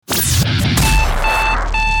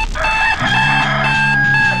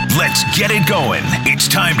get it going. It's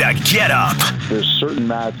time to get up. There's certain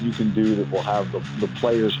math you can do that will have the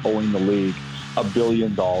players owing the league $1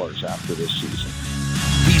 billion after this season.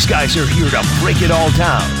 These guys are here to break it all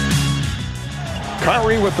down.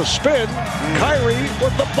 Kyrie with the spin. Kyrie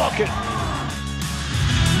with the bucket.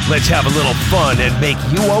 Let's have a little fun and make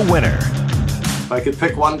you a winner. If I could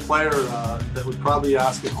pick one player that would probably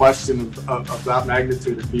ask a question of that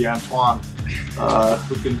magnitude, it'd be Antoine,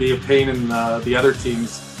 who can be a pain in the other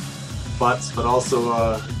team's butts, but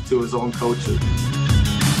also to his own coaches.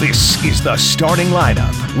 This is the starting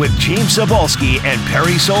lineup with James Cybulski and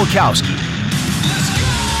Perry Solkowski.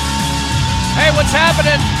 Hey, what's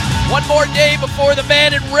happening? One more day before the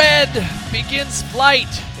man in red begins flight.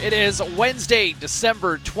 It is Wednesday,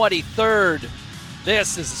 December 23rd.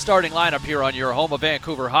 This is the starting lineup here on your home of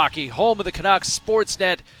Vancouver hockey, home of the Canucks,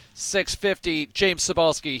 Sportsnet 650. James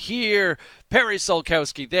Cybulski here, Perry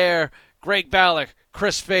Solkowski there, Greg Ballack,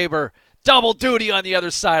 Chris Faber. Double duty on the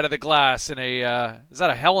other side of the glass in a, is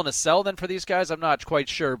that a Hell in a Cell then for these guys? I'm not quite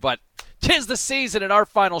sure, but 'tis the season in our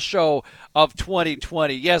final show of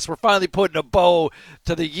 2020. Yes, we're finally putting a bow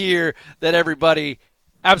to the year that everybody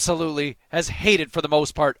absolutely has hated for the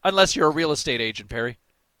most part, unless you're a real estate agent, Perry.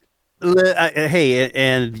 Hey,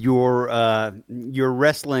 and your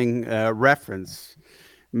wrestling reference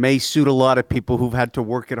may suit a lot of people who've had to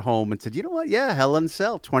work at home and said, you know what? Yeah, Hell in a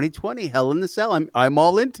Cell, 2020, Hell in the Cell. I'm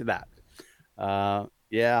all into that.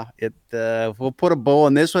 We'll put a bow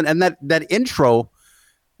on this one, and that intro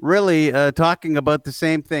really talking about the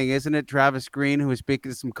same thing, isn't it? Travis Green, who was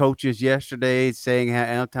speaking to some coaches yesterday, saying how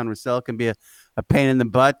Anton Roussel can be a pain in the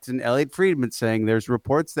butt, and Elliot Friedman saying there's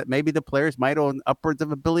reports that maybe the players might own upwards of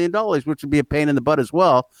 $1 billion, which would be a pain in the butt as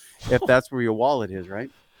well, if that's where your wallet is, right?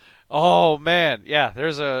 Oh man, yeah.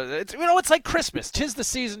 It's like Christmas. 'Tis the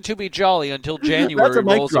season to be jolly until January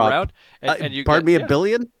rolls around, and you pardon me, $1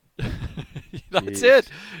 billion. That's it,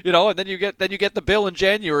 and then you get the bill in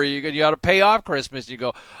January. You got to pay off Christmas. You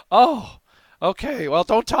go, oh, okay. Well,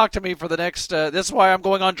 don't talk to me for the next. This is why I'm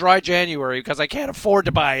going on dry January, because I can't afford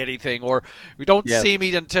to buy anything, or you don't see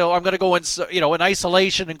me until I'm going to go in, in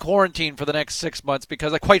isolation and quarantine for the next 6 months,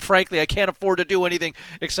 because quite frankly, I can't afford to do anything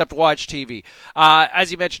except watch TV.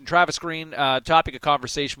 As you mentioned, Travis Green, topic of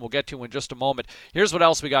conversation we'll get to in just a moment. Here's what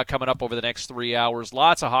else we got coming up over the next 3 hours.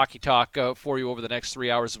 Lots of hockey talk for you over the next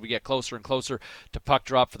 3 hours as we get closer and closer to puck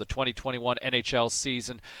drop for the 2021 NHL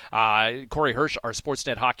season. Corey Hirsch, our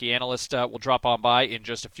Sportsnet hockey analyst, will drop on by in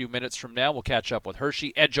just a few minutes from now. We'll catch up with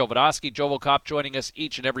Hershey. Ed Jovanovski, Jovocop, joining us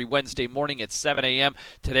each and every Wednesday morning at 7 a.m.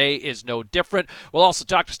 Today is no different. We'll also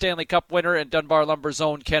talk to Stanley Cup winner and Dunbar Lumber's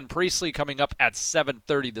own Ken Priestley coming up at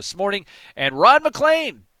 7:30 this morning. And Ron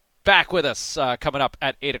MacLean back with us coming up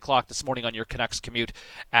at 8 o'clock this morning on your Canucks commute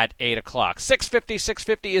at 8 o'clock.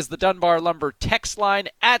 650 is the Dunbar Lumber text line.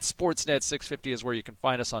 At Sportsnet 650 is where you can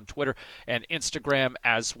find us on Twitter and Instagram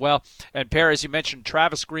as well. And Per, as you mentioned,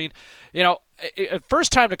 Travis Green,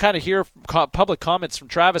 first time to kind of hear public comments from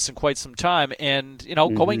Travis in quite some time. And,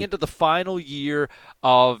 going into the final year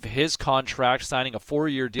of his contract, signing a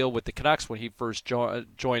 4-year deal with the Canucks when he first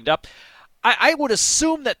joined up, I would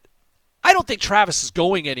assume that I don't think Travis is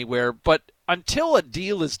going anywhere, but until a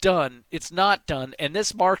deal is done, it's not done. And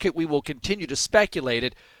this market, we will continue to speculate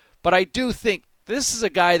it. But I do think this is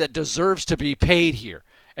a guy that deserves to be paid here,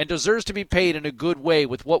 and deserves to be paid in a good way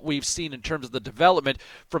with what we've seen in terms of the development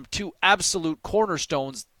from two absolute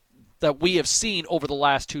cornerstones that we have seen over the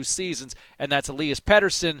last 2 seasons, and that's Elias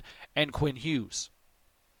Pettersson and Quinn Hughes.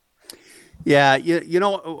 Yeah,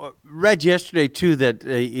 read yesterday too that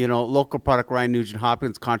local product Ryan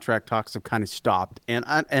Nugent-Hopkins contract talks have kind of stopped, and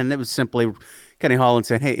it was simply Kenny Holland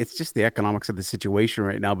saying, "Hey, it's just the economics of the situation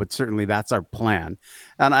right now, but certainly that's our plan."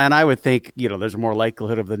 And I would think there's more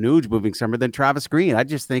likelihood of the Nuge moving somewhere than Travis Green. I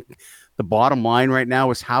just think the bottom line right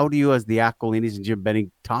now is how do you, as the Aquilinis and Jim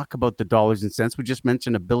Benning, talk about the dollars and cents? We just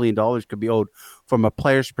mentioned $1 billion could be owed from a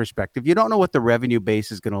player's perspective. You don't know what the revenue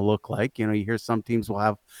base is going to look like. You hear some teams will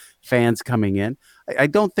have fans coming in. I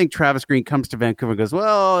don't think Travis Green comes to Vancouver and goes,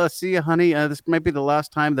 well, see you, honey. This might be the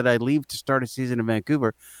last time that I leave to start a season in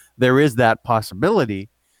Vancouver. There is that possibility.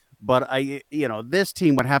 But this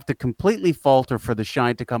team would have to completely falter for the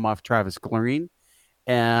shine to come off Travis Green.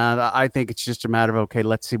 And I think it's just a matter of, okay,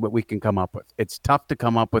 let's see what we can come up with. It's tough to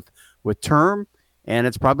come up with term, and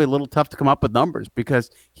it's probably a little tough to come up with numbers because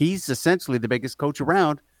he's essentially the biggest coach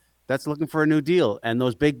around that's looking for a new deal. And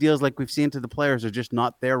those big deals like we've seen to the players are just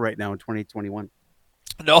not there right now in 2021.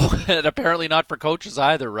 No, and apparently not for coaches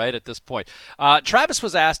either, right, at this point. Travis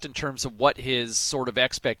was asked in terms of what his sort of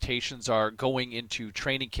expectations are going into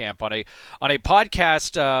training camp on a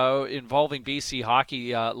podcast involving BC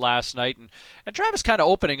hockey last night, and Travis kind of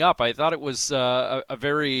opening up. I thought it was a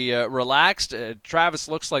very relaxed. Travis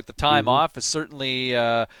looks like the time off has certainly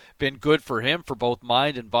been good for him for both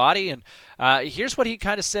mind and body, and here's what he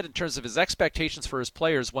kind of said in terms of his expectations for his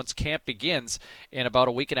players once camp begins in about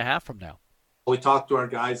a week and a half from now. We talked to our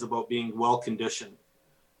guys about being well conditioned.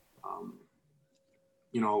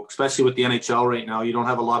 Especially with the NHL right now, you don't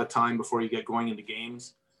have a lot of time before you get going into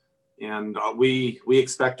games. And we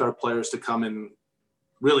expect our players to come in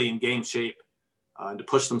really in game shape and to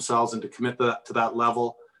push themselves and to commit to that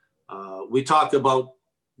level. We talk about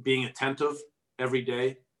being attentive every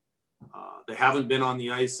day. They haven't been on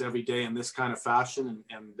the ice every day in this kind of fashion,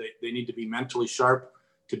 and they need to be mentally sharp,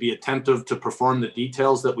 to be attentive, to perform the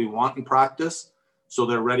details that we want in practice so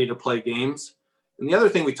they're ready to play games. And the other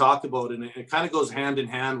thing we talk about, and it kind of goes hand in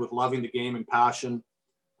hand with loving the game and passion,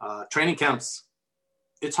 training camps,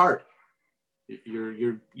 it's hard.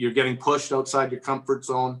 You're getting pushed outside your comfort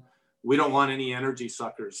zone. We don't want any energy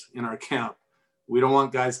suckers in our camp. We don't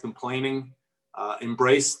want guys complaining.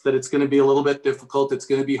 Embrace that it's going to be a little bit difficult. It's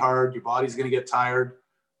going to be hard. Your body's going to get tired.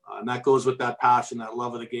 And that goes with that passion, that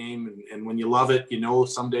love of the game. And when you love it,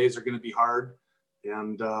 some days are going to be hard.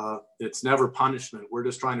 And it's never punishment. We're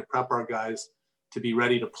just trying to prep our guys to be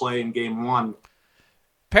ready to play in game one.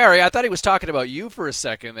 Perry, I thought he was talking about you for a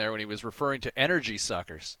second there when he was referring to energy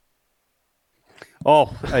suckers.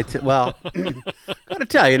 Oh, well, got to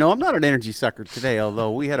tell you, I'm not an energy sucker today,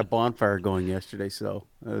 although we had a bonfire going yesterday, so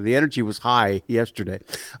the energy was high yesterday.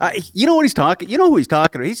 You know what he's talking? You know who he's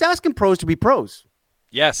talking to? He's asking pros to be pros.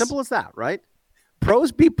 Yes. Simple as that, right?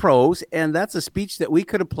 Pros be pros, and that's a speech that we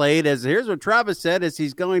could have played as here's what Travis said as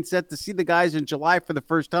he's going set to see the guys in July for the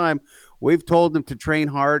first time. We've told them to train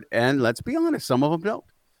hard, and let's be honest, some of them don't.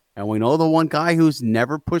 And we know the one guy who's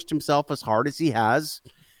never pushed himself as hard as he has.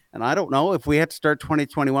 And I don't know if we had to start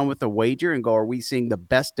 2021 with a wager and go, are we seeing the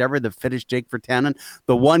best ever, the fittest Jake Virtanen?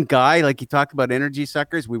 The one guy, like you talked about energy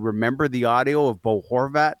suckers, we remember the audio of Bo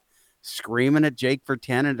Horvat screaming at Jake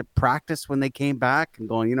Virtanen to practice when they came back and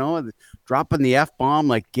going, dropping the F-bomb,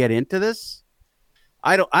 like, get into this.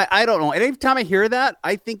 I don't know. And every time I hear that,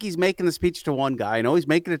 I think he's making the speech to one guy. I know he's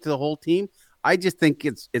making it to the whole team. I just think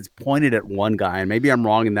it's pointed at one guy, and maybe I'm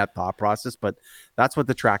wrong in that thought process, but that's what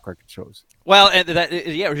the track record shows. Well, and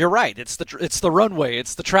you're right. It's the runway.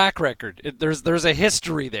 It's the track record. There's a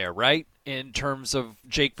history there, right, in terms of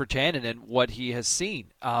Jake Virtanen and what he has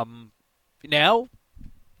seen. Now,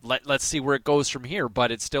 let's see where it goes from here.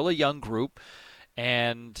 But it's still a young group,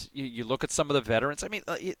 and you look at some of the veterans. I mean,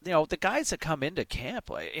 the guys that come into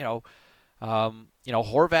camp,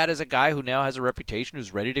 Horvat is a guy who now has a reputation,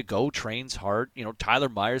 who's ready to go, trains hard. Tyler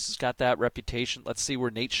Myers has got that reputation. Let's see where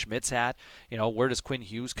Nate Schmidt's at. Where does Quinn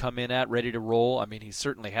Hughes come in at, ready to roll? I mean, he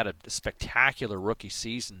certainly had a spectacular rookie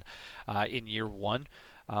season in year one.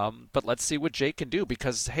 But let's see what Jake can do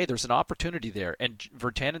because, hey, there's an opportunity there. And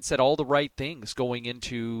Virtanen said all the right things going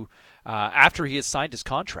into after he has signed his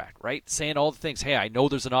contract, right? Saying all the things, hey, I know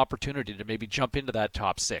there's an opportunity to maybe jump into that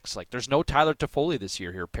top six. Like, there's no Tyler Toffoli this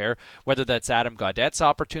year here, pair. Whether that's Adam Gaudette's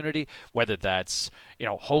opportunity, whether that's,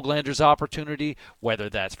 Höglander's opportunity, whether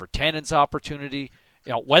that's Virtanen's opportunity,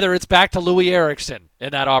 whether it's back to Louis Eriksson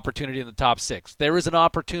and that opportunity in the top six. There is an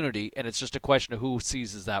opportunity, and it's just a question of who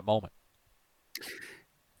seizes that moment.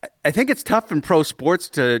 I think it's tough in pro sports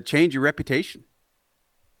to change your reputation,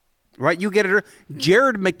 right? You get it.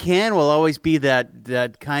 Jared McCann will always be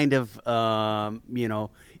that kind of,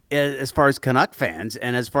 as far as Canuck fans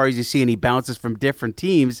and as far as you see, and he bounces from different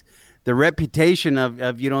teams, the reputation of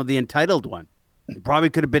the entitled one probably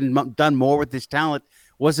could have been done more with his talent.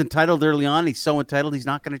 Was entitled early on. He's so entitled, he's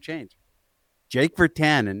not going to change. Jake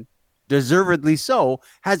Virtanen, deservedly so,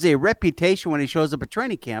 has a reputation when he shows up at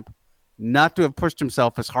training camp not to have pushed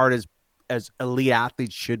himself as hard as elite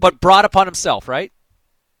athletes should be. But brought upon himself, right?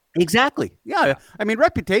 Exactly. Yeah. I mean,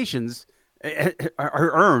 reputations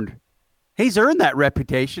are earned. He's earned that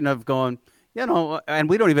reputation of going, and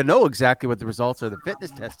we don't even know exactly what the results of the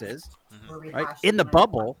fitness test is. Right? In the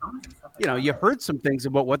bubble, you heard some things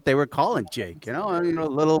about what they were calling Jake, a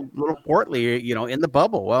little portly, in the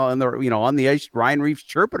bubble. Well, and on the ice, Ryan Reeves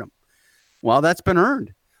chirping him. Well, that's been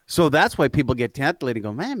earned. So that's why people get tantalated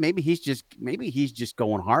and go, man, maybe he's just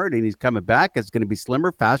going hard and he's coming back. It's going to be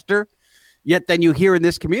slimmer, faster. Yet then you hear in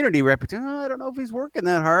this community, I don't know if he's working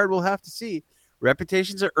that hard. We'll have to see.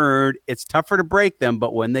 Reputations are earned. It's tougher to break them,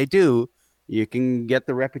 but when they do, you can get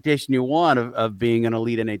the reputation you want of being an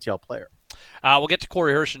elite NHL player. We'll get to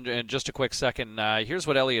Corey Hirsch in just a quick second. Here's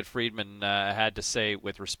what Elliot Friedman had to say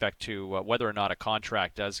with respect to whether or not a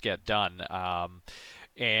contract does get done.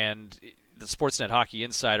 And the Sportsnet Hockey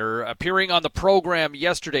Insider appearing on the program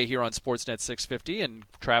yesterday here on Sportsnet 650, and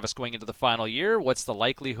Travis going into the final year. What's the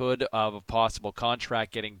likelihood of a possible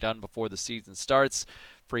contract getting done before the season starts?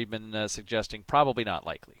 Friedman suggesting probably not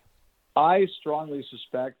likely. I strongly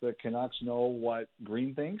suspect the Canucks know what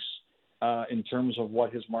Green thinks in terms of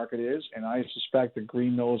what his market is, and I suspect that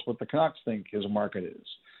Green knows what the Canucks think his market is.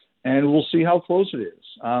 And we'll see how close it is.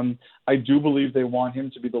 I do believe they want him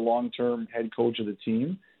to be the long-term head coach of the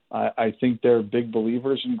team. I think they're big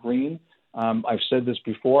believers in Green. I've said this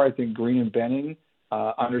before. I think Green and Benning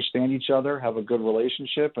understand each other, have a good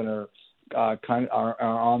relationship, and are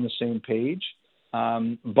on the same page.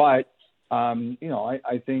 But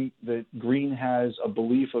I think that Green has a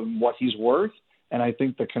belief in what he's worth, and I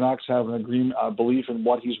think the Canucks have a belief in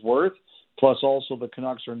what he's worth. Plus, also the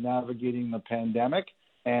Canucks are navigating the pandemic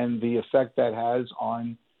and the effect that has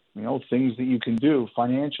on things that you can do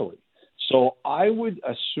financially. So I would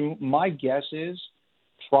assume, my guess is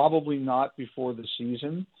probably not before the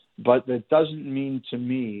season, but that doesn't mean to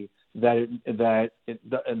me that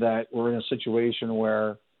we're in a situation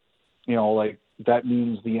where, that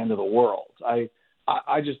means the end of the world. I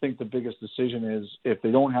just think the biggest decision is, if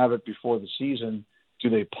they don't have it before the season, do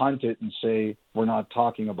they punt it and say, we're not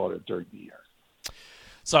talking about it during the year?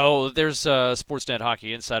 So there's Sportsnet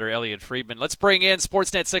Hockey Insider Elliot Friedman. Let's bring in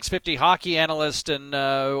Sportsnet 650 hockey analyst and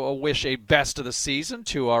wish a best of the season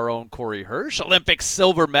to our own Corey Hirsch, Olympic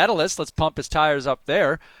silver medalist. Let's pump his tires up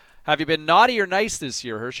there. Have you been naughty or nice this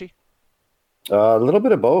year, Hershey? A little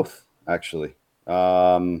bit of both, actually.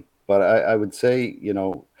 But I would say,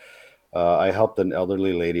 I helped an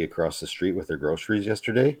elderly lady across the street with her groceries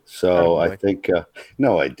yesterday. So I think,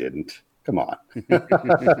 no, I didn't. Come on.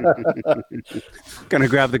 Gonna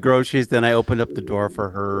grab the groceries, then I opened up the door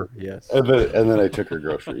for her. Yes. And then I took her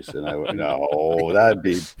groceries, and I went, no, that would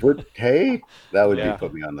be put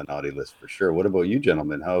me on the naughty list for sure. What about you,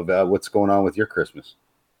 gentlemen? How about what's going on with your Christmas?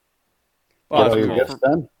 Well, Get all your gifts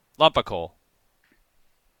done? Lump of coal.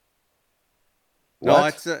 No,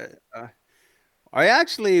 it's I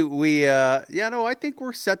think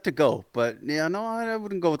we're set to go. But I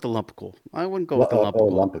wouldn't go with the lump of coal. I wouldn't go with the lump of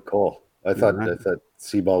coal. Lump of coal. I thought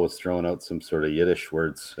Seaball was throwing out some sort of Yiddish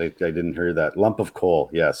words. I didn't hear that. Lump of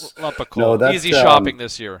coal, yes. Lump of coal. No, easy shopping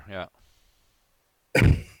this year, yeah.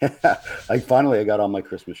 I got all my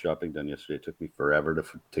Christmas shopping done yesterday. It took me forever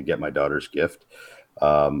to get my daughter's gift.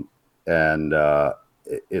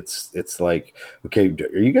 It's like, okay,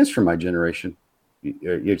 are you guys from my generation?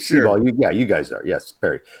 Sure. You guys are. Yes,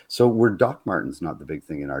 Perry. So were Doc Martens not the big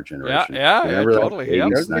thing in our generation? Yeah, totally.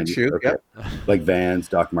 80s, 90s, okay. Like Vans,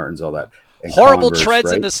 Doc Martens, all that. And horrible Converse, treads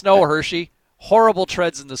right? in the snow, Hershey. Horrible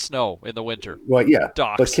treads in the snow in the winter. Well, yeah,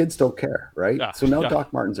 Docs. but kids don't care, right? Yeah, so now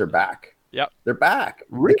Doc Martens are back. Yep. They're back.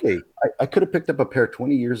 Really? I could have picked up a pair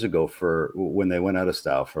 20 years ago for when they went out of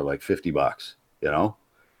style for like $50,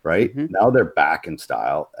 right? Mm-hmm. Now they're back in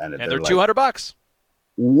style. And they're $200.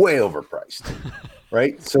 Way overpriced.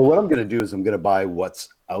 Right. So what I'm going to do is I'm going to buy what's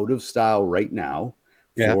out of style right now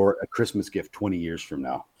for a Christmas gift 20 years from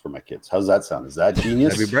now for my kids. How's that sound? Is that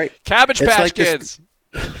genius? That'd be great. Cabbage Patch Kids.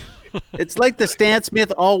 It's like the Stan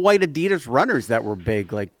Smith all white Adidas runners that were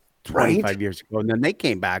big like 25 years ago. And then they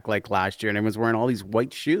came back like last year and everyone's wearing all these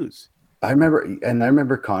white shoes. I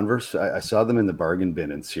remember Converse. I saw them in the bargain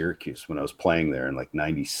bin in Syracuse when I was playing there in like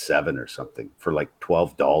 97 or something for like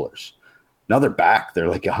 $12. Now they're back. They're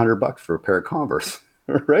like $100 for a pair of Converse,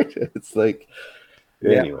 right? It's like,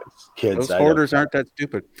 anyways, kids. Those hoarders aren't that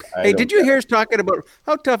stupid. Hey, did you hear us talking about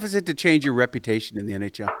how tough is it to change your reputation in the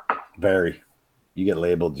NHL? Very. You get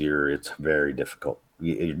labeled. It's very difficult.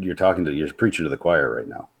 You're preaching to the choir right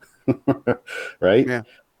now, right? Yeah.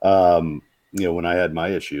 When I had my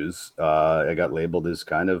issues, I got labeled as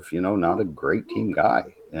kind of, not a great team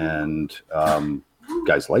guy, and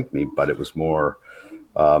guys liked me, but it was more.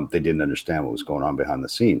 They didn't understand what was going on behind the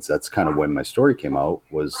scenes. That's kind of when my story came out,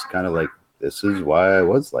 was kind of like, this is why I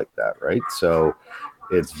was like that. Right. So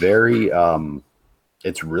it's very,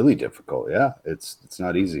 it's really difficult. Yeah. It's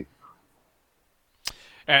not easy.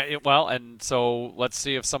 And so let's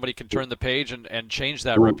see if somebody can turn the page and change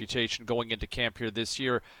that reputation going into camp here this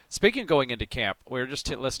year. Speaking of going into camp, we were just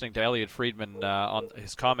listening to Elliot Friedman on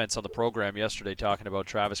his comments on the program yesterday talking about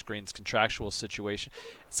Travis Green's contractual situation.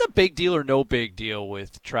 It's a big deal or no big deal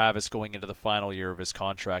with Travis going into the final year of his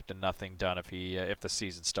contract and nothing done if the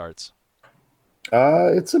season starts?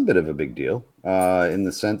 It's a bit of a big deal in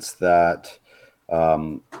the sense that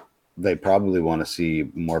they probably want to see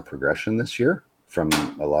more progression this year from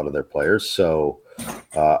a lot of their players. So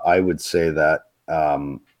I would say that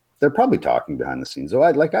they're probably talking behind the scenes. So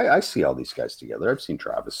I see all these guys together. I've seen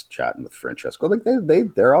Travis chatting with Francesco. Like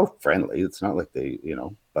they're all friendly. It's not like they,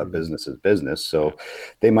 but business is business. So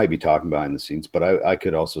they might be talking behind the scenes, but I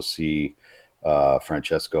could also see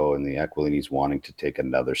Francesco and the Aquilinis wanting to take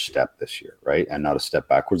another step this year, right? And not a step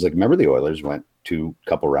backwards. Like, remember the Oilers went to a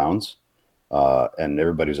couple rounds and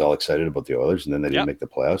everybody was all excited about the Oilers, and then they didn't make the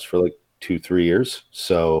playoffs for like 2-3 years.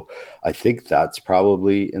 So I think that's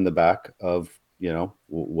probably in the back of,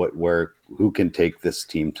 who can take this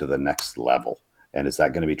team to the next level. And is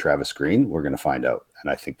that going to be Travis Green? We're going to find out.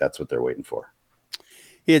 And I think that's what they're waiting for.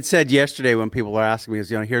 He had said yesterday when people are asking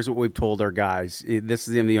me, here's what we've told our guys. This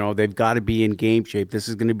is, they've got to be in game shape. This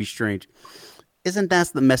is going to be strange. Isn't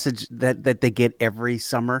that the message that they get every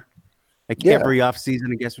summer? Like every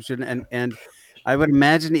offseason, I guess we should. And I would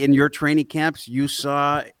imagine in your training camps, you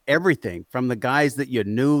saw everything from the guys that you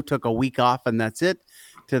knew took a week off and that's it,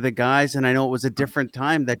 to the guys, and I know it was a different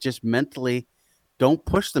time, that just mentally don't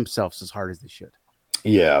push themselves as hard as they should.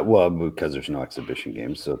 Yeah, well, because there's no exhibition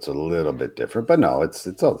games, so it's a little bit different. But no, it's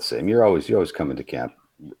all the same. You always come into camp,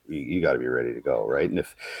 you got to be ready to go, right? And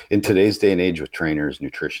if in today's day and age with trainers,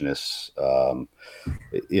 nutritionists,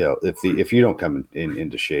 if you don't come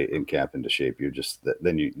into shape, you're just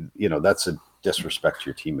then that's a disrespect to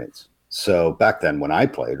your teammates. So back then when I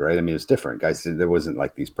played, right, I mean, it's different. Guys, there wasn't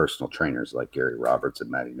like these personal trainers like Gary Roberts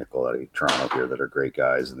and Matty Nicoletti, Toronto here, that are great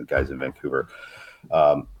guys, and the guys in Vancouver.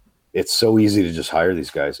 It's so easy to just hire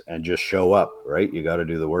these guys and just show up, right? You got to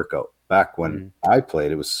do the workout. Back when I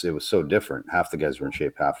played, it was so different. Half the guys were in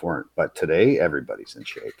shape, half weren't. But today, everybody's in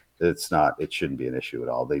shape. It shouldn't be an issue at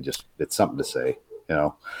all. It's something to say,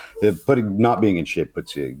 not being in shape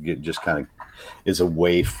just kind of is a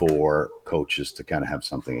way for coaches to kind of have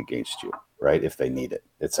something against you, right? If they need it,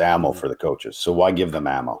 it's ammo for the coaches. So why give them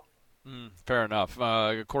ammo? Fair enough.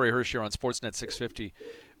 Corey Hirsch here on Sportsnet 650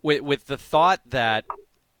 with the thought that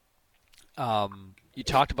you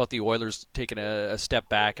talked about the Oilers taking a step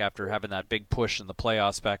back after having that big push in the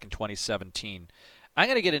playoffs back in 2017. I'm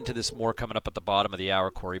going to get into this more coming up at the bottom of the hour,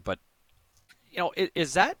 Corey, but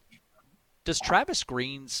does Travis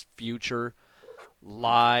Green's future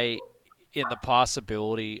lie in the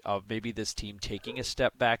possibility of maybe this team taking a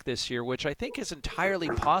step back this year, which I think is entirely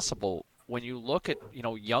possible when you look at,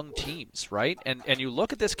 young teams, right? And you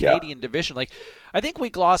look at this Canadian division, like, I think we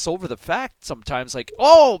gloss over the fact sometimes, like,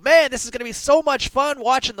 oh man, this is going to be so much fun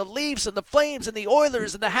watching the Leafs and the Flames and the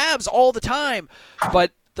Oilers and the Habs all the time.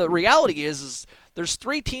 But the reality is there's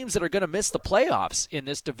 3 teams that are going to miss the playoffs in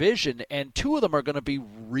this division, and 2 of them are going to be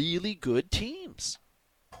really good teams.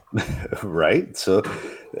 Right. So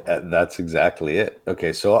that's exactly it.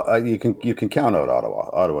 Okay. So you can count out Ottawa.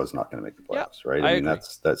 Ottawa's not going to make the playoffs, right? I mean,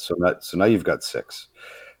 that's so now you've got 6.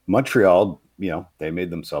 Montreal, they made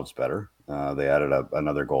themselves better. They added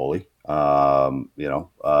another goalie. So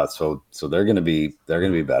they're going to be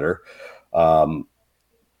better.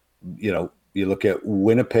 You look at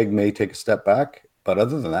Winnipeg may take a step back, but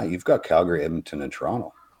other than that, you've got Calgary, Edmonton, and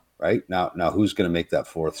Toronto. Right now, who's going to make that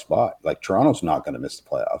 4th spot? Like, Toronto's not going to miss the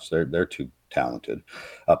playoffs. They're too talented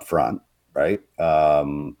up front, right?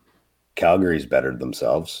 Calgary's bettered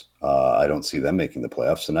themselves. I don't see them making the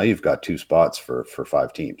playoffs. So now you've got 2 spots for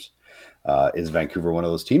 5 teams. Is Vancouver one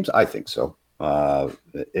of those teams? I think so.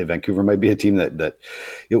 Vancouver might be a team that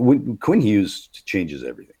Quinn Hughes changes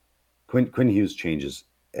everything. Quinn Hughes changes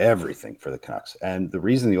everything for the Canucks. And the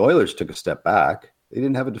reason the Oilers took a step back, they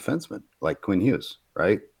didn't have a defenseman like Quinn Hughes,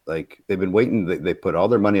 right? Like, they've been waiting. They put all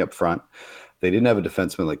their money up front. They didn't have a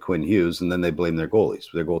defenseman like Quinn Hughes, and then they blamed their goalies.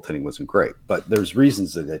 Their goaltending wasn't great. But there's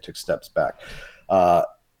reasons that they took steps back.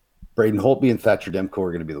 Braden Holtby and Thatcher Demko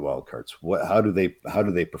are going to be the wild cards. How do they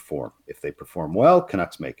perform? If they perform well,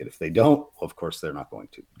 Canucks make it. If they don't, of course, they're not going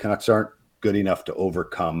to. Canucks aren't good enough to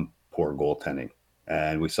overcome poor goaltending,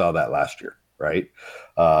 and we saw that last year, right?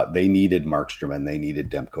 They needed Markstrom and they needed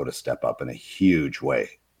Demko to step up in a huge way.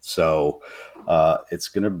 So it's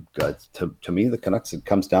going to me, the Canucks, it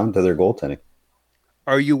comes down to their goaltending.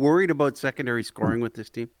 Are you worried about secondary scoring with this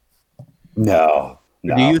team? No.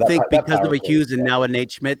 Do you think because of a Hughes and now a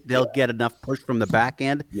Nate Schmidt, they'll get enough push from the back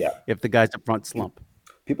end if the guys up front slump?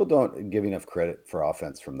 People don't give enough credit for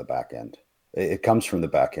offense from the back end. It comes from the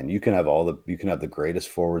back end. You can have the greatest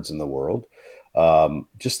forwards in the world.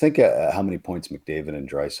 Just think how many points McDavid and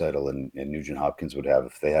Draisaitl and Nugent Hopkins would have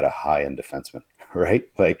if they had a high-end defenseman, right?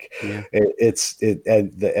 Like,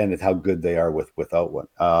 and how good they are without one.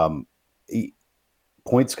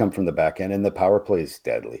 Points come from the back end, and the power play is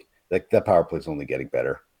deadly. Like, that power play is only getting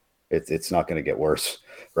better. It's not going to get worse,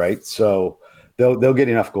 right? So they'll get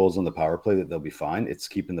enough goals on the power play that they'll be fine. It's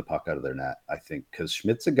keeping the puck out of their net, I think, because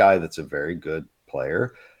Schmidt's a guy that's a very good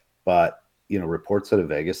player, but reports out of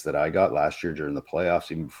Vegas that I got last year during the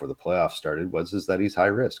playoffs, even before the playoffs started, is that he's high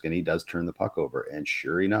risk and he does turn the puck over. And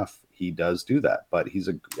sure enough, he does do that. But he's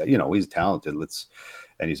he's talented.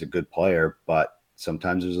 And he's a good player. But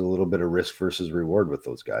sometimes there's a little bit of risk versus reward with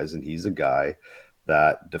those guys. And he's a guy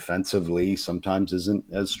that defensively sometimes isn't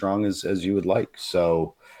as strong as you would like.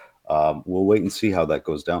 So we'll wait and see how that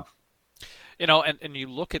goes down. And you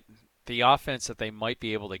look at the offense that they might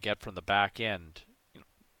be able to get from the back end.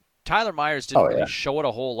 Tyler Myers didn't really show it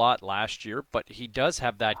a whole lot last year, but he does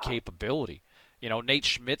have that capability. Nate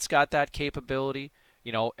Schmidt's got that capability.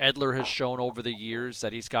 Edler has shown over the years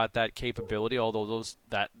that he's got that capability, although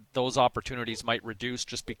those opportunities might reduce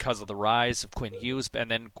just because of the rise of Quinn Hughes.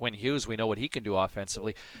 And then Quinn Hughes, we know what he can do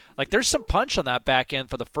offensively. Like, there's some punch on that back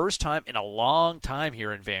end for the first time in a long time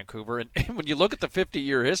here in Vancouver. And when you look at the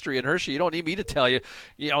 50-year history in Hirsch, you don't need me to tell you,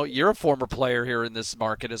 you're a former player here in this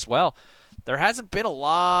market as well. There hasn't been a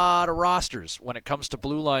lot of rosters when it comes to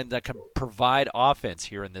blue line that can provide offense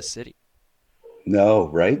here in this city. No,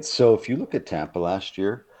 right? So if you look at Tampa last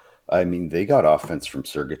year, I mean, they got offense from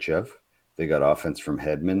Sergachev. They got offense from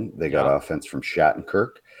Hedman. They got offense from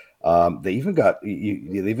Shattenkirk. They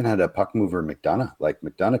even had a puck mover, McDonough. Like,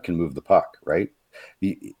 McDonough can move the puck, right?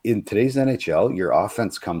 In today's NHL, your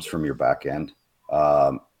offense comes from your back end.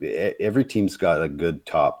 Every team's got a good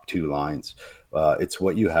top two lines. It's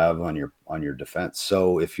what you have on your defense.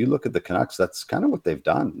 So if you look at the Canucks, that's kind of what they've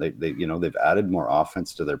done. They've added more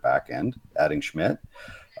offense to their back end, adding Schmidt,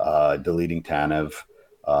 deleting Tanev,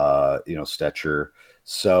 Stetcher.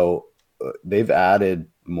 So they've added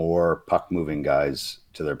more puck moving guys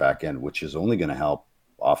to their back end, which is only going to help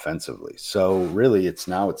offensively. So really, it's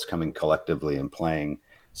coming collectively and playing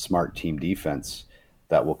smart team defense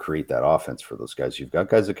that will create that offense for those guys. You've got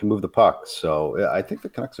guys that can move the puck. So I think the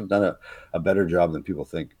Canucks have done a better job than people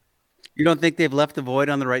think. You don't think they've left a void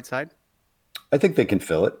on the right side? I think they can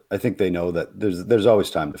fill it. I think they know that there's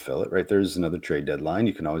always time to fill it, right? there's another trade deadline.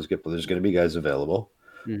 You can always there's going to be guys available,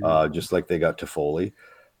 just like they got Toffoli.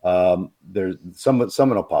 There's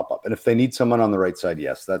someone will pop up. And if they need someone on the right side,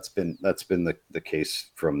 yes, that's been the case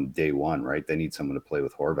from day one, right? They need someone to play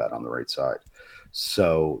with Horvat on the right side.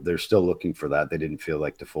 So they're still looking for that. They didn't feel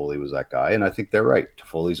like Toffoli was that guy. And I think they're right.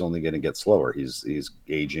 Toffoli's only going to get slower. He's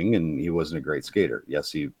aging and he wasn't a great skater.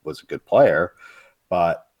 Yes, he was a good player,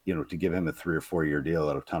 but to give him a 3 or 4 year deal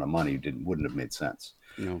at a ton of money wouldn't have made sense.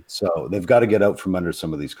 No. So they've got to get out from under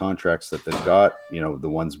some of these contracts that they've got, the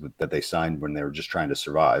ones that they signed when they were just trying to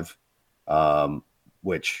survive,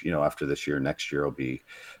 which, after this year, next year will be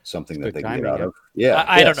something that they can get out of. Yeah.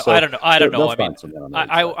 I don't know. I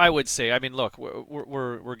mean, I would say, look,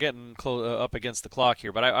 we're getting up against the clock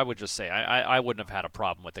here, but I would just say I wouldn't have had a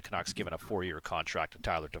problem with the Canucks giving a 4-year contract to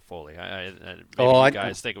Tyler Toffoli. You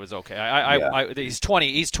guys think it was okay. He's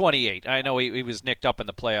 20. He's 28. I know he was nicked up in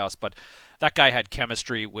the playoffs, but that guy had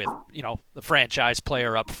chemistry with, the franchise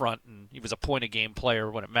player up front, and he was a point-a-game player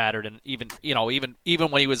when it mattered. And even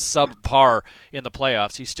when he was subpar in the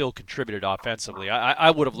playoffs, he still contributed offensively. I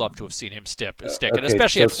would have loved to have seen him stick, and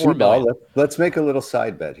especially at $4 million. Let's make a little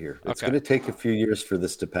side bet here. It's going to take a few years for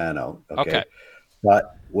this to pan out. Okay.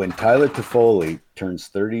 But when Tyler Toffoli turns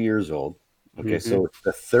 30 years old, so it's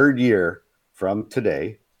the third year from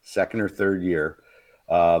today, second or third year.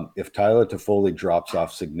 If Tyler Toffoli drops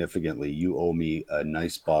off significantly, you owe me a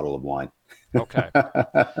nice bottle of wine. Okay.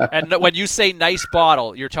 And when you say nice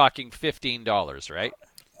bottle, you're talking $15, right?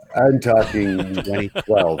 I'm talking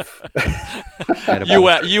 2012.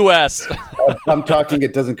 U.S. I'm talking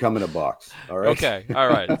it doesn't come in a box. All right. Okay. All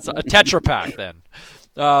right. It's a Tetra Pak then.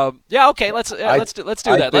 Okay. Let's do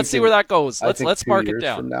that. Let's see where that goes. Let's mark it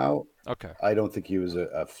down. From now, okay. I don't think he was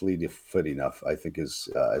a fleet of foot enough. I think his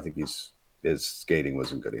skating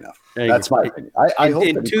wasn't good enough. That's my opinion. I hope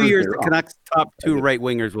in 2 years the Canucks' top two right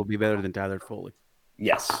wingers will be better than Tyler Toffoli.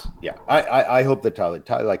 Yes. Yeah. I hope that Tyler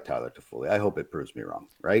Toffoli. I hope it proves me wrong.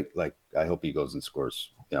 Right. Like, I hope he goes and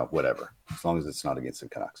scores, whatever, as long as it's not against the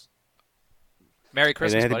Canucks. Merry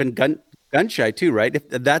Christmas. And they've been gun shy too, right? If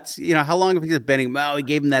that's, how long have he been betting? Well, he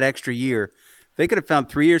gave him that extra year. They could have found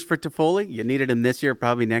 3 years for Toffoli. You needed him this year,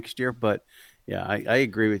 probably next year, but yeah, I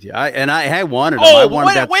agree with you. I wanted him. I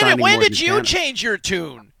wanted when did you change your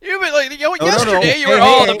tune? You were like, yesterday you were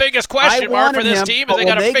the biggest question mark for this team, and they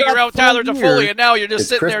got to figure out Tyler Toffoli, and now you're just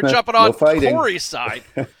sitting there jumping on Corey's side.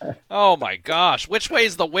 Oh my gosh, which way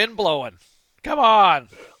is the wind blowing? Come on.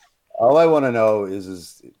 All I want to know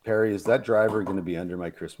is Perry, is that driver going to be under my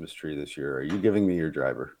Christmas tree this year? Are you giving me your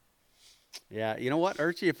driver? Yeah, you know what,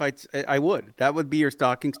 Archie? If I would. That would be your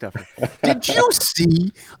stocking stuffer. Did you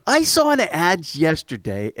see? I saw an ad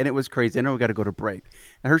yesterday, and it was crazy. I know we got to go to break.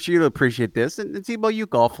 And Hershey, you'll appreciate this, and see, well, you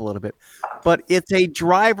golf a little bit, but it's a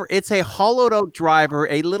driver. It's a hollowed out driver,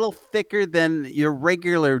 a little thicker than your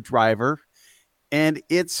regular driver, and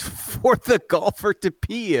it's for the golfer to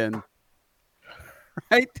pee in.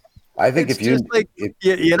 Right? I think it's if you, just like,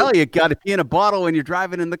 you got to pee in a bottle when you're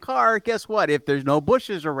driving in the car. Guess what? If there's no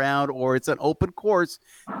bushes around or it's an open course,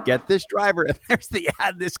 get this driver. And there's the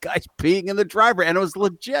ad. This guy's peeing in the driver, and it was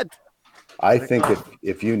legit. I think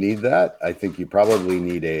if you need that, I think you probably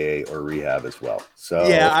need AA or rehab as well. So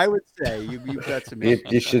yeah, I would say you've got some.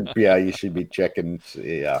 You should be checking.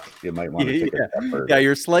 Yeah, you might want to take a step further. Yeah,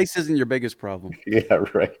 your slice isn't your biggest problem. Yeah,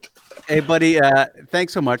 right. Hey, buddy,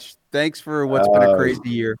 thanks so much. Thanks for what's been a crazy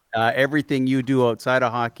year. Everything you do outside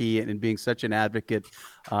of hockey and being such an advocate,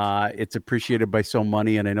 it's appreciated by so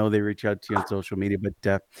many. And I know they reach out to you on social media.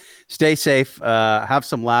 But stay safe. Have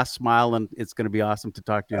some last smile, and it's going to be awesome to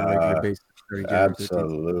talk to you on a regular basis.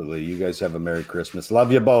 Absolutely. You guys have a Merry Christmas.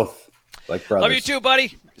 Love you both. Like brothers. Love you too,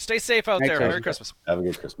 buddy. Stay safe out there. Merry Christmas. Have a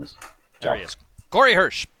good Christmas. There he is. Corey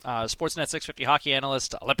Hirsch, Sportsnet 650 hockey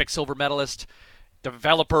analyst, Olympic silver medalist,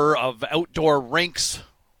 developer of outdoor rinks.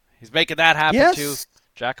 He's making that happen too.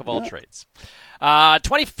 Jack of all trades.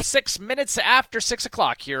 26 minutes after 6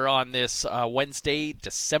 o'clock here on this Wednesday,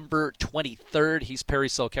 December 23rd. He's Perry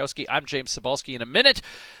Solkowski. I'm James Cebulski. In a minute,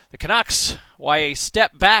 the Canucks, why a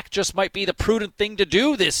step back just might be the prudent thing to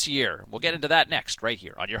do this year. We'll get into that next, right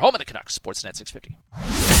here on your home of the Canucks, Sportsnet 650.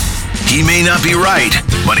 He may not be right,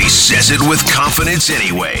 but he says it with confidence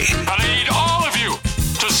anyway. I need all of you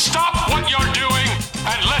to stop what you're doing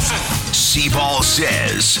and listen. C-Ball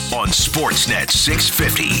Says on Sportsnet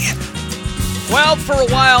 650. Well, for a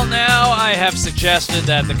while now, I have suggested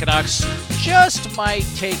that the Canucks just might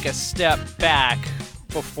take a step back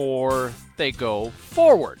before they go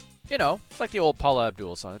forward. You know, it's like the old Paula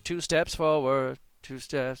Abdul song, 2 steps forward, 2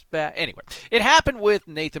 steps back. Anyway, it happened with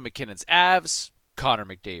Nathan MacKinnon's Avs, Connor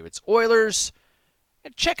McDavid's Oilers,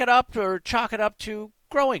 and chalk it up to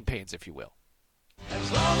growing pains, if you will.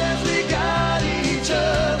 As long as we got each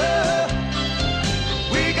other,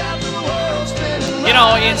 we got the world spinning. You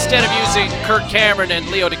know, instead of using Kirk Cameron and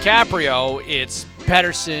Leo DiCaprio, it's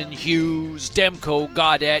Pettersson, Hughes, Demko,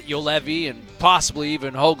 Gaudette, Juolevi, and possibly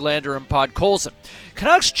even Höglander and Podkolzin.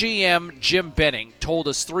 Canucks GM Jim Benning told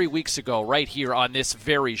us 3 weeks ago right here on this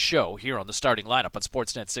very show, here on the starting lineup on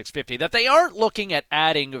Sportsnet 650, that they aren't looking at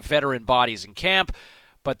adding veteran bodies in camp,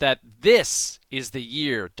 but that this is the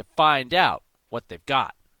year to find out what they've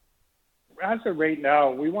got. As of right now,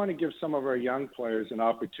 we want to give some of our young players an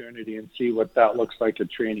opportunity and see what that looks like at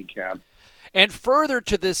training camp. And further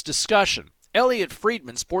to this discussion, Elliot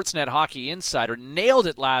Friedman, Sportsnet Hockey Insider, nailed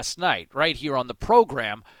it last night right here on the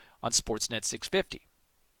program on Sportsnet 650.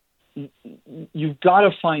 You've got to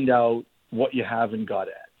find out what you have in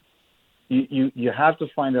Gaudette. You have to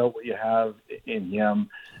find out what you have in him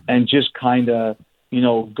and just kind of,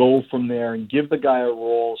 go from there and give the guy a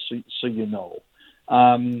role so you know.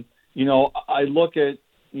 I look at,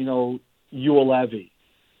 Juolevi.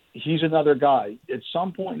 He's another guy. At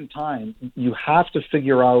some point in time, you have to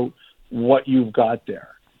figure out what you've got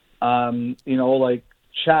there. Like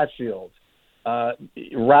Chatfield,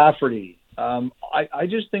 Rafferty. I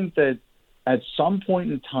just think that at some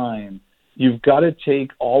point in time, you've got to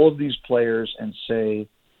take all of these players and say,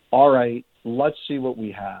 all right, let's see what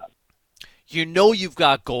we have. You know you've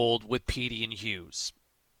got gold with Petey and Hughes,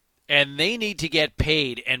 and they need to get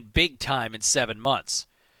paid and big time in 7 months.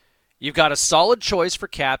 You've got a solid choice for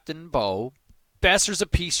Captain Bo. Besser's a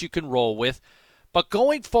piece you can roll with. But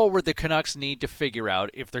going forward, the Canucks need to figure out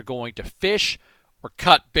if they're going to fish or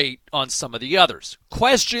cut bait on some of the others.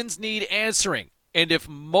 Questions need answering. And if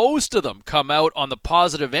most of them come out on the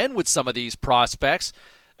positive end with some of these prospects,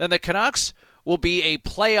 then the Canucks will be a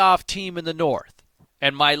playoff team in the North.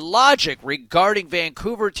 And my logic regarding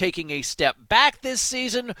Vancouver taking a step back this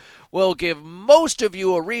season will give most of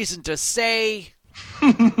you a reason to say,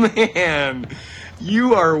 Man,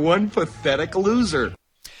 you are one pathetic loser.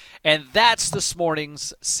 And that's this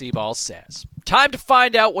morning's C-Ball Says. Time to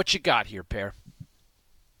find out what you got here, Pear.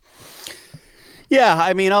 Yeah,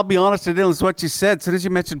 I mean, I'll be honest, I didn't listen to what you said. As soon as you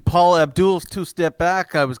mentioned Paul Abdul's 2-step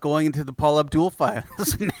back, I was going into the Paul Abdul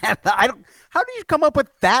files. Man, how did you come up with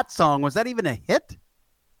that song? Was that even a hit?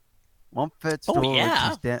 One Fit Store. Oh,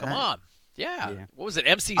 yeah. Come on. Yeah. What was it,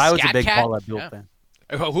 MC Scat I was a big Cat? Paul Abdul fan.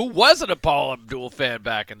 Who wasn't a Paul Abdul fan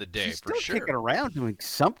back in the day, She's for still sure? kicking around doing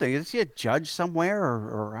something. Is she a judge somewhere,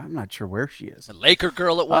 or I'm not sure where she is. A Laker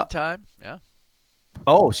girl at one time, yeah.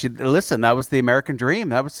 Oh, listen, that was the American dream.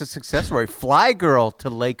 That was the success story. Fly girl to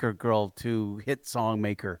Laker girl to hit song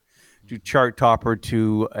maker to chart topper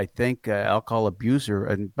to, I think, alcohol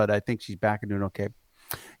abuser. But I think she's back and doing okay.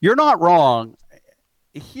 You're not wrong.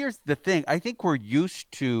 Here's the thing. I think we're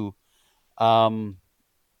used to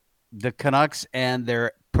the Canucks and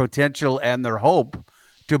their potential and their hope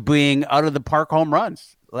to being out of the park home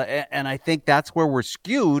runs. And I think that's where we're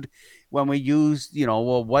skewed when we use,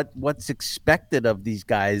 what's expected of these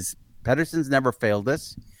guys. Pettersson's never failed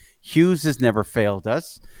us. Hughes has never failed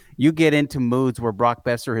us. You get into moods where Brock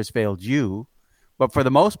Besser has failed you. But for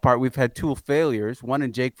the most part, we've had two failures, one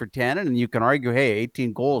in Jake Virtanen, and you can argue, hey,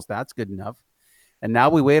 18 goals, that's good enough. And now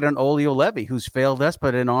we wait on Olli Juolevi, who's failed us,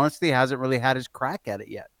 but in honesty hasn't really had his crack at it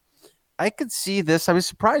yet. I could see this. I was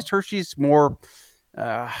surprised Hershey's more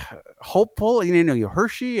hopeful.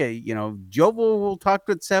 Hershey, Jovo will talk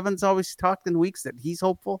to it. Seven's always talked in weeks that he's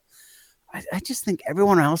hopeful. I just think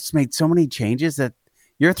everyone else made so many changes that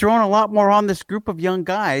you're throwing a lot more on this group of young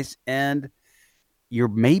guys, and you're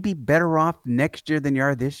maybe better off next year than you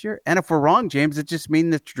are this year. And if we're wrong, James, it just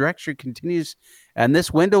means the trajectory continues, and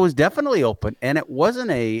this window is definitely open, and it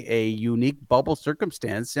wasn't a unique bubble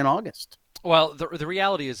circumstance in August. Well, the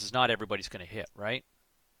reality is not everybody's going to hit, right?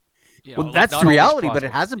 That's the reality, but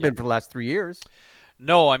it hasn't been for the last 3 years.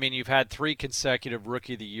 No, I mean, you've had 3 consecutive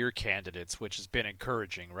Rookie of the Year candidates, which has been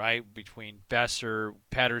encouraging, right? Between Besser,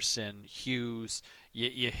 Pettersson, Hughes,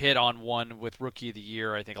 you hit on one with Rookie of the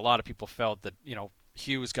Year. I think a lot of people felt that,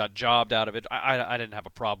 Hughes got jobbed out of it. I didn't have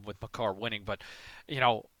a problem with Makar winning, but,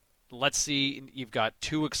 let's see. You've got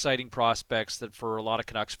 2 exciting prospects that for a lot of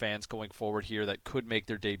Canucks fans going forward here that could make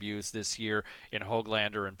their debuts this year in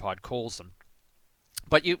Höglander and Podkolzin.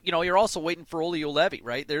 But you're also waiting for Olli Juolevi,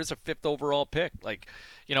 right? There's a 5th overall pick.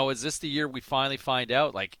 Is this the year we finally find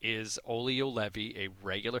out? Is Olli Juolevi a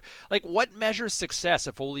regular? What measures success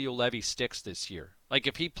if Olli Juolevi sticks this year?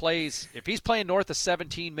 If he's playing north of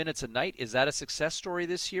 17 minutes a night, is that a success story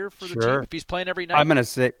this year for the team? If he's playing every night, I'm going to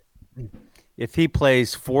say, if he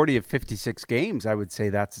plays 40 of 56 games, I would say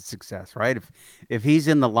that's a success, right? If he's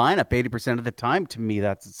in the lineup 80% of the time, to me,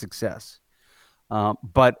 that's a success.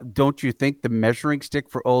 But don't you think the measuring stick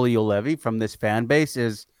for Olli Juolevi from this fan base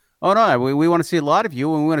is, oh, no, we want to see a lot of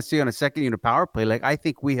you, and we want to see you on a second unit power play. I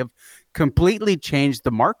think we have completely changed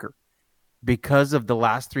the marker because of the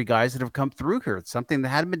last 3 guys that have come through here. It's something that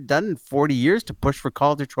hadn't been done in 40 years to push for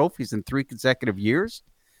Calder trophies in 3 consecutive years.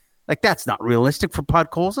 That's not realistic for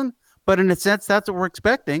Podkolzin, but in a sense, that's what we're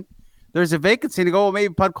expecting. There's a vacancy to go, well,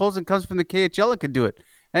 maybe Podkolzin comes from the KHL and can do it.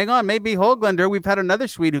 Hang on, maybe Höglander, we've had another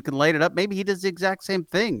Swede who can light it up. Maybe he does the exact same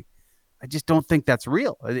thing. I just don't think that's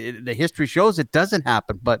real. The history shows it doesn't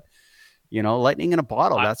happen, but, lightning in a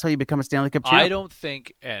bottle, that's how you become a Stanley Cup champ. I don't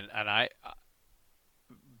think, and I,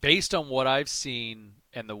 based on what I've seen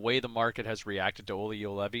and the way the market has reacted to Olli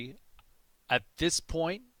Juolevi, at this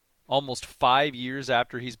point, almost 5 years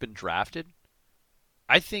after he's been drafted,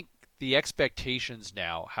 I think the expectations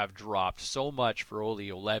now have dropped so much for Olli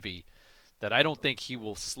Juolevi that I don't think he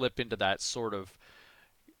will slip into that sort of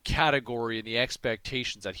category in the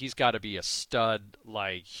expectations that he's got to be a stud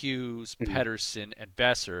like Hughes, Pettersson, and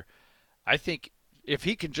Besser. I think if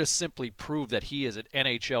he can just simply prove that he is an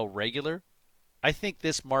NHL regular, I think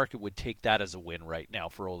this market would take that as a win right now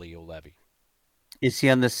for Olli Juolevi. Is he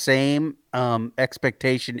on the same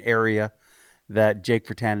expectation area that Jake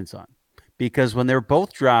Virtanen's on? Because when they were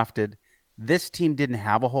both drafted, this team didn't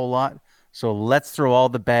have a whole lot. So let's throw all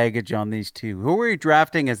the baggage on these two. Who are you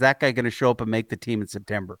drafting? Is that guy going to show up and make the team in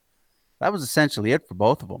September? That was essentially it for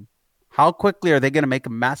both of them. How quickly are they going to make a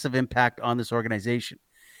massive impact on this organization?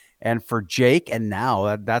 And for Jake, and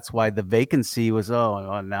now that's why the vacancy was,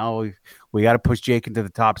 now we got to push Jake into the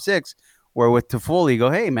top 6. Where with Toffoli, you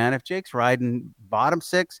go, hey, man, if Jake's riding bottom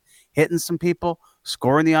 6, hitting some people,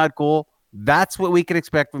 scoring the odd goal, that's what we could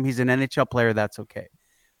expect from him. He's an NHL player. That's okay.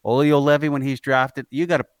 Olli Juolevi, when he's drafted, you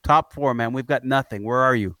got a top 4, man. We've got nothing. Where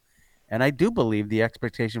are you? And I do believe the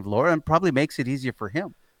expectation of Laura and probably makes it easier for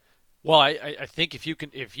him. Well, I think if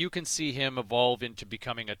you can see him evolve into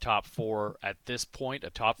becoming a top 4 at this point, a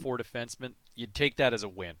top 4 defenseman, you'd take that as a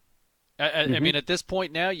win. I mean, at this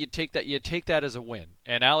point now, you take that as a win.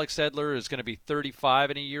 And Alex Edler is going to be 35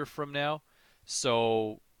 in a year from now.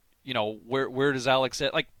 So, where does Alex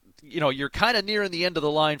you're kind of nearing the end of the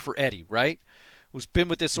line for Eddie, right? Who's been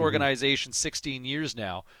with this organization 16 years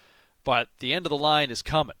now, but the end of the line is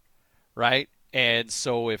coming, right? And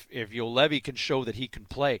so if Juolevi can show that he can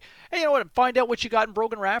play, and you know what, find out what you got in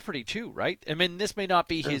Brogan Rafferty too, right? I mean, this may not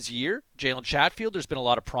be his year. Jalen Chatfield, there's been a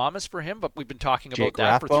lot of promise for him, but we've been talking about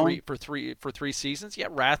that for three seasons. Yeah,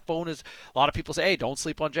 Rathbone is. A lot of people say, hey, don't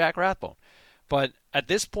sleep on Jack Rathbone. But at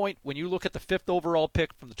this point, when you look at the 5th overall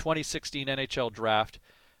pick from the 2016 NHL draft,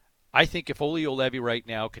 I think if Olli Juolevi right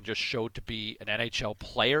now can just show to be an NHL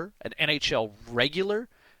player, an NHL regular,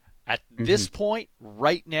 at this point,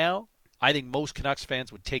 right now, I think most Canucks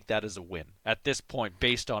fans would take that as a win at this point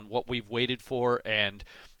based on what we've waited for and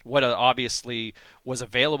what obviously was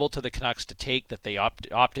available to the Canucks to take that they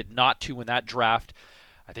opted not to in that draft.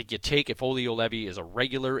 I think you take, if Olli Juolevi is a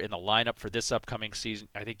regular in the lineup for this upcoming season,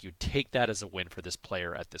 I think you take that as a win for this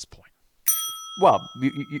player at this point. Well,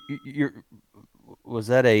 was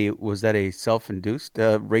that a self-induced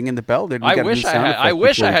ringing the bell? I wish I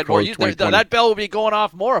had more. That bell would be going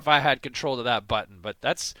off more if I had control of that button. But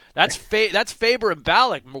that's Faber and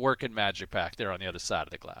Ballack working magic back there on the other side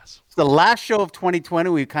of the glass. It's the last show of 2020.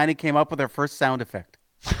 We kind of came up with our first sound effect.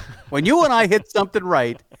 When you and I hit something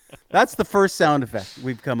right, that's the first sound effect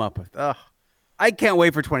we've come up with. I can't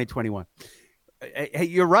wait for 2021. Hey,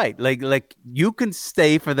 you're right. Like you can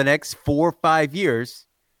stay for the next 4 or 5 years.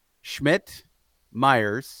 Schmidt,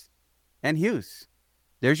 Myers, and Hughes.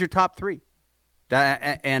 There's your top 3.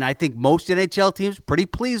 And I think most NHL teams pretty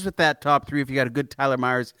pleased with that top 3 if you got a good Tyler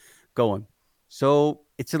Myers going. So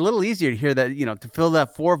it's a little easier to hear that, to fill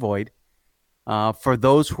that 4 void for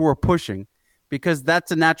those who are pushing, because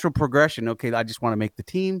that's a natural progression. Okay, I just want to make the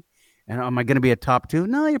team. And am I going to be a top 2?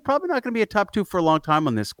 No, you're probably not going to be a top 2 for a long time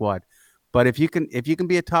on this squad. But if you can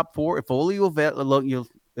be a top 4, if Olli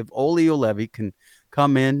Juolevi can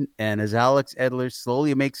come in and as Alex Edler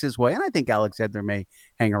slowly makes his way, and I think Alex Edler may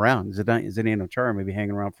hang around. Zdeno Chara may be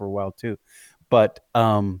hanging around for a while too. But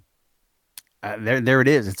there it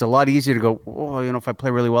is. It's a lot easier to go, if I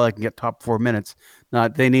play really well, I can get top 4 minutes. No,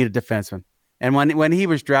 they need a defenseman. And when he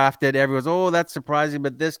was drafted, everyone's, that's surprising,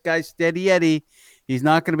 but this guy's steady Eddie. He's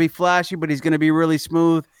not going to be flashy, but he's going to be really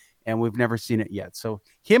smooth. And we've never seen it yet. So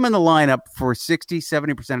him in the lineup for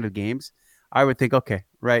 60-70% of the games, I would think, okay,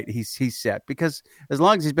 right, he's set. Because as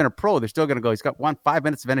long as he's been a pro, they're still going to go, he's got 5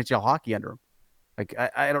 minutes of NHL hockey under him. Like,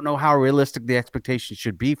 I don't know how realistic the expectation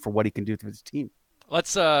should be for what he can do to his team.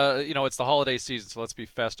 Let's, it's the holiday season, so let's be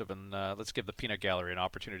festive and let's give the Peanut Gallery an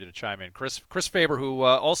opportunity to chime in. Chris Faber, who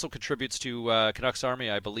also contributes to Canucks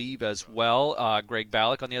Army, I believe, as well. Greg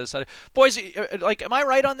Ballack on the other side. Boys, am I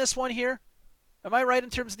right on this one here? Am I right in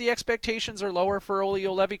terms of the expectations are lower for Olli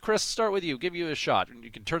Juolevi? Chris, start with you. Give you a shot, and you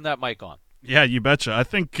can turn that mic on. Yeah, you betcha. I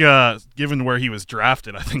think given where he was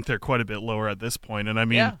drafted, I think they're quite a bit lower at this point. And I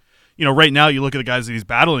mean, right now you look at the guys that he's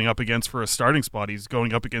battling up against for a starting spot. He's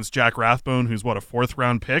going up against Jack Rathbone, who's a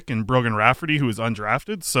 4th-round pick, and Brogan Rafferty, who is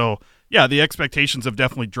undrafted. So, yeah, the expectations have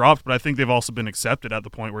definitely dropped, but I think they've also been accepted at the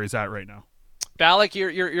point where he's at right now. Ballack,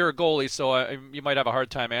 you're a goalie, so you might have a hard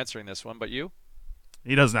time answering this one, but you?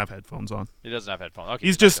 He doesn't have headphones on. He doesn't have headphones. Okay,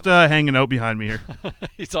 he's just hanging out behind me here.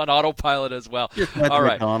 He's on autopilot as well. All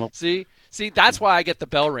right. McDonald. See, that's why I get the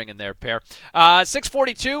bell ringing there, pair.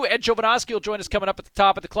 6:42. Ed Jovanovski will join us coming up at the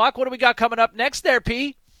top of the clock. What do we got coming up next there,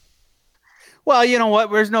 P? Well, you know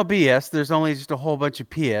what? There's no BS. There's only just a whole bunch of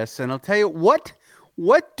PS. And I'll tell you, what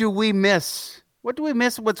do we miss? What do we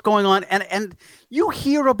miss? What's going on? And you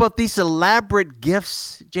hear about these elaborate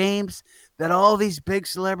gifts, James, that all these big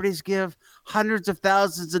celebrities give, hundreds of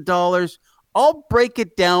thousands of dollars. I'll break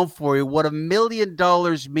it down for you what $1 million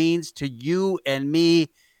means to you and me.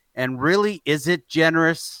 And really, is it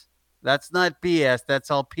generous? That's not BS. That's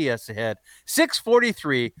all PS ahead.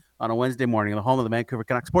 6:43 on a Wednesday morning, the home of the Vancouver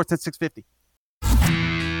Canucks. Sports at 650.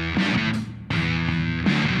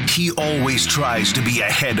 He always tries to be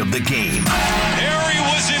ahead of the game. Harry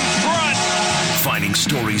was in front. Finding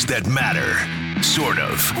stories that matter. Sort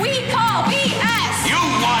of. We call BS. You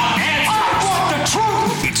want answers. I want the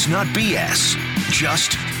truth. It's not BS,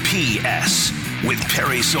 just PS with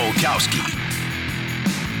Perry Solkowski.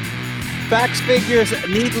 Facts, figures,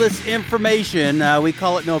 needless information. We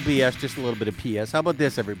call it no BS, just a little bit of PS. How about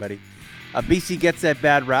this, everybody? BC gets that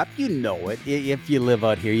bad rap. You know it. If you live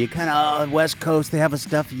out here, you kind of, West Coast, they have a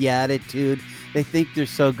stuffy attitude. They think they're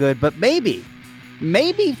so good. But maybe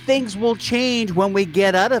things will change when we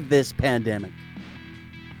get out of this pandemic.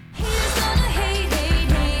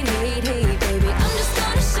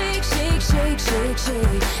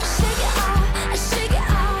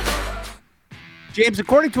 James,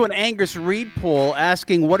 according to an Angus Reid poll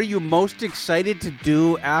asking what are you most excited to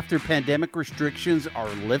do after pandemic restrictions are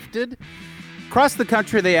lifted? Across the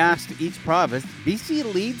country, they asked each province.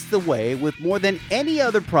 BC leads the way with more than any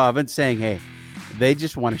other province saying, hey, they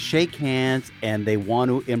just want to shake hands and they want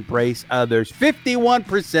to embrace others.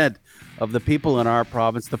 51% of the people in our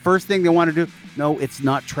province, the first thing they want to do, no, it's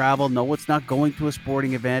not travel. No, it's not going to a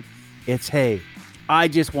sporting event. It's, hey, I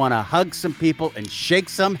just want to hug some people and shake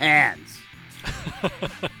some hands.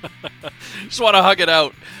 Just want to hug it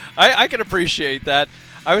out. I can appreciate that.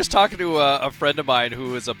 I was talking to a friend of mine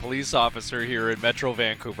who is a police officer here in Metro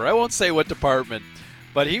Vancouver. I won't say what department,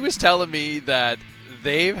 but he was telling me that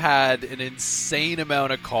they've had an insane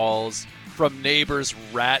amount of calls from neighbors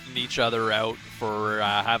ratting each other out for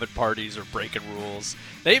having parties or breaking rules.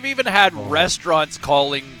 They've even had restaurants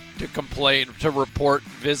calling to complain, to report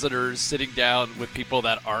visitors sitting down with people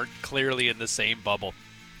that aren't clearly in the same bubble.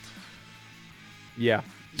 Yeah.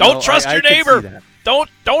 Don't trust your neighbor. Don't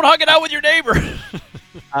hug it out with your neighbor.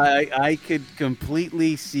 I could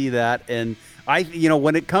completely see that, and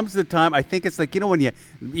when it comes to the time, I think it's like, when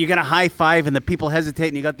you're gonna high five and the people hesitate,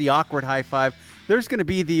 and you got the awkward high five. There's gonna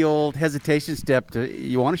be the old hesitation step to,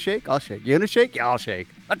 you want to shake? I'll shake. You gonna shake? Yeah, I'll shake.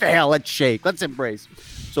 What the hell? Let's shake. Let's embrace.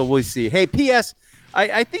 So we'll see. Hey, P.S.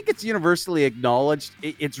 I think it's universally acknowledged.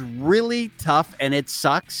 It's really tough, and it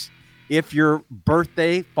sucks if your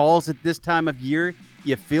birthday falls at this time of year.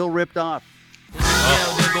 You feel ripped off.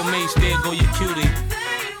 There go Mace, there go your cutie.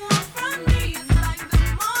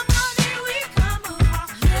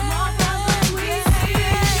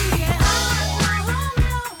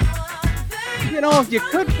 You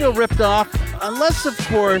could feel ripped off, unless, of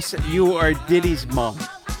course, you are Diddy's mom.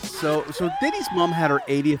 So Diddy's mom had her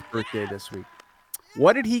 80th birthday this week.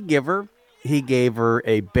 What did he give her? He gave her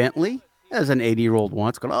a Bentley, as an 80-year-old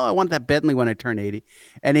wants. Going, I want that Bentley when I turn 80.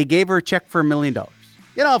 And he gave her a check for $1 million.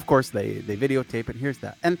 Of course, they videotape it. Here's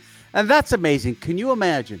that. And that's amazing. Can you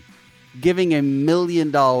imagine giving $1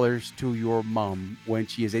 million to your mom when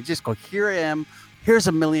she is? They just go, here I am. Here's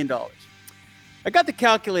 $1 million. I got the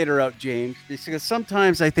calculator out, James, because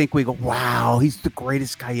sometimes I think we go, wow, he's the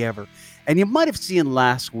greatest guy ever. And you might have seen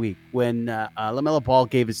last week when LaMelo Ball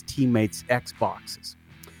gave his teammates Xboxes.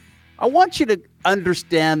 I want you to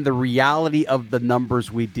understand the reality of the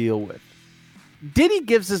numbers we deal with. Diddy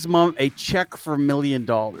gives his mom a check for $1 million.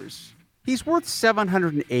 He's worth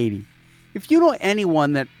 $780,000. If you know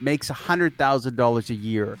anyone that makes $100,000 a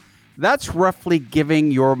year, that's roughly giving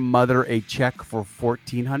your mother a check for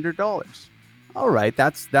 $1,400. All right,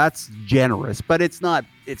 that's generous, but it's not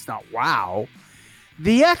wow.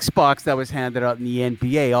 The Xbox that was handed out in the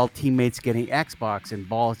NBA, all teammates getting Xbox, and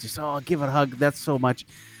Ball just, give it a hug. That's so much.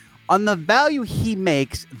 On the value he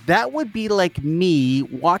makes, that would be like me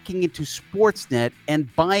walking into Sportsnet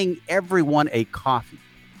and buying everyone a coffee.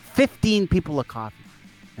 15 people a coffee.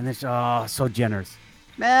 And they're so generous.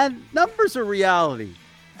 Man, numbers are reality.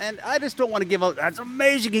 And I just don't want to give out. That's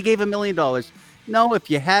amazing. He gave $1 million. No, if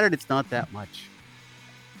you had it, it's not that much.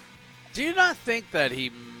 Do you not think that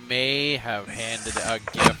he may have handed a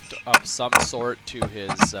gift of some sort to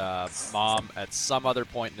his mom at some other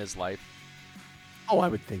point in his life? Oh, I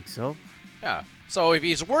would think so. Yeah. So if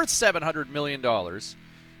he's worth $700 million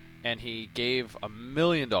and he gave $1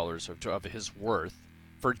 million of his worth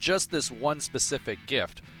for just this one specific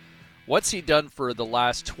gift, what's he done for the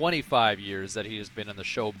last 25 years that he has been in the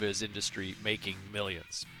showbiz industry making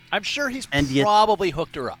millions? I'm sure he's probably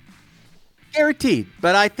hooked her up. Guaranteed.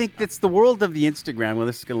 But I think it's the world of the Instagram. Well,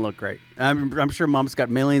 this is going to look great. I'm sure mom's got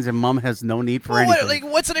millions and mom has no need for anything.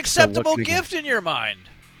 What's an acceptable gift in your mind?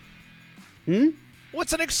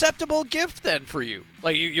 What's an acceptable gift then for you?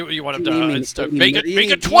 Like you want him to make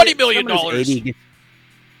it $20 million.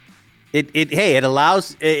 It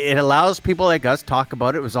allows people like us talk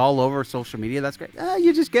about it. It was all over social media. That's great.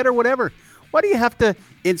 You just get her whatever. Why do you have to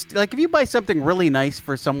if you buy something really nice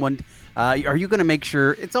for someone, are you going to make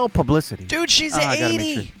sure it's all publicity? Dude, she's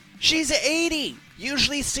 80. Sure. She's 80.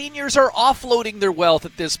 Usually seniors are offloading their wealth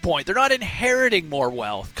at this point. They're not inheriting more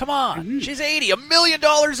wealth. Come on. Mm-hmm. She's 80. $1 million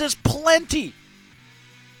is plenty.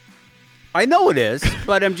 I know it is,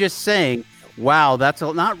 but I'm just saying, wow, that's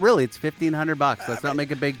not really. It's $1,500. Let's not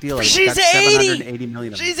make a big deal. She's 80. $780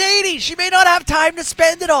 million. She's 80. She may not have time to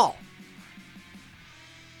spend it all.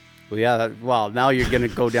 Well, yeah. Now you're going to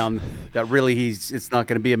go down that really it's not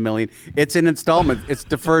going to be $1 million. It's an installment. It's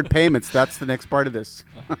deferred payments. That's the next part of this.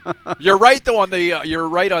 You're right though on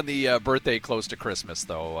the birthday close to Christmas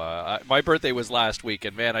though. My birthday was last week,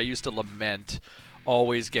 and man, I used to lament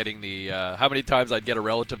always getting the how many times I'd get a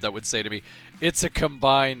relative that would say to me, "It's a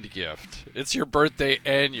combined gift. It's your birthday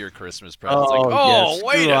and your Christmas present." Yes.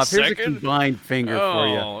 Wait a second. Here's a combined finger for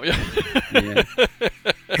you. Yeah.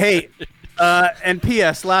 Hey. And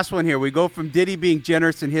P.S. last one here. We go from Diddy being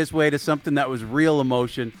generous in his way to something that was real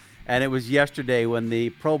emotion, and it was yesterday when the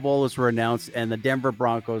Pro Bowlers were announced and the Denver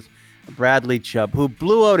Broncos, Bradley Chubb, who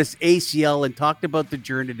blew out his ACL and talked about the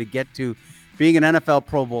journey to get to being an NFL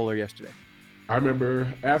Pro Bowler yesterday. I remember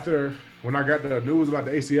when I got the news about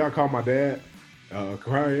the ACL, I called my dad,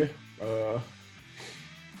 crying.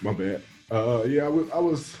 My bad. I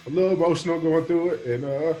was a little emotional going through it,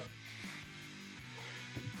 and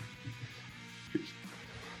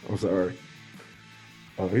I'm sorry.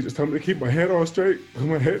 He just told me to keep my head on straight, put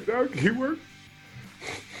my head down, keep working.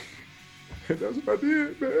 And that's what I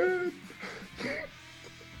did, man.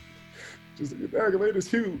 Just the accolade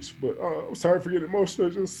is huge, but I'm sorry for getting emotional.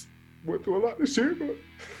 I just went through a lot this year, but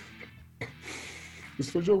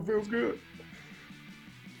this for sure feels good.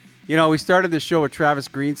 You know, we started the show with Travis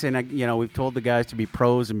Green saying, you know, we've told the guys to be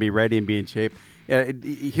pros and be ready and be in shape.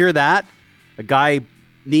 You hear that? A guy,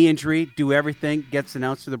 knee injury, do everything, gets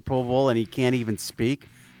announced to the Pro Bowl, and he can't even speak.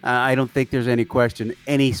 I don't think there's any question.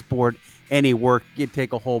 Any sport, any work, you'd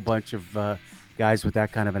take a whole bunch of guys with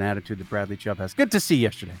that kind of an attitude that Bradley Chubb has. Good to see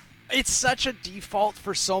yesterday. It's such a default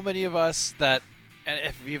for so many of us that, and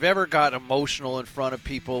if you've ever got emotional in front of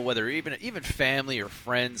people, whether even family or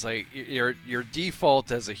friends, like your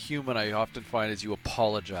default as a human, I often find is you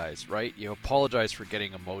apologize, right? You apologize for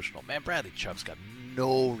getting emotional. Man, Bradley Chubb's got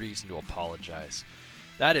no reason to apologize.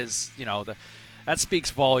 That is, you know, that speaks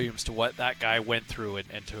volumes to what that guy went through,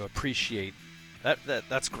 and to appreciate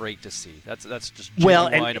that's great to see. That's just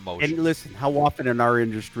genuine emotion. And listen, how often in our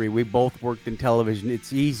industry, we both worked in television,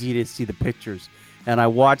 it's easy to see the pictures. And I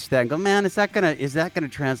watched that and go, man, is that gonna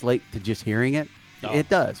translate to just hearing it? No. It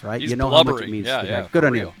does, right? He's you know blubbering. How much it means to that. Good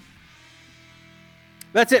on you.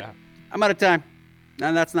 That's it. Yeah. I'm out of time.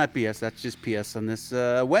 And that's not BS. That's just PS on this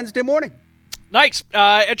Wednesday morning. Nice.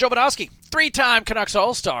 Ed Jovanovski, 3-time Canucks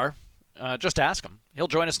All-Star. Just ask him. He'll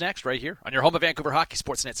join us next right here on your home of Vancouver Hockey,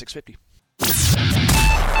 Sportsnet 650.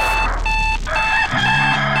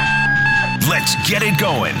 Let's get it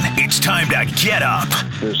going. It's time to get up.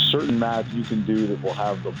 There's certain math you can do that will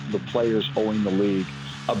have the players owing the league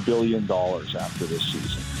 $1 billion after this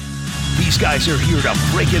season. These guys are here to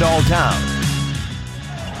break it all down.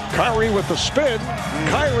 Kyrie with the spin.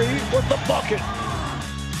 Kyrie with the bucket.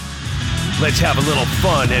 Let's have a little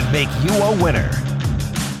fun and make you a winner.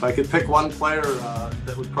 If I could pick one player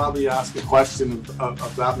that would probably ask a question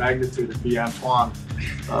of that magnitude, it'd be Antoine,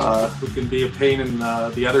 who can be a pain in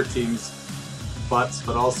the other team's butts,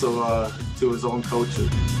 but also to his own coaches.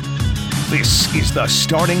 This is the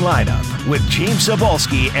starting lineup with James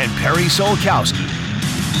Cybulski and Perry Solkowski.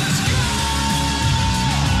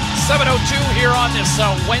 7:02 here on this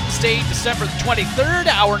Wednesday, December the 23rd,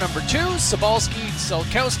 hour number 2. Cybulski,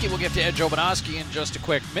 Solkowski. We'll get to Ed Jovanovski in just a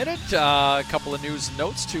quick minute. A couple of news and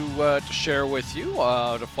notes to share with you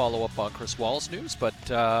to follow up on Chris Wall's news. But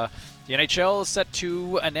the NHL is set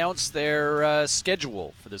to announce their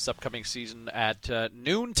schedule for this upcoming season at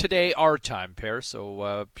noon today, our time, Pierre.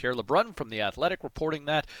 So Pierre Lebrun from The Athletic reporting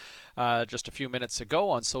that just a few minutes ago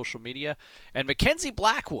on social media. And Mackenzie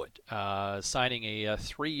Blackwood signing a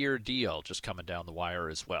 3-year deal, just coming down the wire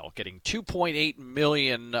as well, getting $2.8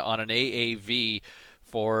 million on an AAV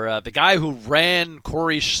for the guy who ran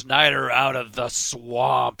Corey Schneider out of the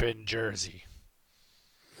swamp in Jersey.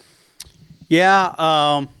 Yeah,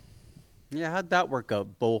 how'd that work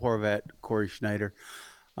out? Bo Horvat, Corey Schneider.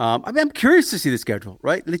 I'm curious to see the schedule,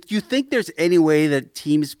 right? Do you think there's any way that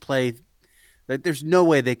teams play? That there's no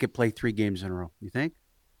way they could play 3 games in a row. You think?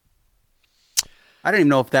 I don't even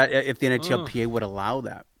know if the NHLPA would allow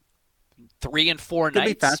that. 3 and 4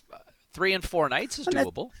 nights. 3 and 4 nights is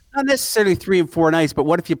doable. Not necessarily 3 and 4 nights, but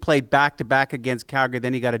what if you played back to back against Calgary?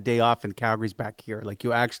 Then you got a day off, and Calgary's back here. Like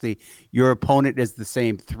your opponent is the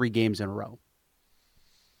same 3 games in a row.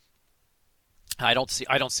 I don't see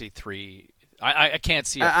 3. I can't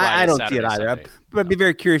see it. I don't Saturday, see it either. Sunday. But I'd be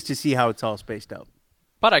very curious to see how it's all spaced out.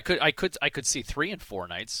 But I could see 3 and 4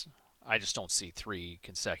 nights. I just don't see 3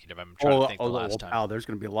 consecutive. I'm trying to think the last time. Wow, there's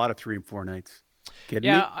going to be a lot of 3 and 4 nights.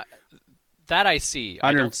 Kidding me? That I see.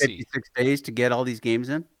 156 days to get all these games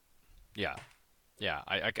in? Yeah.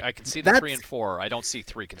 I can see the 3 and 4. I don't see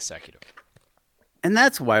 3 consecutive. And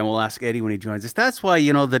that's why we'll ask Eddie when he joins us. That's why,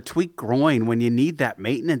 the tweaked groin, when you need that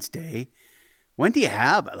maintenance day, when do you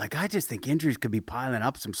have it? Like, I just think injuries could be piling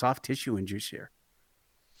up, some soft tissue injuries here.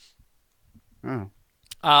 Oh.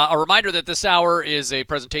 A reminder that this hour is a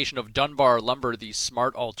presentation of Dunbar Lumber, the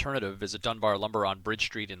smart alternative. Visit Dunbar Lumber on Bridge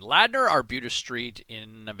Street in Ladner, Arbutus Street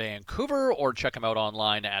in Vancouver, or check them out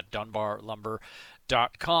online at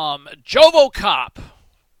dunbarlumber.com. JovoCop,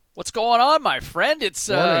 what's going on, my friend? It's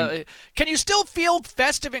can you still feel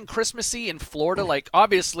festive and Christmassy in Florida? Like,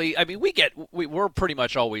 obviously, I mean, we're pretty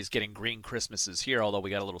much always getting green Christmases here, although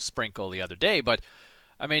we got a little sprinkle the other day, but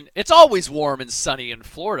I mean, it's always warm and sunny in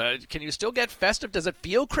Florida. Can you still get festive? Does it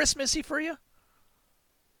feel Christmassy for you?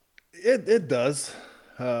 It does.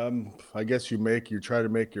 I guess you try to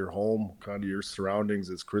make your home, kind of your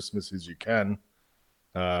surroundings, as Christmas as you can.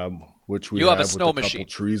 Which have a snow machine.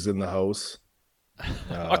 Couple trees in the house.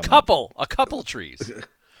 A couple trees.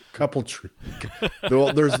 Couple trees.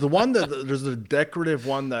 There's the decorative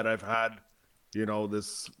one that I've had.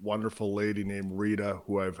 This wonderful lady named Rita,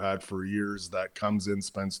 who I've had for years, that comes in,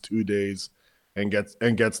 spends 2 days, and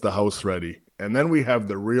gets the house ready. And then we have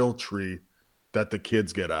the real tree that the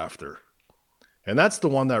kids get after. And that's the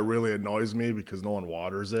one that really annoys me because no one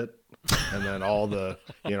waters it. And then all the,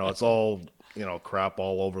 it's all, crap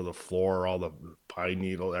all over the floor, all the pine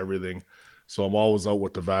needle, everything. So I'm always out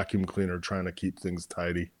with the vacuum cleaner trying to keep things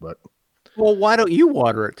tidy. But well, why don't you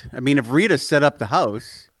water it? I mean, if Rita set up the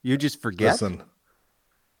house, you just forget. Listen,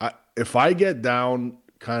 if I get down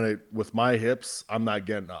kind of with my hips, I'm not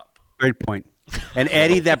getting up. Great point. And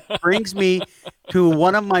Eddie, that brings me to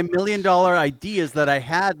one of my $1 million ideas that I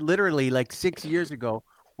had literally like 6 years ago,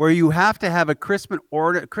 where you have to have a Christmas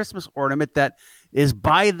ornament that is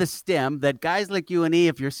by the stem, that guys like you and me,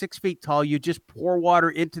 if you're 6 feet tall, you just pour water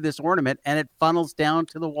into this ornament and it funnels down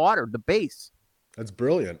to the water, the base. That's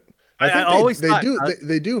brilliant. I always thought,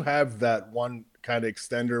 they do have that one kind of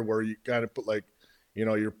extender where you kind of put like,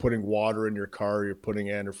 you're putting water in your car, you're putting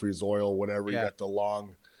antifreeze oil, whatever. You got the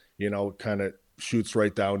long, kind of shoots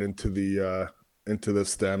right down into the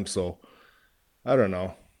stem. So I don't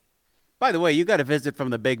know. By the way, you got a visit from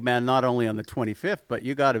the big man, not only on the 25th, but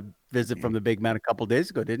you got a visit from the big man a couple days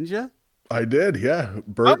ago, didn't you? I did. Yeah.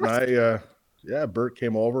 Bert and I, Bert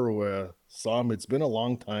came over. We saw him. It's been a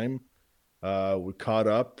long time. We caught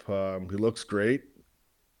up. He looks great.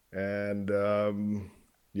 And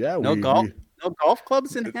no golf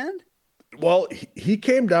clubs in hand. Well, he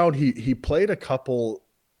came down. He played a couple.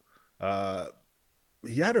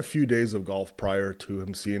 He had a few days of golf prior to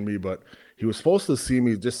him seeing me, but he was supposed to see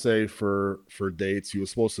me, just say for dates. He was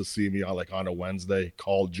supposed to see me on a Wednesday.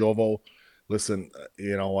 Called Jovo. Listen,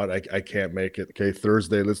 you know what? I can't make it. Okay,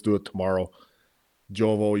 Thursday. Let's do it tomorrow.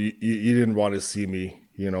 Jovo, you didn't want to see me.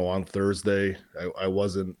 On Thursday, I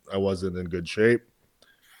wasn't in good shape.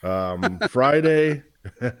 Friday,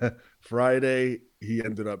 he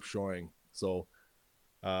ended up showing. So,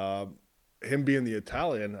 him being the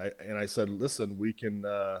Italian, I said, listen, we can,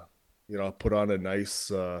 put on a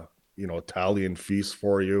nice, Italian feast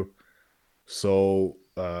for you. So,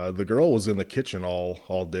 the girl was in the kitchen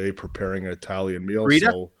all day preparing an Italian meal.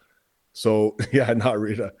 Rita? So yeah, not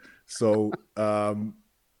Rita. So,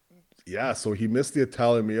 so he missed the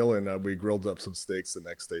Italian meal, and we grilled up some steaks the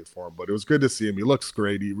next day for him. But it was good to see him. He looks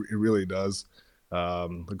great. He really does.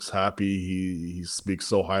 Looks happy. He speaks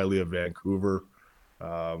so highly of Vancouver.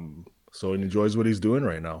 So he enjoys what he's doing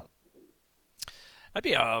right now. That'd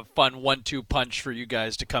be a fun 1-2 punch for you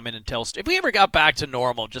guys to come in and tell. If we ever got back to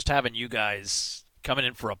normal, just having you guys coming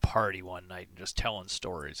in for a party one night and just telling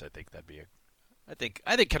stories, I think that'd be I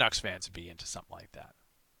think Canucks fans would be into something like that.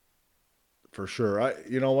 For sure.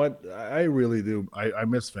 You know what? I really do. I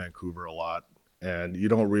miss Vancouver a lot, and you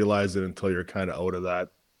don't realize it until you're kind of out of that,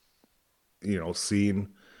 scene.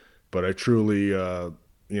 But I truly,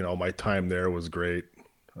 my time there was great.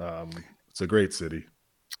 It's a great city.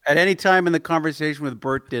 At any time in the conversation with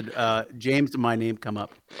Bert, did James and my name come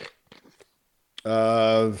up?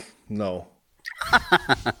 No.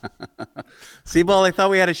 See, well, I thought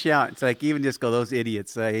we had a shout. It's like, even just go, those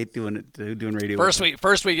idiots. I hate doing radio.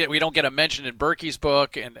 First we don't get a mention in Berkey's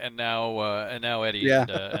book, and now Eddie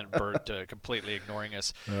and Bert completely ignoring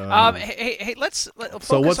us. Hey, let's focus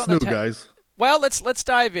so what's on new, guys? Well, let's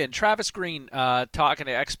dive in. Travis Green talking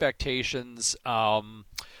to expectations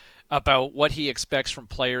about what he expects from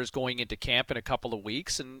players going into camp in a couple of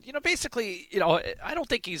weeks, and basically, I don't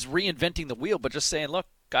think he's reinventing the wheel, but just saying, look,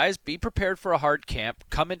 guys, be prepared for a hard camp.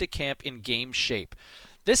 Come into camp in game shape.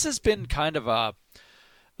 This has been kind of a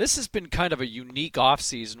unique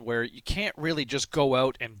offseason where you can't really just go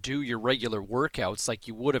out and do your regular workouts like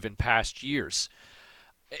you would have in past years.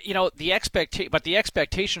 The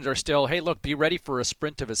expectations are still, hey, look, be ready for a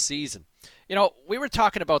sprint of a season. We were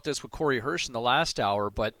talking about this with Corey Hirsch in the last hour,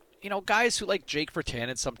 but guys who like Jake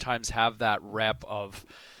Virtanen sometimes have that rep of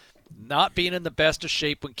not being in the best of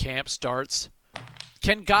shape when camp starts.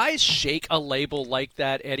 Can guys shake a label like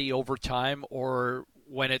that, Eddie, over time, or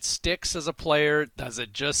when it sticks as a player, does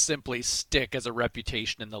it just simply stick as a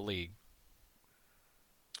reputation in the league?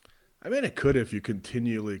 I mean, it could if you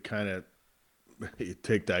continually kind of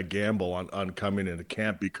take that gamble on coming into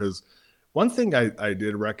camp, because one thing I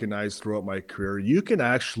did recognize throughout my career, you can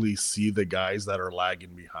actually see the guys that are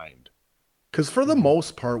lagging behind. Because for the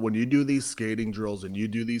most part, when you do these skating drills and you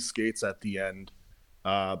do these skates at the end,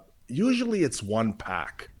 usually it's one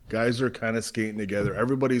pack. Guys are kind of skating together.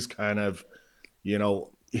 Everybody's kind of,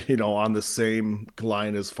 on the same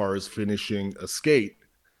line as far as finishing a skate.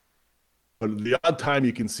 But the odd time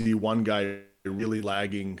you can see one guy really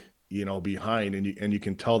lagging, behind, and you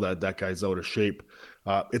can tell that guy's out of shape.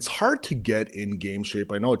 It's hard to get in game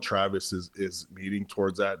shape. I know Travis is meeting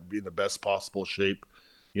towards that, being the best possible shape,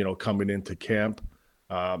 coming into camp.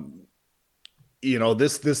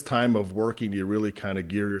 This time of working, you really kind of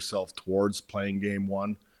gear yourself towards playing game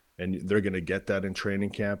one, and they're going to get that in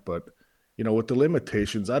training camp. But, with the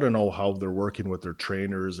limitations, I don't know how they're working with their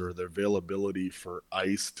trainers or their availability for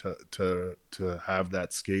ice to have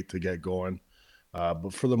that skate to get going.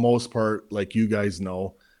 But for the most part, like you guys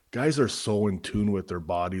know, guys are so in tune with their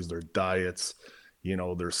bodies, their diets,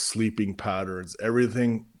 their sleeping patterns,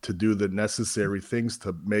 everything to do the necessary things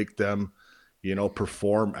to make them,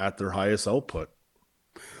 perform at their highest output.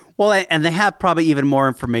 Well, and they have probably even more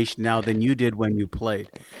information now than you did when you played.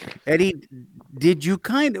 Eddie,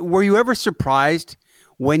 were you ever surprised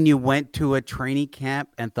when you went to a training camp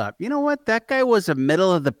and thought, you know what, that guy was a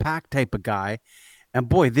middle of the pack type of guy, and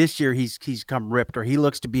boy, this year he's come ripped, or he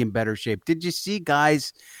looks to be in better shape? Did you see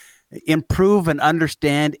guys improve and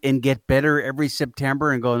understand and get better every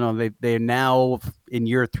September and go, no, they're now in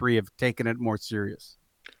year 3 of taking it more serious?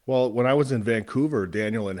 Well, when I was in Vancouver,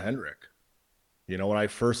 Daniel and Henrik, when I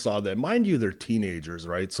first saw them, mind you, they're teenagers,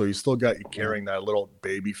 right? So you still got you carrying that little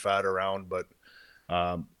baby fat around. But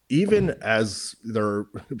even as their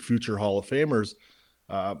future Hall of Famers,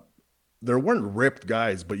 there weren't ripped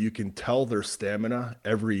guys, but you can tell their stamina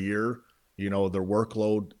every year. Their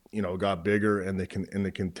workload, got bigger, and they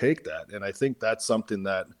can take that. And I think that's something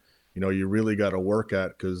that you really got to work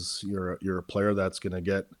at, because you're a player that's going to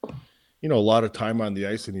get a lot of time on the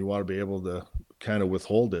ice, and you want to be able to kind of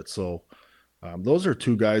withhold it. So those are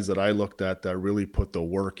two guys that I looked at that really put the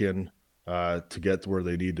work in to get to where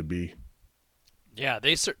they need to be. Yeah,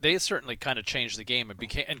 they certainly kind of changed the game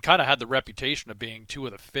and kind of had the reputation of being two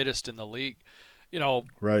of the fittest in the league.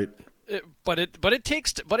 Right. But it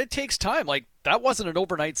takes time. Like, that wasn't an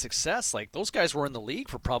overnight success. Like, those guys were in the league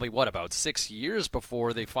for probably about 6 years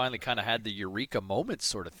before they finally kind of had the eureka moment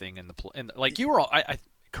sort of thing like you were. I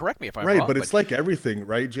correct me if I'm right, wrong. But it's like everything,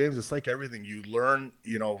 right, James? It's like everything you learn.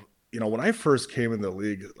 When I first came in the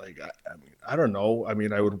league, like I don't know. I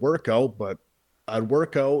mean, I would work out, but I'd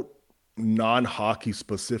work out non-hockey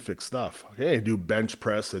specific stuff. Okay, I do bench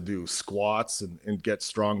press, I do squats, and get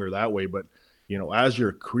stronger that way. But as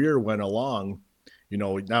your career went along,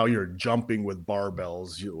 now you're jumping with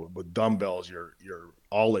barbells, with dumbbells, you're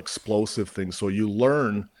all explosive things. So you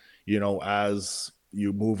learn, as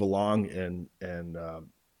you move along, and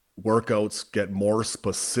workouts get more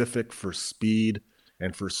specific for speed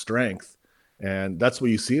and for strength. And that's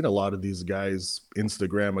what you see in a lot of these guys'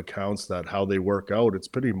 Instagram accounts, that how they work out. It's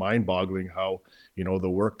pretty mind-boggling how, the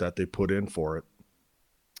work that they put in for it.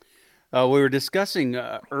 We were discussing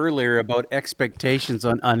earlier about expectations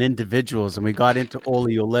on individuals, and we got into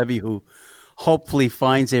Olli Juolevi, who hopefully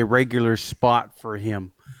finds a regular spot for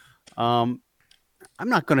him. I'm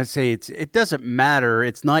not going to say it doesn't matter.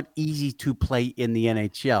 It's not easy to play in the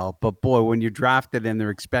NHL, but boy, when you're drafted and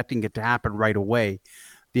they're expecting it to happen right away,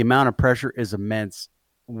 the amount of pressure is immense.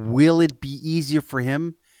 Will it be easier for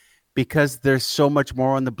him because there's so much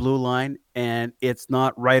more on the blue line, and it's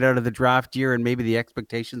not right out of the draft year, and maybe the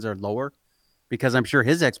expectations are lower? Because I'm sure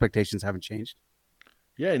his expectations haven't changed.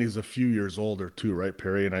 Yeah, and he's a few years older too, right,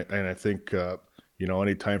 Perry? And I think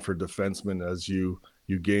any time for defensemen, as you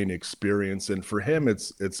gain experience, and for him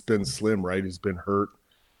it's been slim, right? He's been hurt,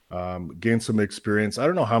 gained some experience. I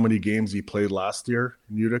don't know how many games he played last year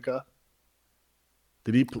in Utica.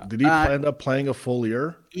 Did he end up playing a full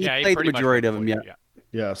year? He played the majority of them.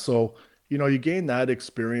 Yeah. So you gain that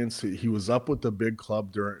experience. He was up with the big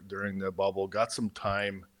club during the bubble, got some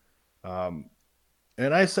time. And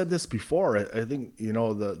I said this before, I think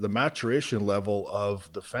the maturation level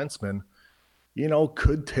of defensemen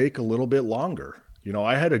could take a little bit longer.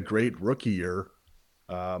 I had a great rookie year.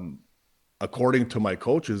 According to my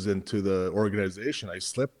coaches and to the organization, I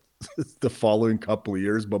slipped the following couple of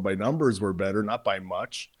years, but my numbers were better, not by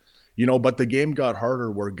much, but the game got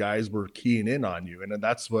harder where guys were keying in on you. And then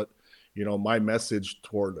that's what, my message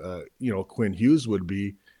toward, Quinn Hughes would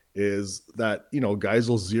be, is that, guys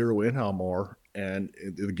will zero in on more, and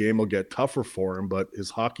the game will get tougher for him, but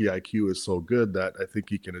his hockey IQ is so good that I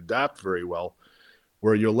think he can adapt very well.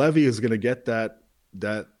 Where Juolevi is going to get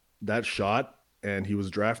that shot, and he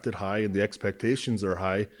was drafted high, and the expectations are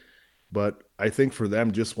high. But I think for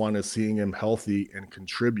them, just seeing him healthy and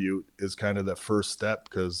contribute is kind of the first step,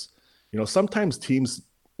 because, sometimes teams,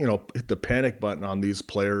 hit the panic button on these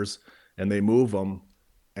players and they move them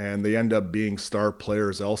and they end up being star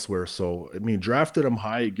players elsewhere. So, drafted him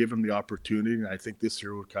high, give him the opportunity, and I think this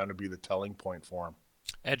year would kind of be the telling point for him.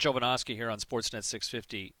 Ed Jovanovski here on Sportsnet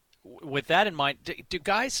 650. with that in mind, do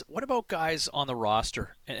guys? What about guys on the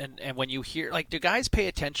roster? And when you hear, like, do guys pay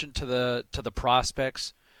attention to the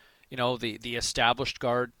prospects? You know, the established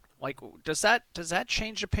guard. Like, does that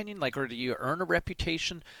change opinion? Like, or do you earn a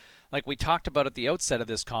reputation? Like we talked about at the outset of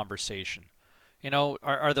this conversation. You know,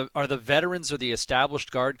 are the veterans or the established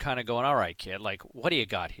guard kind of going, all right, kid, like, what do you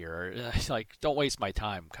got here? Like, don't waste my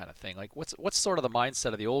time, kind of thing. Like, what's sort of the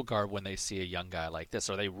mindset of the old guard when they see a young guy like this?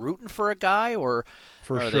 Are they rooting for a guy, or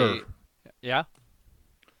for are sure? They, yeah,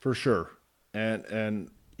 for sure. And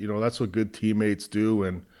you know, that's what good teammates do.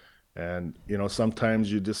 And you know,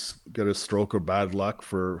 sometimes you just get a stroke of bad luck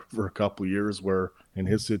for a couple of years where in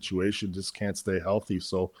his situation just can't stay healthy.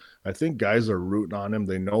 So I think guys are rooting on him.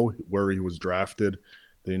 They know where he was drafted.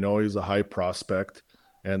 They know he's a high prospect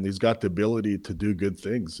and he's got the ability to do good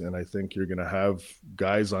things. And I think you're going to have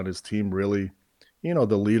guys on his team really, you know,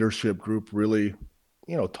 the leadership group really,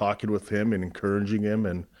 you know, talking with him and encouraging him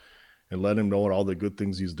and let him know all the good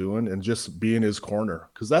things he's doing and just be in his corner.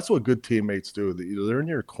 Because that's what good teammates do. They're in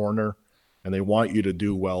your corner and they want you to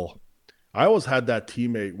do well. I always had that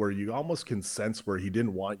teammate where you almost can sense where he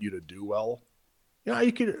didn't want you to do well. You know,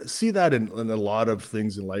 you can see that in a lot of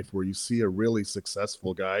things in life where you see a really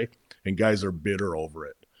successful guy and guys are bitter over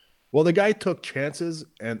it. Well, the guy took chances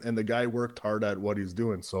and the guy worked hard at what he's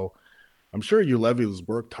doing. So I'm sure Juolevi has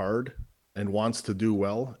worked hard and wants to do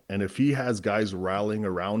well. And if he has guys rallying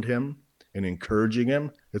around him and encouraging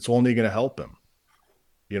him, it's only going to help him.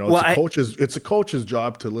 You know, it's a coach's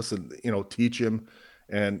job to listen, you know, teach him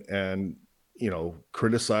and you know,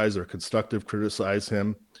 criticize or constructive criticize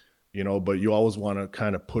him, you know, but you always want to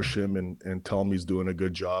kind of push him and tell him he's doing a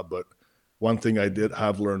good job. But one thing I did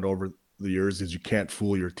have learned over the years is you can't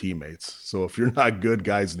fool your teammates. So if you're not good,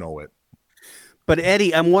 guys know it. But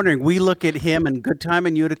Eddie, I'm wondering, we look at him and good time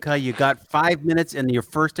in Utica. You got 5 minutes in your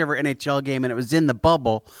first ever NHL game and it was in the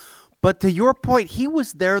bubble. But to your point, he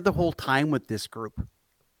was there the whole time with this group.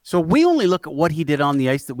 So we only look at what he did on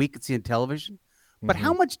the ice that we could see on television. But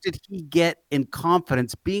how much did he get in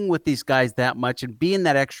confidence being with these guys that much and being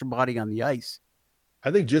that extra body on the ice?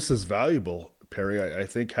 I think just as valuable, Perry. I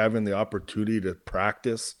think having the opportunity to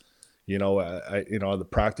practice, you know, the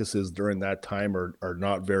practices during that time are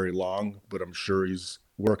not very long, but I'm sure he's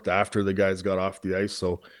worked after the guys got off the ice.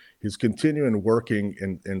 So he's continuing working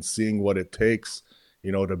and seeing what it takes,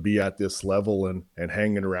 you know, to be at this level and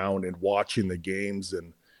hanging around and watching the games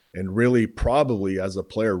and really probably as a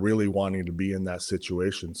player really wanting to be in that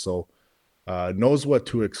situation. So knows what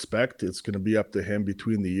to expect. It's going to be up to him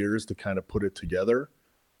between the years to kind of put it together.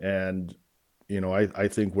 And, you know, I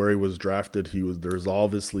think where he was drafted, there's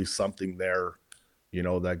obviously something there, you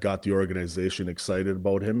know, that got the organization excited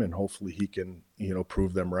about him, and hopefully he can, you know,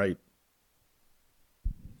 prove them right.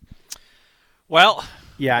 Well,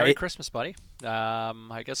 yeah, Merry Christmas, buddy.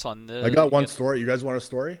 I guess I got one story. You guys want a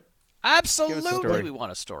story? Absolutely, we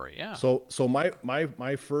want a story. Yeah. So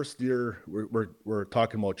my first year, we're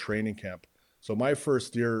talking about training camp. So my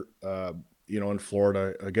first year, you know, in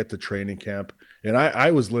Florida, I get to training camp, and I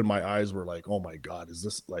was lit. My eyes were like, oh my God, is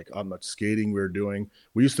this like how much skating we were doing?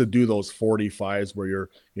 We used to do those 45s where you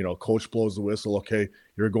know, coach blows the whistle. Okay,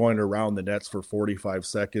 you're going around the nets for 45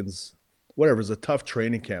 seconds. Whatever. It's a tough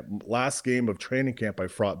training camp. Last game of training camp, I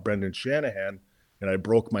fought Brendan Shanahan, and I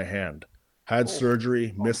broke my hand. Had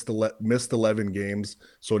surgery, missed 11 games.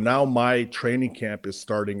 So now my training camp is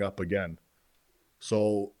starting up again.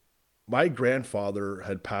 So my grandfather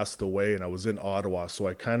had passed away and I was in Ottawa. So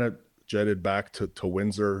I kind of jetted back to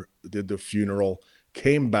Windsor, did the funeral,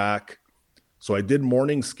 came back. So I did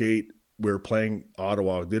morning skate. We were playing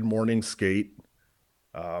Ottawa. I did morning skate.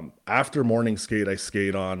 After morning skate, I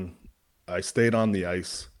stayed on the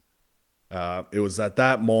ice. It was at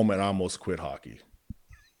that moment I almost quit hockey.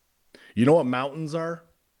 You know what mountains are?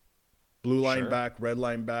 Blue line back, red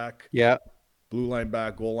line back. Yeah. Blue line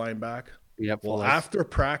back, goal line back. Yep. Well, after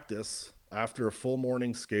practice, after a full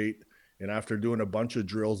morning skate, and after doing a bunch of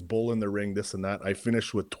drills, bull in the ring, this and that, I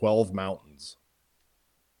finished with 12 mountains.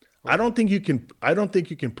 I don't think you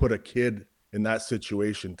can put a kid in that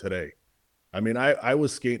situation today. I mean, I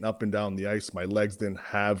was skating up and down the ice. My legs didn't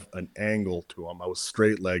have an angle to them. I was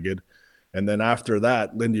straight-legged. And then after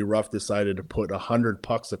that, Lindy Ruff decided to put 100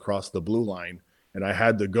 pucks across the blue line, and I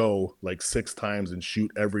had to go like 6 times and shoot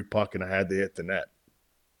every puck, and I had to hit the net.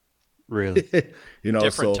 Really? You know,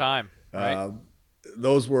 different time. Right?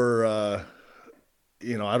 Those were,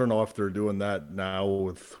 you know, I don't know if they're doing that now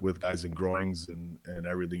with guys in groins and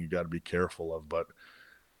everything. You got to be careful of, but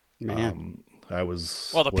I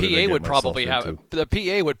was. Well, the what did I PA get would myself probably have into? the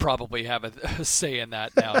PA would probably have a say in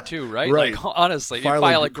that now too, right? Right. Like honestly, you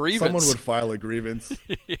file a grievance. Someone would file a grievance.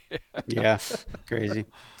 Yeah, crazy.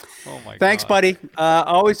 Oh my Thanks, God. buddy.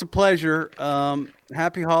 Always a pleasure.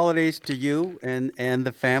 Happy holidays to you and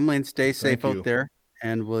the family, and stay safe Thank you. out there.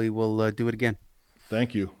 And we will do it again.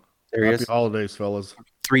 Thank you. There he Happy is. holidays, fellas.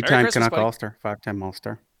 3-time Christmas, Canuck buddy. All-Star, 5-time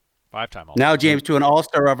All-Star. 5-time All-Star. Now, James, to an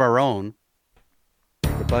All-Star of our own,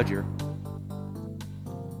 the Budger,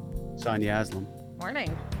 Sonia Aslam.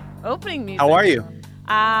 Morning. Opening music. How are you?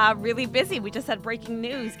 Really busy. We just had breaking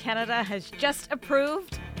news. Canada has just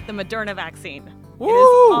approved the Moderna vaccine. Woo! It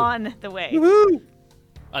is on the way. Woo!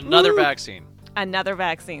 Another vaccine. Another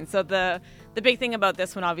vaccine. So the big thing about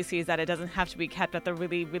this one, obviously, is that it doesn't have to be kept at the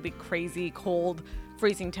really, really crazy cold,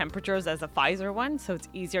 freezing temperatures as a Pfizer one, so it's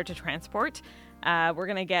easier to transport. We're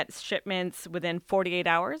going to get shipments within 48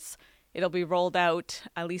 hours. It'll be rolled out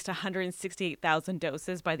at least 168,000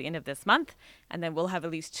 doses by the end of this month, and then we'll have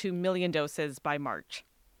at least 2 million doses by March.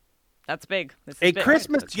 That's big. This is A big.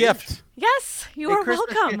 Christmas gift. Yes, you are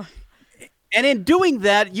Christmas welcome. gift. And in doing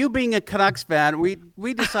that, you being a Canucks fan,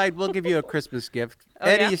 we decide we'll give you a Christmas gift. Oh,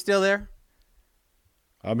 Eddie, yeah? you still there?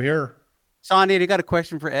 I'm here. Sonia, you got a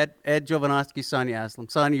question for Ed? Ed Jovanovski, Sonia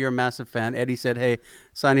Aslam. Sonia, you're a massive fan. Eddie said, hey,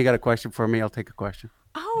 Sonia, you got a question for me? I'll take a question.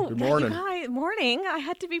 Oh, Good morning. Morning. I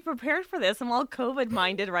had to be prepared for this. I'm all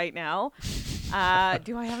COVID-minded right now.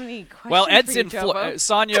 Do I have any questions? Well, Ed's for you, in Jovo?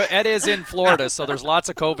 Sonia. Ed is in Florida, so there's lots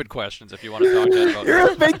of COVID questions if you want to talk to Ed about You're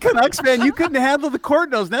that. a big Canucks fan. You couldn't handle the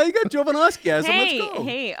Cardinals. Now you got Jovanovski. Let's go.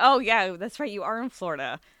 Hey. Oh, yeah, that's right. You are in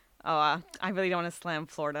Florida. Oh, I really don't want to slam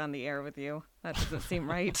Florida on the air with you. That doesn't seem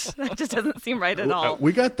right. That just doesn't seem right at all.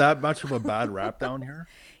 We got that much of a bad rap down here?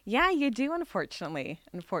 Yeah, you do, unfortunately.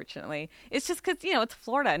 It's just because, it's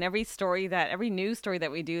Florida, and every news story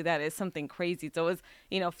that we do that is something crazy. It's always,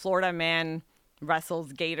 Florida man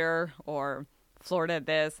wrestles gator, or Florida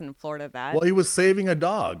this and Florida that. Well, he was saving a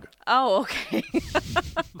dog. Oh, okay.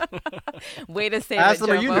 Way to say Aslam, that,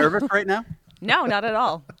 are you Jovo. nervous right now? No, not at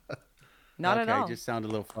all. Not at all. I just sound a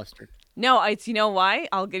little flustered. No, it's, you know why?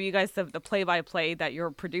 I'll give you guys the play-by-play that your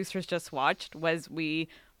producers just watched. Was we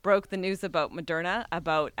broke the news about Moderna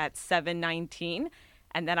about at 7:19,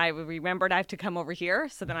 and then I remembered I have to come over here.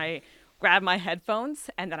 So then I grabbed my headphones,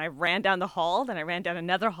 and then I ran down the hall. Then I ran down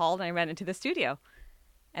another hall, and I ran into the studio.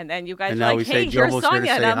 And then you guys And were now like, we "Hey, say here's Jovo's here to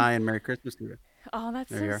Sonia." say And hi and Merry Christmas to you. oh, that's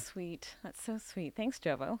There you so are. sweet. That's so sweet. Thanks,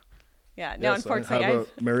 Jovo. Yeah. No, Yes, unfortunately, have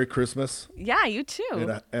a Merry Christmas yeah, you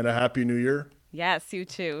too. and a Happy New Year. Yes, you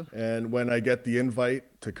too. And when I get the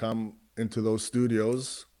invite to come into those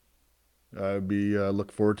studios, I'll be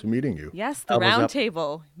look forward to meeting you. Yes, the Elbows round up.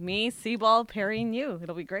 table. Me, Seaball, Perry, and you.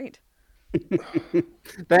 It'll be great.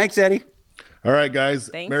 Thanks, Eddie. All right, guys.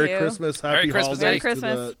 Thank Merry you. Christmas. Merry Happy Christmas, holidays Eddie. Merry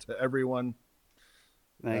Christmas. to everyone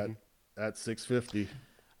Thank you. at 6:50.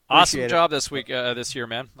 Awesome Appreciate it. job this year,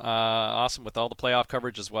 man. Awesome with all the playoff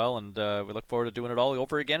coverage as well, and we look forward to doing it all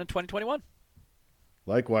over again in 2021.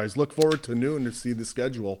 Likewise, look forward to noon to see the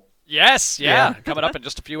schedule. Yes, yeah, coming up in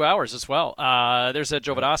just a few hours as well. There's Ed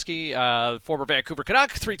Jovanovski, former Vancouver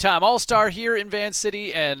Canuck, 3-time All-Star here in Van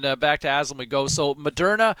City, and back to Aslam we go. So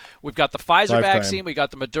Moderna, we've got the Pfizer 5-time. vaccine, we got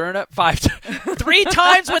the Moderna, 3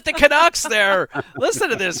 times with the Canucks there. Listen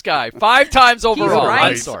to this guy, 5 times overall.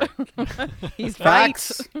 right. I'm sorry. He's right.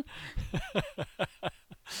 Facts.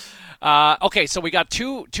 Okay, so we got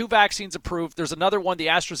two vaccines approved. There's another one, the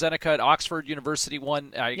AstraZeneca at Oxford University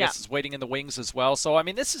one, I guess is waiting in the wings as well. So, I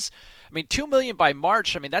mean, 2 million by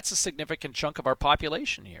March. I mean, that's a significant chunk of our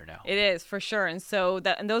population here now. It is, for sure. And so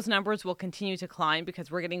and those numbers will continue to climb because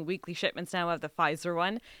we're getting weekly shipments now of the Pfizer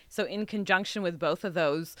one. So in conjunction with both of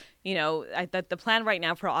those, the plan right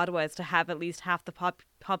now for Ottawa is to have at least half the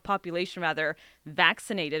population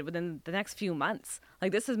vaccinated within the next few months.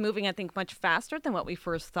 Like, this is moving, I think, much faster than what we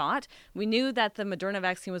first thought. We knew that the Moderna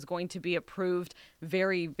vaccine was going to be approved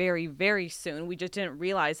very, very, very soon. We just didn't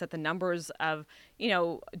realize that the numbers of,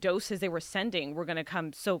 doses they were sending were going to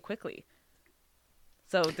come so quickly.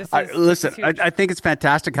 So this is listen. huge. I think it's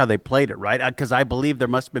fantastic how they played it, right? Because I believe there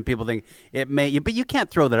must have been people thinking it may, but you can't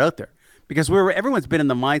throw that out there because everyone's been in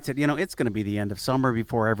the mindset, it's going to be the end of summer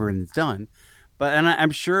before everyone's done. But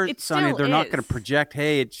I'm sure, Sonia, they're not going to project,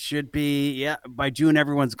 hey, it should be by June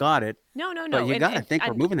everyone's got it. No. But you got to think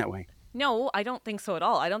we're moving that way. No, I don't think so at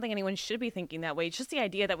all. I don't think anyone should be thinking that way. It's just the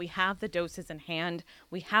idea that we have the doses in hand.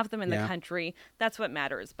 We have them in the country. That's what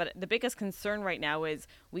matters. But the biggest concern right now is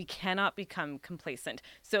we cannot become complacent.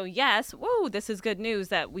 So yes, whoa, this is good news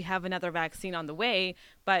that we have another vaccine on the way.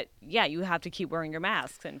 But yeah, you have to keep wearing your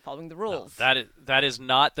masks and following the rules. No, that is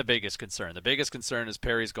not the biggest concern. The biggest concern is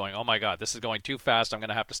Perry's going, oh my God, this is going too fast. I'm going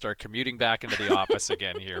to have to start commuting back into the office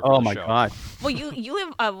again here. For oh the my show. God. Well, you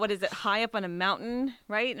live, what is it, high up on a mountain,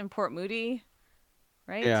 right? In Port Moody,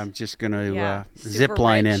 right? Yeah, I'm just going to Super zip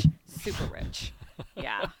line rich. in. Super rich.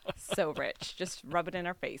 Yeah, so rich. Just rub it in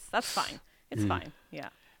our face. That's fine. It's fine. Yeah.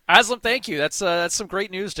 Aslam, thank you. That's some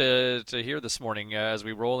great news to hear this morning as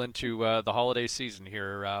we roll into the holiday season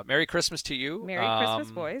here. Merry Christmas to you. Merry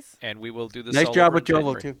Christmas, boys. And we will do this. Nice all job over with in Jovo,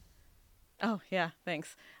 January. too. Oh, yeah,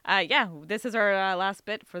 thanks. Yeah, this is our last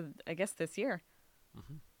bit for, I guess, this year.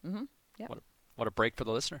 Yeah. What a break for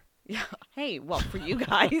the listener. Yeah. Hey, well, for you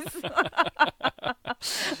guys.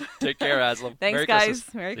 Take care, Aslam. Thanks, Merry guys.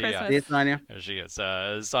 Christmas. Merry See ya. Christmas. See you, Sonia. There she is.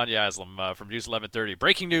 Sonia Aslam from News 1130.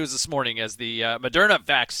 Breaking news this morning as the Moderna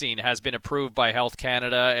vaccine has been approved by Health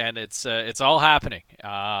Canada, and it's all happening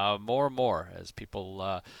more and more as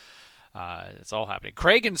people. It's all happening.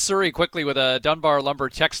 Craig in Surrey quickly with a Dunbar Lumber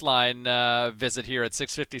text line visit here at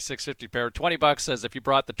 650 pair. $20 says if you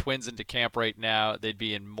brought the Twins into camp right now, they'd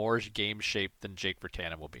be in more game shape than Jake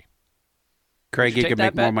Virtanen will be. Craig, you take could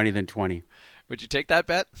that make more bet? money than 20. Would you take that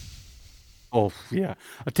bet? Oh, yeah.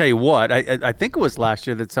 I'll tell you what, I think it was last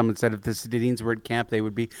year that someone said if the Sedins were at camp, they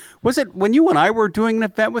would be. Was it when you and I were doing an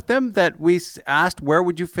event with them that we asked where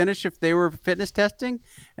would you finish if they were fitness testing?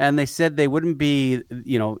 And they said they wouldn't be,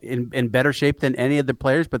 in better shape than any of the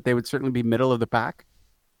players, but they would certainly be middle of the pack.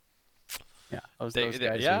 Yeah. Those guys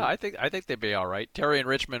I think they'd be all right. Terry in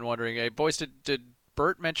Richmond wondering, hey, boys, did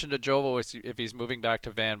Bert mentioned to Jovo if he's moving back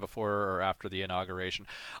to Van before or after the inauguration.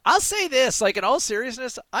 I'll say this, like in all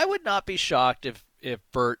seriousness, I would not be shocked if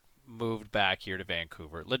Bert moved back here to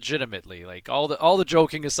Vancouver. Legitimately, like all the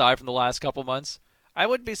joking aside from the last couple months, I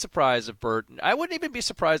wouldn't be surprised if Bert. I wouldn't even be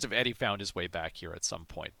surprised if Eddie found his way back here at some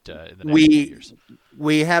point in the next few years.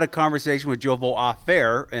 We had a conversation with Jovo off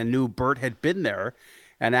air and knew Bert had been there.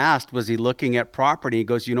 And asked, was he looking at property? He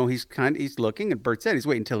goes, he's looking. And Bert said he's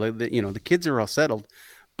waiting until the kids are all settled.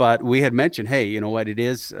 But we had mentioned, hey, you know what it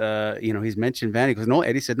is? He's mentioned Van. He goes, no.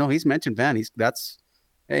 Eddie said, no, he's mentioned Van.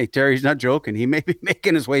 Hey, Terry's not joking. He may be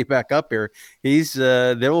making his way back up here.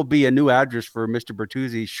 There will be a new address for Mr.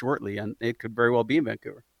 Bertuzzi shortly, and it could very well be in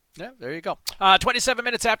Vancouver. Yeah, there you go. 27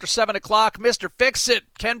 minutes after 7 o'clock, Mr. Fix-It,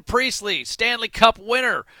 Ken Priestley, Stanley Cup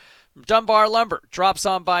winner. Dunbar Lumber drops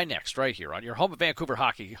on by next, right here on your home of Vancouver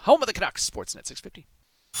hockey, home of the Canucks, Sportsnet 650.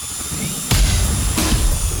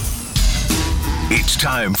 It's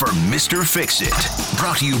time for Mr. Fix-It,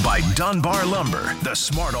 brought to you by Dunbar Lumber, the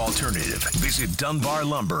smart alternative. Visit Dunbar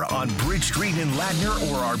Lumber on Bridge Street in Ladner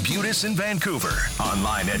or Arbutus in Vancouver.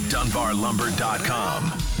 Online at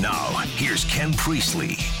dunbarlumber.com. Now, here's Ken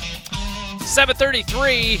Priestley.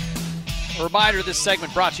 7:33. A reminder, this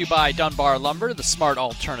segment brought to you by Dunbar Lumber, the smart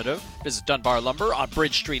alternative. Visit Dunbar Lumber on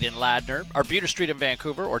Bridge Street in Ladner, Arbutus Street in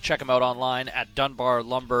Vancouver, or check them out online at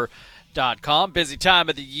dunbarlumber.com. Busy time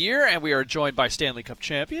of the year, and we are joined by Stanley Cup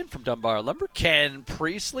champion from Dunbar Lumber, Ken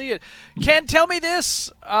Priestley. Ken, tell me this.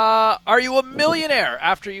 Are you a millionaire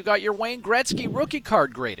after you got your Wayne Gretzky rookie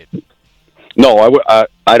card graded? No,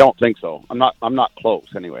 I don't think so. I'm not close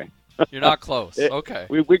anyway. You're not close. Okay.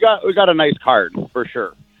 We got a nice card for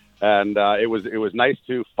sure. And it was nice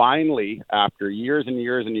to finally, after years and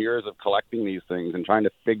years and years of collecting these things and trying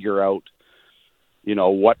to figure out,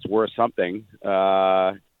 what's worth something.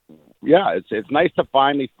 It's nice to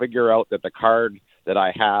finally figure out that the card that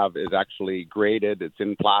I have is actually graded. It's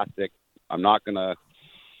in plastic. I'm not gonna,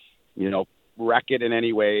 wreck it in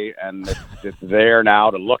any way, and it's there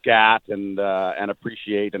now to look at and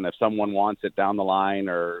appreciate. And if someone wants it down the line,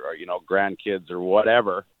 or grandkids or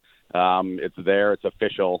whatever. It's there. It's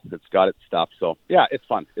official. It's got its stuff. So yeah, it's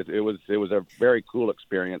fun. It was a very cool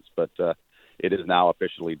experience, but it is now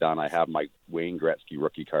officially done. I have my Wayne Gretzky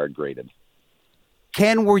rookie card graded.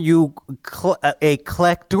 Ken, were you a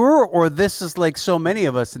collector, or this is like so many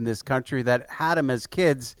of us in this country that had him as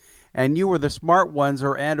kids, and you were the smart ones,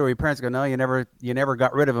 or your parents go, no, you never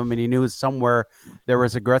got rid of him, and you knew somewhere there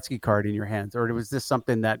was a Gretzky card in your hands, or was this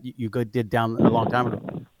something that you did down a long time ago?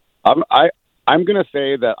 I'm going to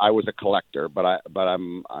say that I was a collector, but I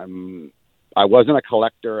wasn't a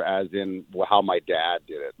collector as in how my dad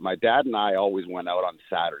did it. My dad and I always went out on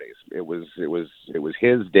Saturdays. It was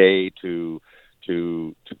his day to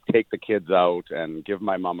take the kids out and give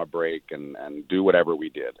my mom a break and do whatever we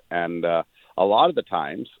did. And a lot of the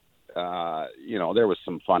times There was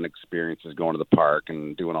some fun experiences going to the park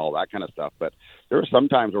and doing all that kind of stuff. But there were some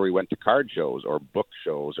times where we went to card shows or book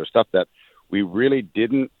shows or stuff that we really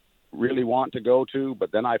didn't really want to go to.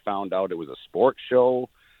 But then I found out it was a sports show,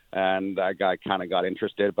 and I kind of got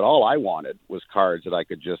interested. But all I wanted was cards that I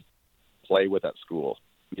could just play with at school.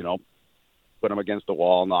 Put them against the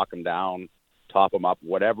wall, knock them down, top them up,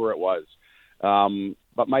 whatever it was.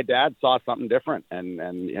 But my dad saw something different,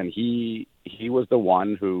 and he was the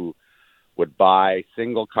one who would buy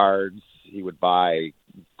single cards. He would buy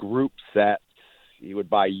group sets. He would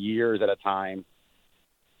buy years at a time,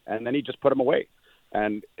 and then he just put them away.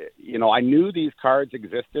 And, I knew these cards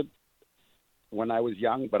existed when I was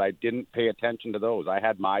young, but I didn't pay attention to those. I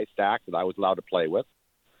had my stack that I was allowed to play with,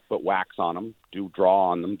 put wax on them,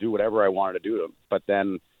 draw on them, do whatever I wanted to do to them. But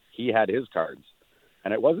then he had his cards.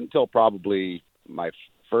 And it wasn't until probably my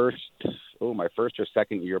first or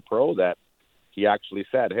second year pro that he actually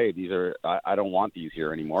said, hey, I don't want these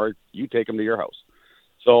here anymore. You take them to your house.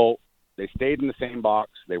 So they stayed in the same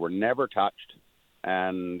box. They were never touched.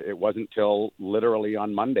 And it wasn't till literally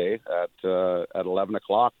on Monday at 11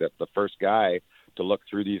 o'clock that the first guy to look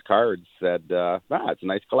through these cards said, it's a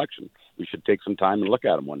nice collection. We should take some time and look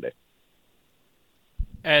at them one day.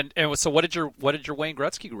 And so what did your Wayne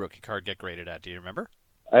Gretzky rookie card get graded at? Do you remember?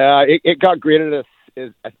 It got graded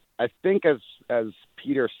as I think as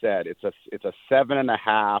Peter said, it's a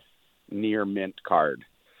 7.5 near mint card.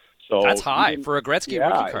 So that's high for a Gretzky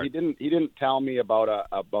rookie card. He didn't tell me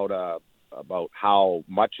about how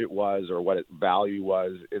much it was or what its value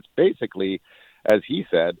was. It's basically, as he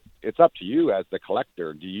said, it's up to you as the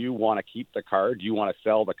collector. Do you want to keep the card? Do you want to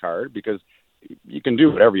sell the card? Because you can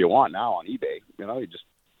do whatever you want now on eBay. You just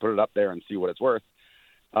put it up there and see what it's worth.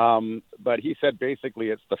 But he said basically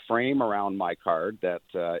it's the frame around my card that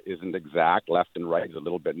isn't exact. Left and right is a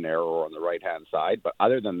little bit narrower on the right-hand side. But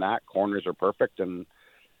other than that, corners are perfect. And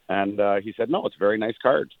he said, no, it's a very nice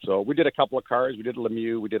card. So we did a couple of cards. We did a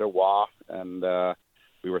Lemieux, we did a Waugh, and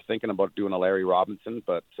we were thinking about doing a Larry Robinson.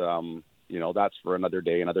 But, that's for another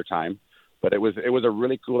day, another time. But it was a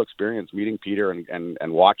really cool experience meeting Peter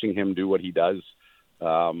and watching him do what he does.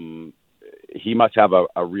 He must have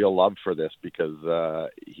a real love for this because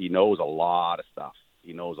he knows a lot of stuff.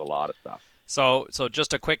 So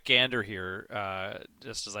just a quick gander here,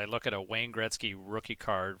 just as I look at a Wayne Gretzky rookie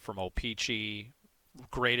card from O-Pee-Chee,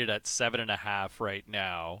 graded at 7.5 right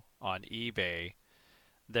now on eBay.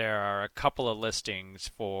 There are a couple of listings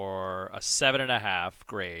for a 7.5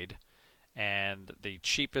 grade, and the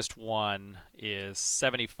cheapest one is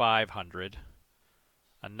 $7,500.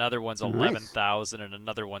 Another one's $11,000, and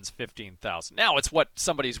another one's $15,000. Now it's what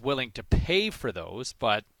somebody's willing to pay for those,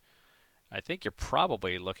 but I think you're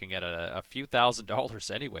probably looking at a few $1,000s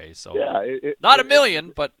anyway. So not $1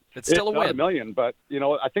 million, but it's still a win. Not $1 million, but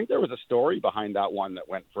I think there was a story behind that one that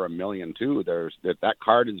went for $1 million too. That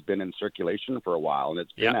card has been in circulation for a while, and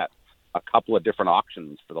it's been at a couple of different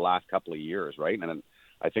auctions for the last couple of years, right? And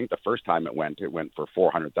I think the first time it went for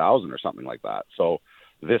 $400,000 or something like that. So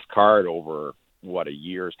this card over a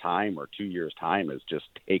year's time or 2 years' time has just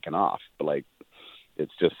taken off. But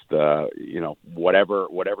it's just whatever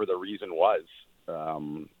the reason was,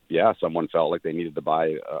 someone felt like they needed to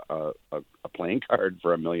buy a playing card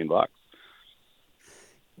for $1 million.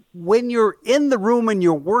 When you're in the room and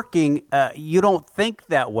you're working, you don't think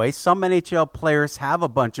that way. Some NHL players have a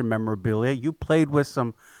bunch of memorabilia. You played with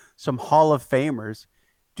some Hall of Famers.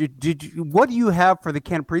 What do you have for the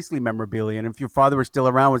Ken Priestley memorabilia? And if your father was still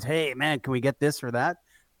around, was, hey man, can we get this or that?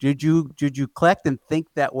 Did you collect and think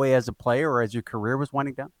that way as a player or as your career was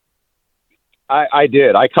winding down? I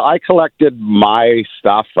did. I collected my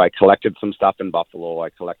stuff. I collected some stuff in Buffalo. I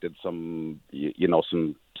collected some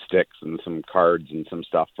some sticks and some cards and some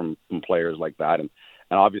stuff from players like that. And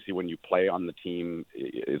obviously when you play on the team,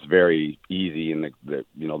 it's very easy, and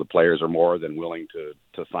the players are more than willing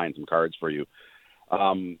to sign some cards for you.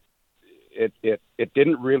 It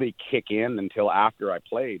didn't really kick in until after I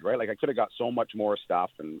played, right? Like I could have got so much more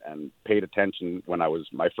stuff and paid attention when I was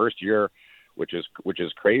my first year, which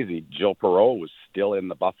is crazy. Gilles Perreault was still in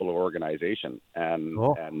the Buffalo organization.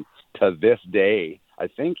 And to this day, I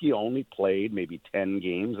think he only played maybe 10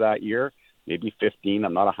 games that year, maybe 15.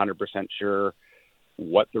 I'm not 100% sure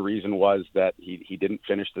what the reason was that he didn't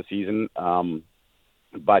finish the season.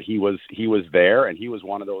 But he was there, and he was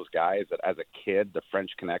one of those guys that as a kid, the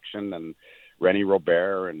French Connection and René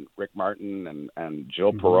Robert and Rick Martin and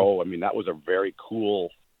Gilles Perreault, I mean, that was a very cool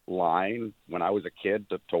line when I was a kid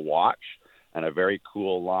to watch, and a very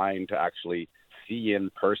cool line to actually see in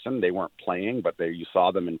person. They weren't playing, but you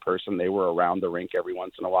saw them in person. They were around the rink every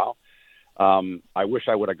once in a while. I wish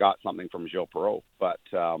I would have got something from Gilles Perreault,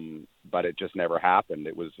 but it just never happened.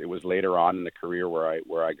 It was later on in the career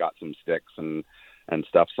where I got some sticks and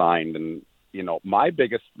stuff signed. And my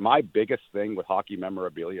biggest thing with hockey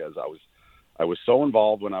memorabilia is I was so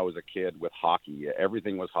involved when I was a kid with hockey.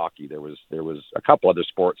 Everything was hockey. There was a couple other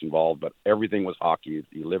sports involved, but everything was hockey.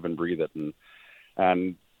 You live and breathe it,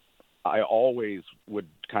 and I always would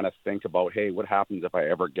kind of think about, hey, what happens if I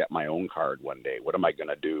ever get my own card one day? What am I going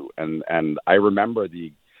to do? And I remember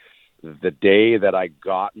the day that I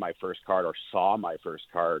got my first card or saw my first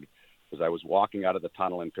card was I was walking out of the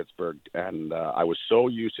tunnel in Pittsburgh, and I was so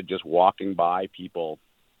used to just walking by people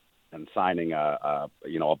and signing a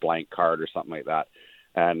blank card or something like that.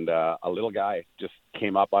 And a little guy just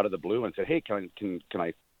came up out of the blue and said, hey, can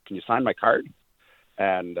you sign my card?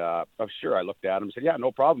 And sure, I looked at him and said, yeah,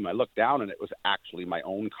 no problem. I looked down, and it was actually my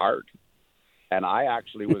own card. And I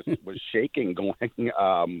actually was shaking, going,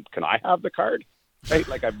 can I have the card? Right?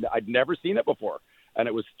 Like I'd never seen it before. And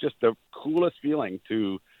it was just the coolest feeling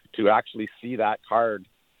to actually see that card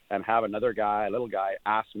and have a little guy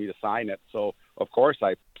ask me to sign it. So, of course,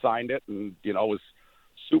 I signed it and, was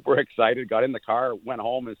super excited, got in the car, went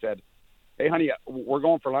home and said, hey, honey, we're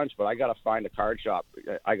going for lunch, but I got to find a card shop.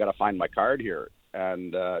 I got to find my card here.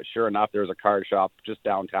 And sure enough, there was a card shop just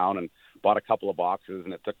downtown, and bought a couple of boxes,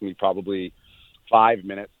 and it took me probably 5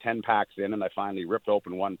 minutes, 10 packs in, and I finally ripped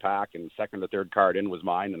open one pack, and second or third card in was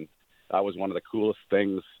mine, and that was one of the coolest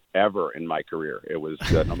things ever in my career. It was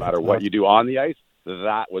no matter what you do on the ice,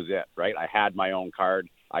 that was it, right? I had my own card.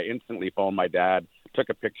 I instantly phoned my dad, took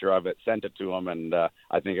a picture of it, sent it to him, and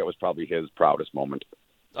I think it was probably his proudest moment.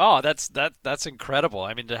 Oh, that's incredible.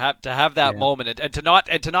 I mean, to have that moment and to not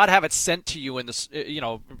have it sent to you in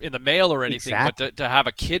the in the mail or anything, exactly. But to have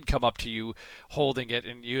a kid come up to you holding it,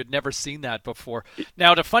 and you had never seen that before.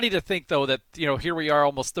 Now, funny to think though that here we are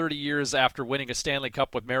almost 30 years after winning a Stanley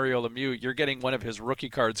Cup with Mario Lemieux, you're getting one of his rookie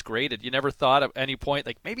cards graded. You never thought at any point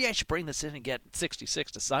like maybe I should bring this in and get 66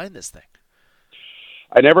 to sign this thing.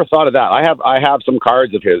 I never thought of that. I have some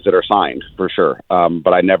cards of his that are signed for sure,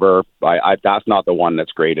 but I never. That's not the one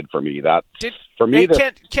that's graded for me.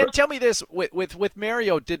 Ken, tell me this: with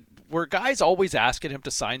Mario, were guys always asking him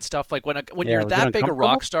to sign stuff? Like when you're that big a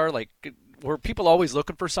rock star, like were people always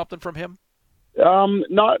looking for something from him?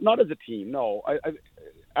 Not as a team, no.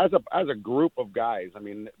 As a group of guys, I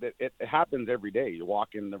mean, it happens every day. You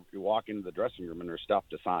walk into the dressing room and there's stuff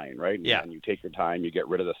to sign, right? And you take your time, you get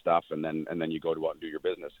rid of the stuff, and then you go to out and do your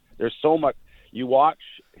business. There's so much. You watch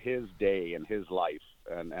his day and his life,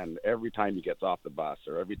 and every time he gets off the bus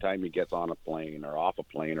or every time he gets on a plane or off a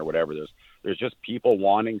plane or whatever, there's just people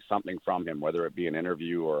wanting something from him, whether it be an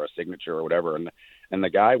interview or a signature or whatever. And the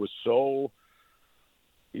guy was so.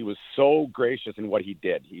 He was so gracious in what he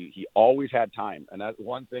did. He always had time, and that's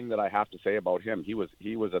one thing that I have to say about him. He was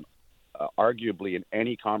arguably in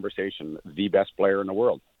any conversation the best player in the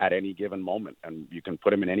world at any given moment, and you can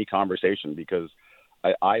put him in any conversation because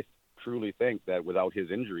I truly think that without his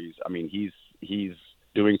injuries, I mean he's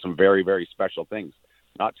doing some very, very special things.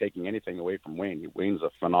 Not taking anything away from Wayne. Wayne's a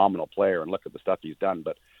phenomenal player, and look at the stuff he's done.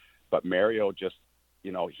 But Mario just.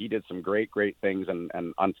 He did some great things and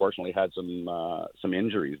unfortunately had some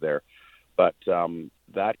injuries there. But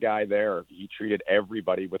that guy there, he treated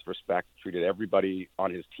everybody with respect, treated everybody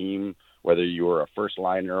on his team, whether you were a first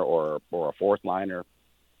liner or a fourth liner,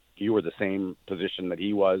 you were the same position that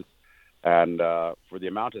he was. And for the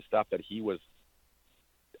amount of stuff that he was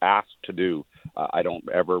asked to do, I don't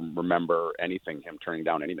ever remember him turning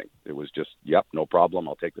down anything. It was just, yep, no problem.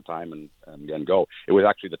 I'll take the time and go. It was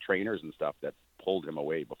actually the trainers and stuff that pulled him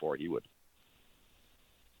away before he would.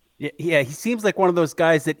 Yeah, he seems like one of those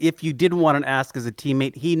guys that if you didn't want to ask as a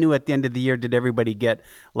teammate, he knew at the end of the year, did everybody get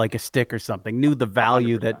like a stick or something, knew the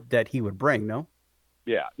value that he would bring, no?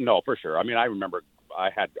 Yeah, no, for sure. I mean, I remember I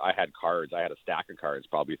had cards. I had a stack of cards,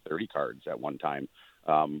 probably 30 cards at one time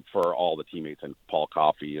for all the teammates, and Paul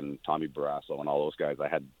Coffey and Tommy Barrasso and all those guys. I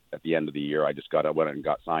had at the end of the year, I went and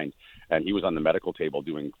got signed, and he was on the medical table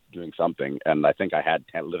doing something, and I think I had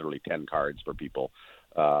literally 10 cards for people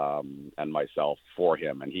and myself for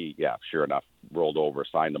him, and he, sure enough, rolled over,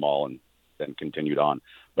 signed them all, and then continued on.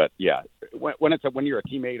 But yeah, when you're a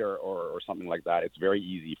teammate or something like that, it's very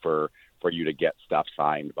easy for you to get stuff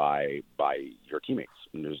signed by your teammates,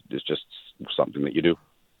 and there's just something that you do.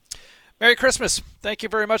 Merry Christmas. Thank you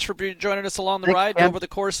very much for joining us along the ride over the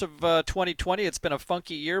course of 2020. It's been a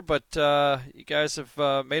funky year, but you guys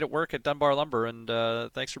have made it work at Dunbar Lumber, and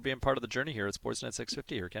thanks for being part of the journey here at Sportsnet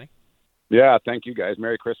 650 here, Kenny. Yeah, thank you guys.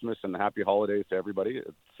 Merry Christmas and happy holidays to everybody.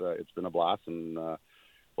 It's been a blast, and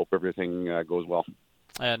hope everything goes well.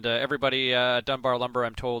 And everybody at Dunbar Lumber,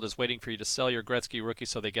 I'm told, is waiting for you to sell your Gretzky rookie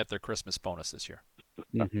so they get their Christmas bonus this year.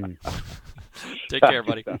 Mm-hmm. Take care,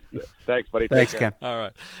 buddy. Thanks, buddy. Thanks, Ken. All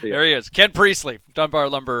right. There he is. Ken Priestley, Dunbar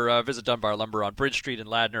Lumber. Visit Dunbar Lumber on Bridge Street in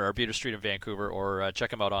Ladner, Arbutus Street in Vancouver, or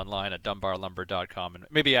check him out online at dunbarlumber.com. And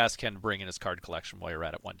maybe ask Ken to bring in his card collection while you're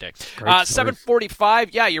at it one day. 7:45.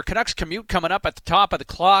 Yeah, your Canucks commute coming up at the top of the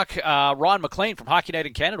clock. Ron MacLean from Hockey Night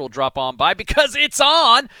in Canada will drop on by because it's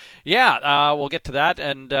on. Yeah, we'll get to that.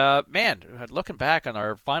 And, man, looking back on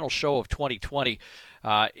our final show of 2020,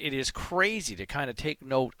 it is crazy to kind of take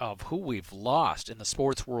note of who we've lost in the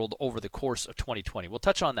sports world over the course of 2020. We'll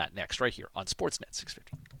touch on that next right here on Sportsnet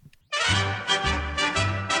 650.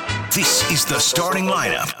 This is the starting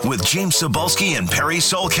lineup with James Cebulski and Perry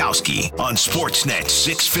Solkowski on Sportsnet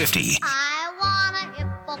 650. I want a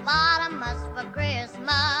hippopotamus for Christmas.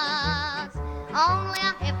 Only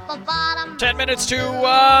a hippopotamus. 10 minutes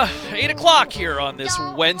to 8 o'clock here on this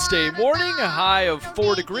Wednesday morning. A high of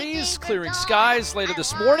 4 degrees, clearing skies later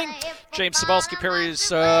this morning. James Cebulski, Perry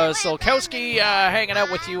Solkowski hanging out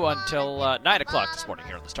with you until 9 o'clock this morning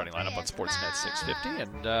here on the starting lineup on Sportsnet 650.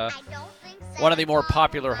 And one of the more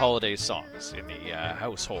popular holiday songs in the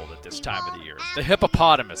household at this time of the year, the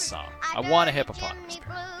hippopotamus song. I want a hippopotamus,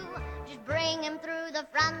 Perry. Just bring him through the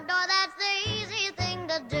front door, that's the easy thing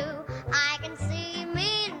to do. I can see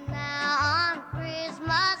me now on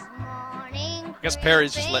Christmas morning. I guess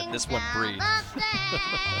Perry's just letting this one breathe.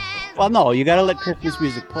 Well, no, you got to let Christmas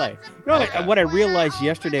music play. You know, what I realized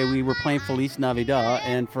yesterday, we were playing Feliz Navidad,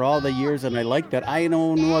 and for all the years that I liked that, I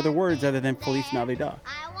know no other words other than Feliz Navidad.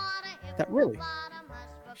 That really?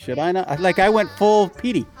 Should I not? Like, I went full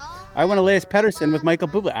Petey. I went Elias Pettersson with Michael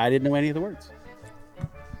Bublé. I didn't know any of the words.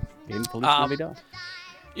 Feliz Navidad.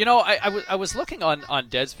 You know, I was looking on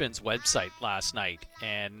Desvin's website last night,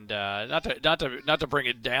 and not to bring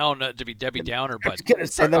it down to be Debbie Downer, but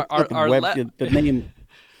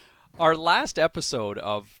our last episode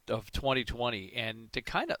of 2020, and to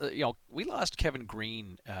kind of, you know, we lost Kevin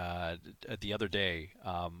Green the other day,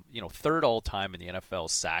 third all time in the NFL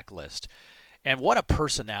sack list. And what a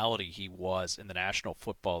personality he was in the National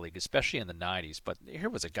Football League, especially in the 90s. But here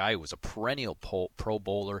was a guy who was a perennial Pro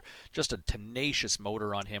Bowler, just a tenacious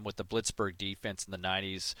motor on him with the Blitzburg defense in the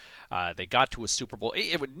 90s. They got to a Super Bowl.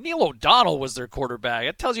 Neil O'Donnell was their quarterback.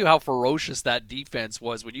 It tells you how ferocious that defense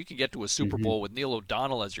was when you can get to a Super Bowl with Neil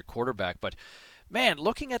O'Donnell as your quarterback. But, man,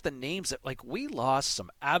 looking at the names, we lost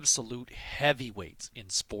some absolute heavyweights in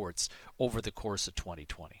sports over the course of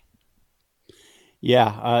 2020.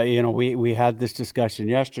 Yeah, we had this discussion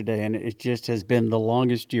yesterday, and it just has been the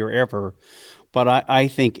longest year ever. But I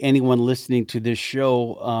think anyone listening to this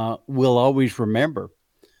show will always remember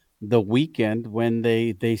the weekend when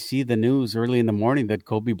they see the news early in the morning that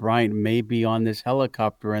Kobe Bryant may be on this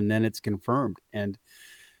helicopter, and then it's confirmed. And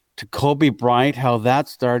to Kobe Bryant, how that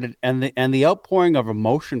started, and the outpouring of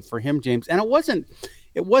emotion for him, James. And it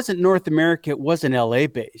wasn't North America. It wasn't LA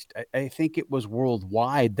based. I think it was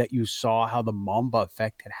worldwide that you saw how the Mamba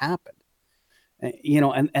effect had happened.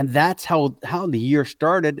 And that's how the year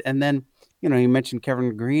started. And then, you mentioned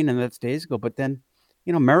Kevin Green, and that's days ago. But then,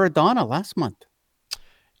 Maradona last month.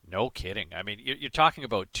 No kidding. I mean, you're talking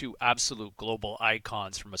about two absolute global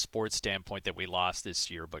icons from a sports standpoint that we lost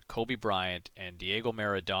this year. But Kobe Bryant and Diego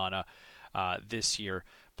Maradona this year.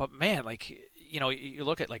 But, man, you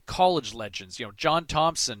look at college legends, John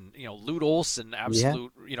Thompson, Lute Olson,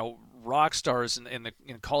 absolute, rock stars in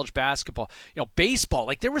college basketball,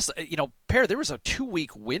 baseball. There was, there was a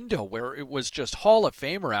 2-week window where it was just Hall of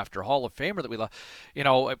Famer after Hall of Famer that we lost.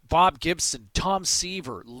 Bob Gibson, Tom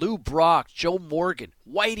Seaver, Lou Brock, Joe Morgan,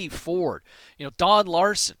 Whitey Ford, Don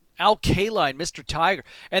Larson, Al Kaline, Mr. Tiger.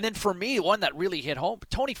 And then for me, one that really hit home,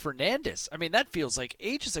 Tony Fernandez. I mean, that feels like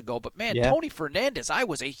ages ago, but man, yeah. Tony Fernandez, I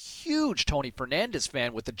was a huge Tony Fernandez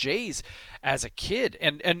fan with the Jays as a kid.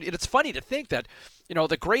 And it's funny to think that,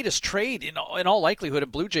 the greatest trade in all likelihood in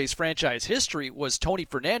Blue Jays franchise history was Tony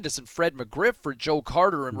Fernandez and Fred McGriff for Joe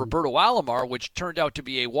Carter and Roberto Alomar, which turned out to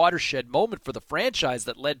be a watershed moment for the franchise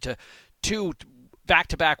that led to 2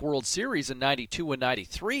 back-to-back World Series in 92 and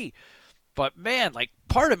 93. But, man,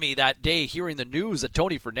 part of me that day hearing the news that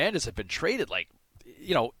Tony Fernandez had been traded,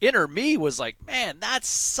 inner me was like, man, that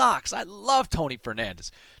sucks. I love Tony Fernandez.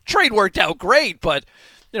 Trade worked out great, but,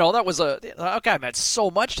 that was that guy meant so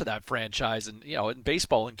much to that franchise and, in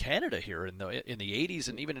baseball in Canada here in the 80s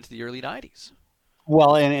and even into the early 90s.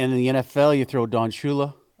 Well, and in the NFL, you throw Don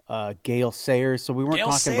Shula, Gale Sayers. So we weren't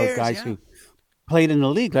talking about guys who played in the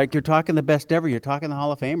league. Like, you're talking the best ever. You're talking the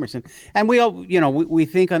Hall of Famers. And we all, we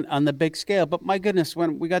think on the big scale. But my goodness,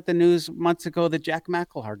 when we got the news months ago that Jack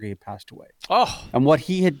McElhargy had passed away. Oh. And what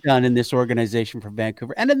he had done in this organization for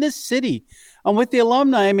Vancouver and in this city. And with the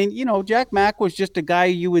alumni, I mean, Jack Mack was just a guy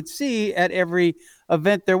you would see at every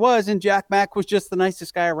event there was. And Jack Mack was just the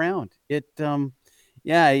nicest guy around. It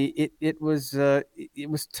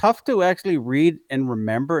was tough to actually read and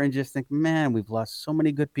remember and just think, man, we've lost so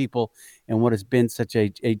many good people in what has been such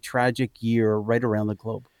a tragic year right around the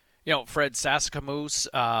globe. Fred Saskamoose,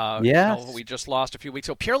 yes. we just lost a few weeks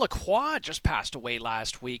ago. Pierre Lacroix just passed away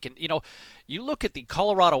last week. And, you look at the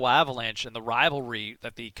Colorado Avalanche and the rivalry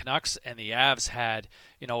that the Canucks and the Avs had,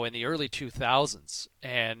 in the early 2000s.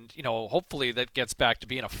 And, hopefully that gets back to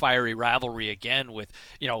being a fiery rivalry again with,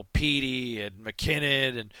 Petey and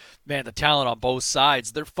McKinnon and, man, the talent on both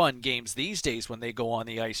sides. They're fun games these days when they go on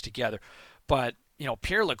the ice together. But,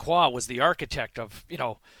 Pierre Lacroix was the architect of,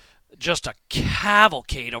 just a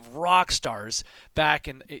cavalcade of rock stars back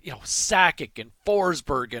in, Sakic and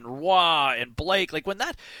Forsberg and Roy and Blake. Like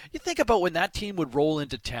you think about when that team would roll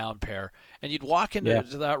into town, Pair, and you'd walk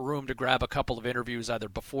into that room to grab a couple of interviews either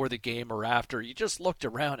before the game or after. You just looked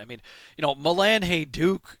around. I mean, Milan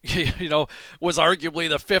Duke, was arguably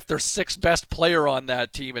the 5th or 6th best player on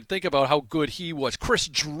that team. And think about how good he was. Chris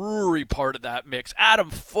Drury part of that mix. Adam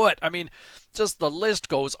Foote. I mean, just the list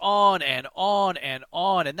goes on and on and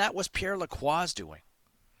on, and that was Pierre Lacroix's doing.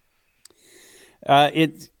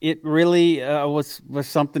 It really was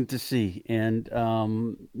something to see, and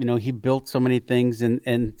he built so many things,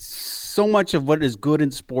 and so much of what is good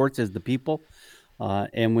in sports is the people,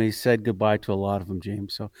 and we said goodbye to a lot of them,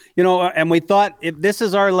 James. So and we thought if this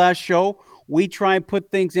is our last show, we try and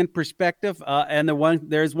put things in perspective, and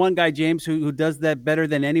there's one guy, James, who does that better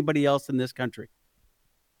than anybody else in this country.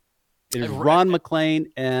 It is Ron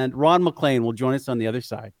MacLean, and Ron MacLean will join us on the other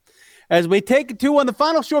side as we take it to on the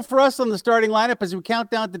final show for us on the starting lineup as we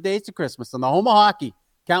count down the days to Christmas on the home of hockey,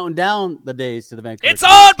 counting down the days to the Vancouver. It's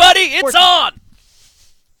on, buddy! It's on!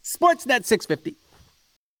 Sportsnet 650.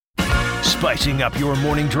 Spicing up your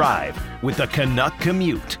morning drive with the Canuck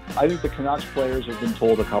Commute. I think the Canucks players have been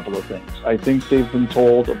told a couple of things. I think they've been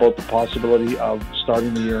told about the possibility of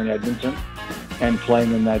starting the year in Edmonton and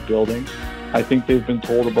playing in that building. I think they've been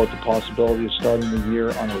told about the possibility of starting the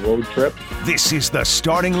year on a road trip. This is the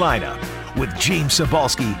starting lineup with James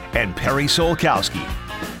Cybulski and Perry Solkowski.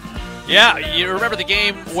 Yeah, you remember the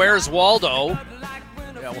game Where's Waldo?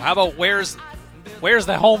 How about Where's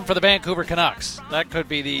the home for the Vancouver Canucks? That could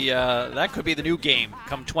be the new game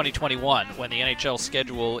come 2021 when the NHL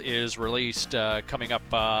schedule is released, coming up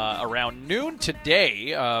around noon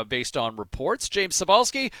today, based on reports. James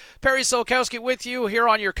Cybulski, Perry Solkowski with you here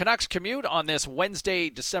on your Canucks Commute on this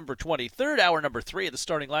Wednesday, December 23rd, hour number 3 of the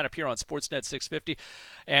starting lineup here on Sportsnet 650.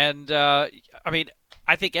 And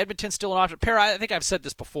I think Edmonton's still an option. Perry, I think I've said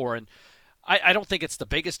this before, and I don't think it's the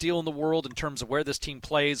biggest deal in the world in terms of where this team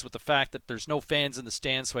plays with the fact that there's no fans in the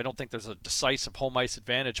stands, so I don't think there's a decisive home ice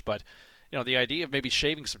advantage. But, the idea of maybe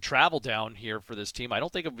shaving some travel down here for this team, I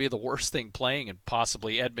don't think it would be the worst thing playing in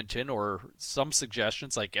possibly Edmonton, or some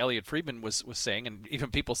suggestions like Elliot Friedman was saying, and even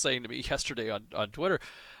people saying to me yesterday on Twitter,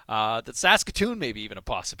 that Saskatoon may be even a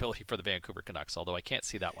possibility for the Vancouver Canucks, although I can't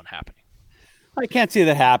see that one happening. I can't see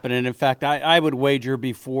that happening. In fact, I would wager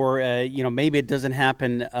before, maybe it doesn't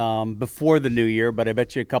happen before the new year, but I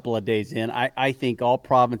bet you a couple of days in, I think all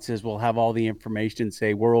provinces will have all the information and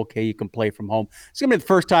say, we're okay, you can play from home. It's going to be the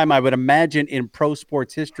first time I would imagine in pro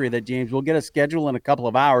sports history that, James, we'll get a schedule in a couple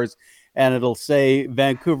of hours and it'll say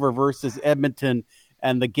Vancouver versus Edmonton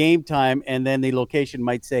and the game time, and then the location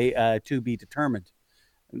might say to be determined.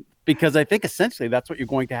 Because I think essentially that's what you're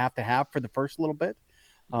going to have for the first little bit.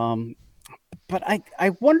 But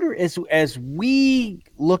I wonder, as we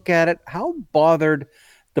look at it, how bothered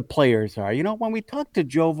the players are. When we talk to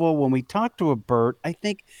Jovo, when we talk to a Bert, I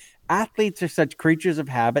think athletes are such creatures of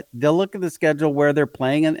habit. They'll look at the schedule where they're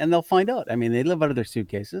playing and they'll find out. I mean, they live out of their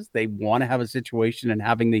suitcases. They want to have a situation, and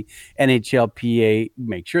having the NHLPA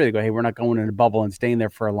make sure they go, hey, we're not going in a bubble and staying there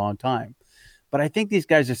for a long time. But I think these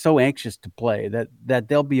guys are so anxious to play that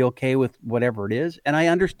they'll be okay with whatever it is. And I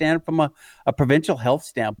understand from a provincial health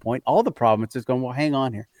standpoint, all the provinces going, well, hang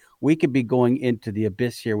on here. We could be going into the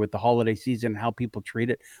abyss here with the holiday season and how people treat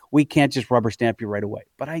it. We can't just rubber stamp you right away.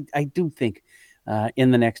 But I do think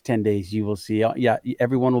in the next 10 days, you will see,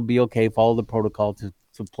 everyone will be okay, follow the protocol to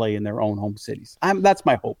play in their own home cities. That's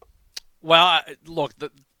my hope. Well, look,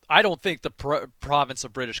 I don't think the province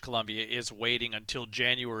of British Columbia is waiting until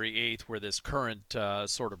January 8th, where this current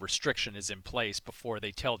sort of restriction is in place, before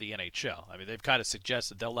they tell the NHL. I mean, they've kind of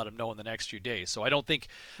suggested they'll let them know in the next few days. So I don't think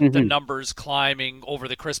the numbers climbing over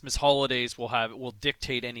the Christmas holidays will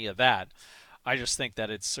dictate any of that. I just think that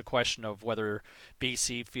it's a question of whether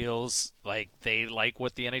BC feels like they like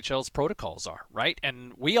what the NHL's protocols are, right?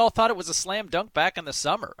 And we all thought it was a slam dunk back in the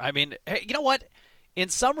summer. I mean, hey, you know what? In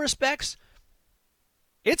some respects,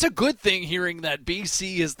 it's a good thing hearing that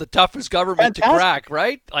BC is the toughest government to crack,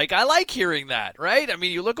 right? Like, I like hearing that, right? I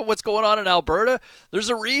mean, you look at what's going on in Alberta, there's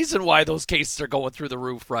a reason why those cases are going through the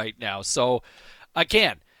roof right now. So,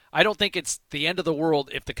 again, I don't think it's the end of the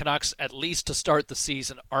world if the Canucks, at least to start the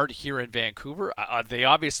season, aren't here in Vancouver. They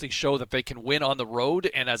obviously show that they can win on the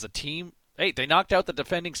road, and as a team, hey, they knocked out the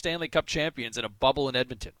defending Stanley Cup champions in a bubble in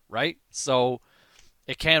Edmonton, right? So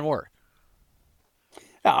it can work.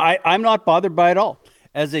 I'm not bothered by it all.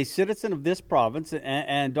 As a citizen of this province,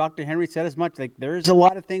 and Dr. Henry said as much, like, there's a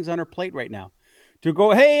lot of things on her plate right now. To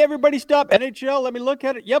go, hey, everybody stop, NHL, let me look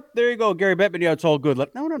at it. Yep, there you go, Gary Bettman, yeah, it's all good.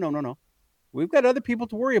 No. We've got other people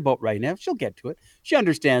to worry about right now. She'll get to it. She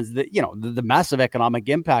understands that, the massive economic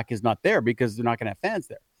impact is not there because they're not going to have fans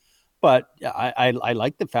there. But I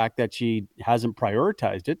like the fact that she hasn't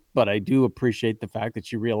prioritized it, but I do appreciate the fact that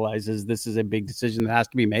she realizes this is a big decision that has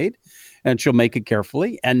to be made, and she'll make it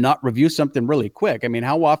carefully and not review something really quick. I mean,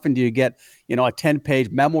 how often do you get, a 10-page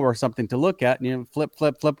memo or something to look at and flip,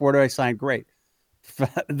 where do I sign? Great.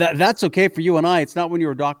 That's okay for you and I. It's not when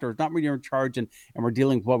you're a doctor. It's not when you're in charge and we're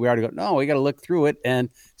dealing with what we already got. No, we got to look through it and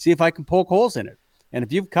see if I can poke holes in it. And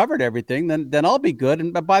if you've covered everything, then I'll be good.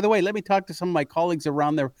 And by the way, let me talk to some of my colleagues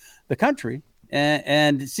around the country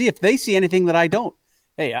and see if they see anything that I don't.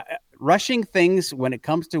 Hey, rushing things when it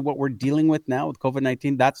comes to what we're dealing with now with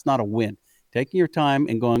COVID-19, that's not a win. Taking your time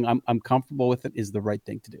and going, I'm comfortable with it, is the right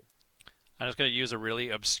thing to do. I'm just going to use a really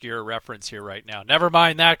obscure reference here right now. Never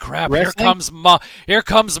mind that crap. Wrestling? Here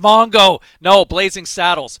comes Mongo. No, Blazing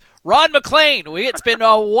Saddles. Ron MacLean. It's been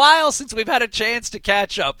a while since we've had a chance to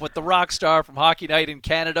catch up with the rock star from Hockey Night in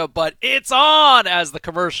Canada, but it's on, as the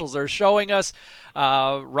commercials are showing us.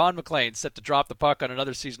 Ron MacLean set to drop the puck on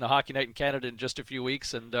another season of Hockey Night in Canada in just a few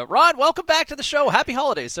weeks. And Ron, welcome back to the show. Happy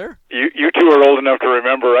holidays, sir. You two are old enough to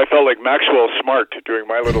remember. I felt like Maxwell Smart doing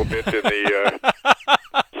my little bit in the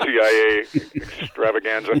CIA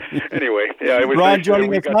extravaganza. Anyway, yeah, it was Ron nice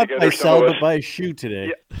joining us not by cell, but by a shoe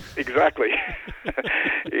today. Yeah, exactly.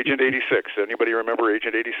 Agent 86. Anybody remember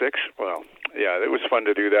Agent 86? Well, yeah, it was fun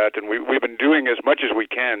to do that, and we've been doing as much as we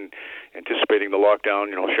can, anticipating the lockdown.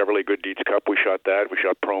 Chevrolet Good Deeds Cup. We shot that. We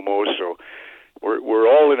shot promos. So we're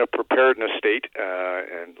all in a preparedness state,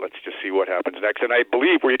 and let's just see what happens next. And I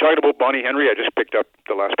believe, were you talking about Bonnie Henry? I just picked up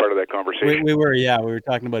the last part of that conversation. We were, yeah. We were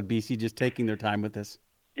talking about BC just taking their time with this.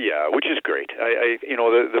 Yeah, which is great.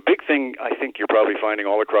 The big thing I think you're probably finding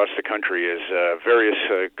all across the country is various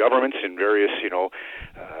governments in various,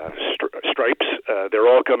 stripes. They're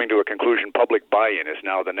all coming to a conclusion. Public buy-in is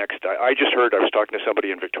now the next. I just heard, I was talking to somebody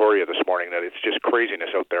in Victoria this morning, that it's just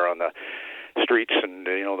craziness out there on the streets, and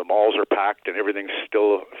the malls are packed and everything's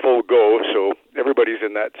still full go, so everybody's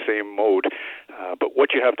in that same mode. But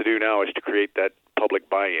what you have to do now is to create that public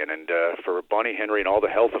buy-in, and for Bonnie Henry and all the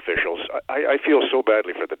health officials, I feel so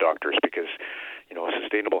badly for the doctors, because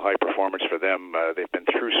sustainable high performance for them, they've been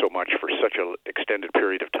through so much for such an extended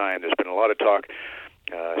period of time. There's been a lot of talk,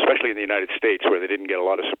 especially in the United States, where they didn't get a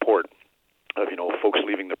lot of support of folks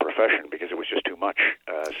leaving the profession because it was just too much.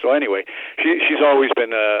 So anyway, she's always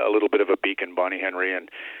been a little bit of a beacon, Bonnie Henry,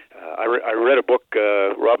 and I read a book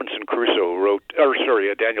Robinson Crusoe wrote,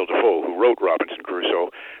 Daniel Defoe, who wrote Robinson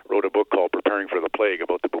Crusoe, wrote a book called Preparing for the Plague,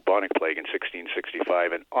 about the bubonic plague in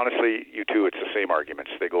 1665. And honestly, you two, it's the same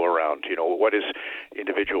arguments. They go around. What is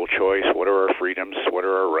individual choice? What are our freedoms? What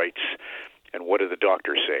are our rights? And what are the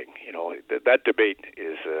doctors saying? That debate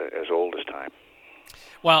is as old as time.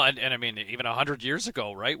 Well, and I mean, even 100 years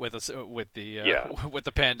ago, right, with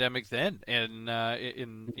the pandemic then, and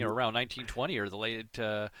in around 1920 or the late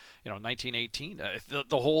 1918,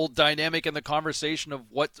 the whole dynamic and the conversation of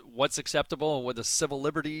what's acceptable and what the civil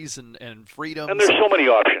liberties and freedoms. And there's so many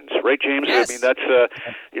options, right, James? Yes. I mean, that's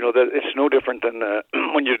it's no different than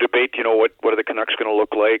when you debate, what are the Canucks going to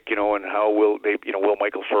look like, and how will they, will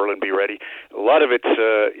Michael Furlan be ready? A lot of it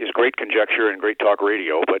is great conjecture and great talk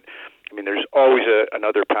radio, but I mean, there's always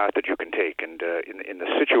another path that you can take, and in the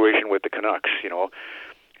situation with the Canucks, I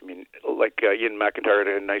mean, like Ian McIntyre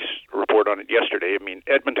had a nice report on it yesterday. I mean,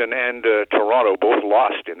 Edmonton and Toronto both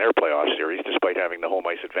lost in their playoff series despite having the home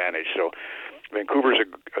ice advantage. So Vancouver's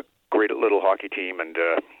a great little hockey team, and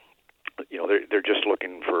they're just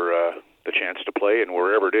looking for the chance to play, and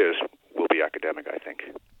wherever it is, will be academic, I think.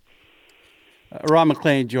 Ron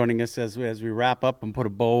MacLean joining us as we wrap up and put a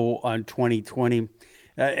bow on 2020.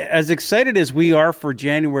 As excited as we are for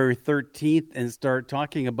January 13th and start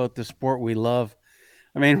talking about the sport we love.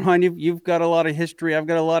 I mean, Ron, you've got a lot of history. I've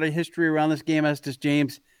got a lot of history around this game, as does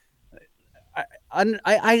James.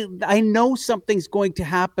 I know something's going to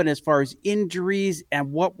happen as far as injuries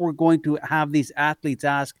and what we're going to have these athletes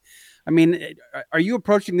ask. I mean, are you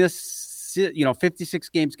approaching this, 56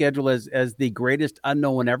 game schedule as the greatest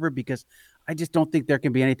unknown ever? Because I just don't think there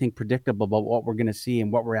can be anything predictable about what we're going to see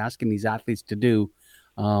and what we're asking these athletes to do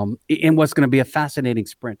in what's going to be a fascinating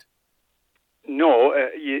sprint. No,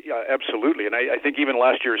 yeah, absolutely. And I think even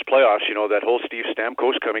last year's playoffs, that whole Steve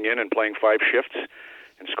Stamkos coming in and playing 5 shifts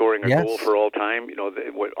and scoring a goal for all time,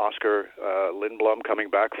 what Oscar Lindblom coming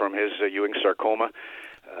back from his Ewing sarcoma,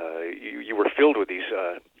 you were filled with these,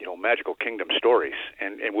 magical kingdom stories.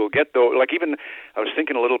 And we'll get, though, like even, I was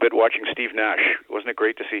thinking a little bit watching Steve Nash. Wasn't it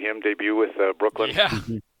great to see him debut with Brooklyn? Yeah,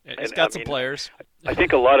 he's got some players. I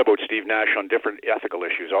think a lot about Steve Nash on different ethical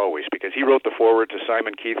issues always, because he wrote the foreword to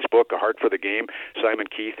Simon Keith's book, A Heart for the Game. Simon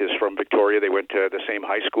Keith is from Victoria. They went to the same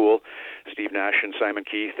high school, Steve Nash and Simon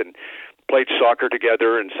Keith, and played soccer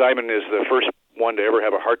together. And Simon is the first one to ever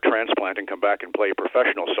have a heart transplant and come back and play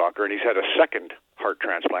professional soccer. And he's had a second heart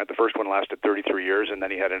transplant. The first one lasted 33 years, and then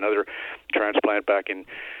he had another transplant back in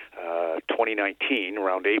 2019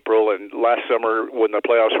 around April. And last summer when the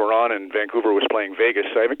playoffs were on and Vancouver was playing Vegas,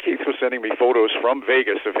 Simon Keith was sending me photos from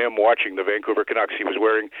Vegas of him watching the Vancouver Canucks. He was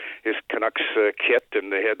wearing his Canucks kit,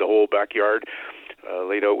 and they had the whole backyard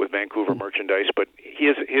laid out with Vancouver merchandise. But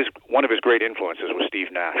one of his great influences was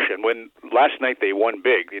Steve Nash. And when last night they won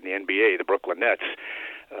big in the NBA, the Brooklyn Nets,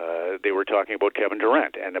 they were talking about Kevin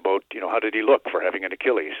Durant and about, how did he look for having an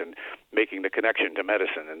Achilles and making the connection to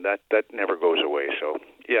medicine, and that never goes away. So,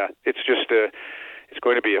 yeah, it's just it's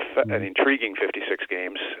going to be an intriguing 56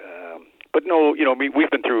 games. But no, we've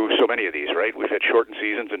been through so many of these, right? We've had shortened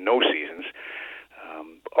seasons and no seasons.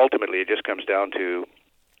 Ultimately, it just comes down to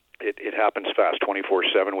it happens fast,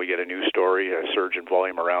 24/7. We get a news story, a surge in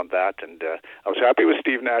volume around that, and I was happy with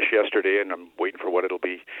Steve Nash yesterday, and I'm waiting for what it'll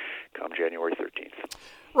be come January 13th.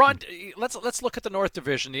 Ron, let's look at the North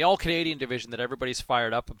Division, the All-Canadian division that everybody's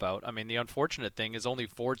fired up about. I mean, the unfortunate thing is only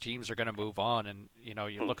 4 teams are going to move on, and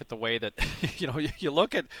you look at the way that you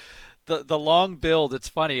look at the long build. It's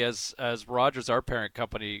funny, as Rogers, our parent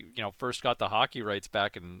company, first got the hockey rights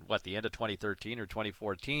back in the end of 2013 or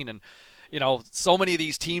 2014, and so many of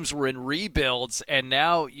these teams were in rebuilds, and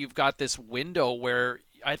now you've got this window where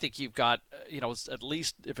I think you've got, at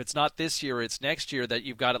least if it's not this year, it's next year, that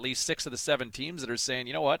you've got at least 6 of the 7 teams that are saying,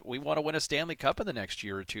 you know what, we want to win a Stanley Cup in the next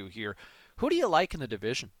year or two here. Who do you like in the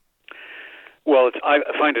division? Well, I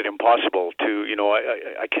find it impossible to,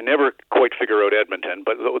 I can never quite figure out Edmonton.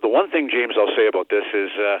 But the one thing, James, I'll say about this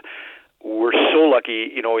is we're so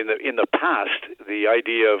lucky, in the past, the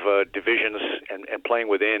idea of divisions and playing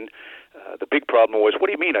within, the big problem was, what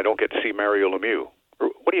do you mean I don't get to see Mario Lemieux?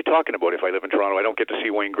 What are you talking about? If I live in Toronto, I don't get to see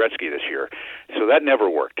Wayne Gretzky this year. So that never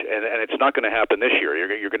worked, and it's not going to happen this year.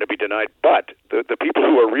 You're going to be denied. But the people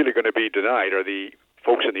who are really going to be denied are the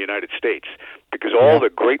folks in the United States, because all the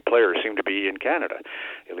great players seem to be in Canada.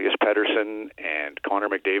 Elias Pettersson and Connor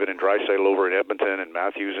McDavid and Draisaitl over in Edmonton, and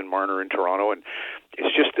Matthews and Marner in Toronto. And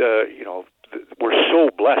it's just, we're so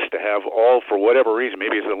blessed to have all, for whatever reason,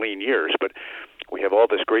 maybe it's the lean years, but we have all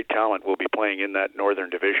this great talent will be playing in that Northern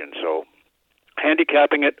Division. So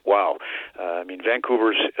handicapping it, wow.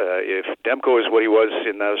 Vancouver's, if Demko is what he was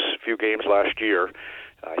in those few games last year,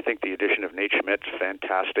 I think the addition of Nate Schmidt's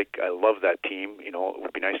fantastic. I love that team. It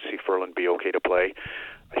would be nice to see Ferland be okay to play.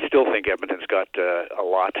 I still think Edmonton's got a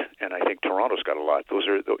lot, and I think Toronto's got a lot. Those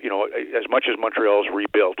are, as much as Montreal's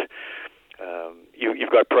rebuilt,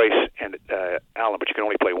 you've got Price and Allen, but you can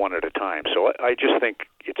only play one at a time. So I just think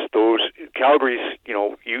it's those. Calgary's, you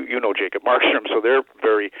know Jacob Markstrom, so they're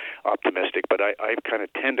very optimistic, but I kind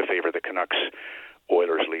of tend to favor the Canucks,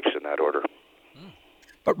 Oilers, Leafs in that order.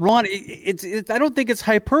 But Ron, I don't think it's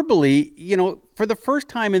hyperbole. For the first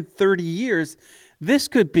time in 30 years, this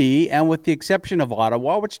could be, and with the exception of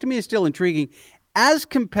Ottawa, which to me is still intriguing, as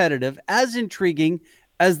competitive, as intriguing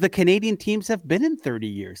as the Canadian teams have been in 30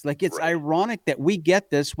 years. Like, it's ironic that we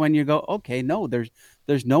get this when you go, okay, no, there's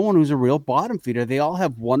no one who's a real bottom feeder. They all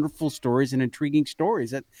have wonderful stories and intriguing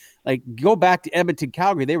stories. That, like, go back to Edmonton,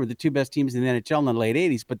 Calgary, they were the 2 best teams in the NHL in the late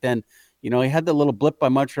 80s, but then he had the little blip by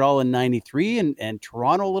Montreal in 93 and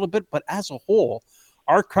Toronto a little bit. But as a whole,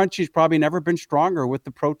 our country's probably never been stronger with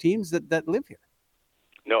the pro teams that live here.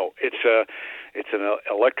 No, it's an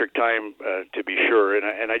electric time to be sure.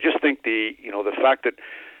 And I just think the fact that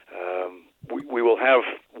We will have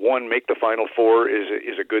one make the Final Four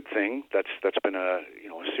is a good thing. That's been a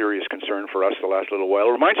serious concern for us the last little while.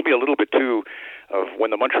 It reminds me a little bit too of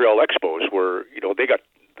when the Montreal Expos were, they got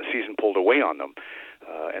the season pulled away on them,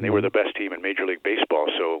 and they were the best team in Major League Baseball,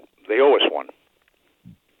 so they owe us one.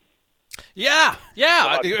 Yeah.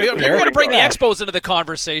 You're going to bring the Expos into the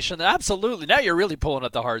conversation. Absolutely. Now you're really pulling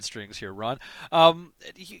at the heartstrings here, Ron.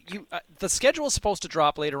 The schedule is supposed to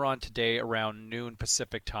drop later on today around noon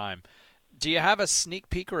Pacific time. Do you have a sneak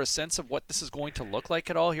peek or a sense of what this is going to look like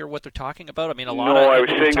at all here, what they're talking about? I mean, I was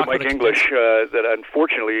saying to Mike English that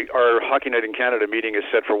unfortunately our Hockey Night in Canada meeting is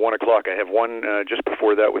set for 1 o'clock. I have one just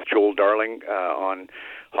before that with Joel Darling on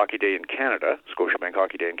Hockey Day in Canada, Scotiabank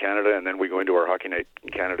Hockey Day in Canada, and then we go into our Hockey Night in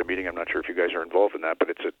Canada meeting. I'm not sure if you guys are involved in that, but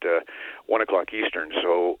it's at 1 o'clock Eastern.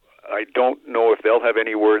 So I don't know if they'll have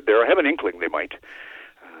any word there. I have an inkling they might,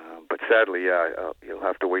 but sadly, you'll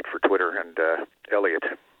have to wait for Twitter and Elliot.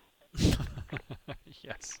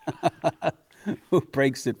 Yes. Who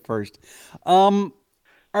breaks it first?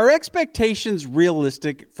 Are expectations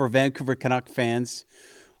realistic for Vancouver Canuck fans?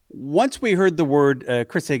 Once we heard the word,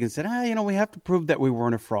 Chris Higgins said, we have to prove that we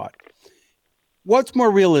weren't a fraud. What's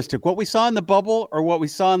more realistic, what we saw in the bubble or what we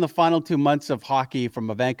saw in the final 2 months of hockey from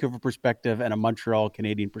a Vancouver perspective and a Montreal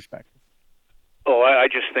Canadian perspective? Oh, I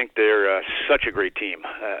just think they're such a great team.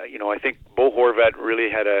 I think Bo Horvat really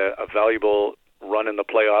had a valuable run in the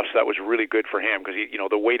playoffs. That was really good for him because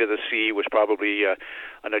the weight of the sea was probably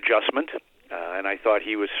an adjustment, and I thought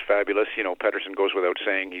he was fabulous. Pettersson goes without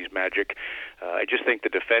saying, he's magic. I just think the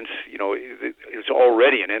defense, it's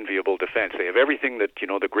already an enviable defense. They have everything that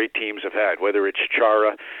the great teams have had, whether it's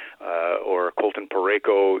Chara or Colton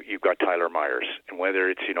Parayko. You've got Tyler Myers, and whether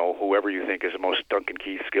it's whoever you think is the most Duncan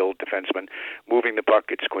Keith skilled defenseman moving the puck,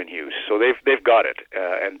 it's Quinn Hughes. So they've got it,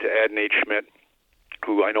 and to add Nate Schmidt,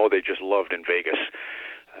 who I know they just loved in Vegas.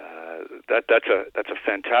 That's a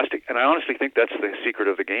fantastic, and I honestly think that's the secret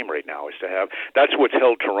of the game right now, is to have. That's what's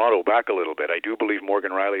held Toronto back a little bit. I do believe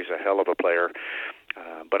Morgan Riley's a hell of a player,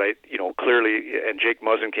 but clearly, and Jake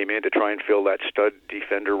Muzzin came in to try and fill that stud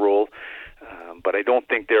defender role. But I don't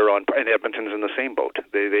think they're on. And Edmonton's in the same boat.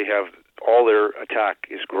 They have all their attack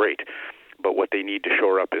is great. But what they need to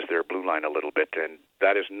shore up is their blue line a little bit, and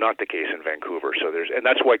that is not the case in Vancouver. And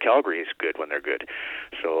that's why Calgary is good when they're good.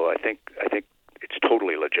 So I think it's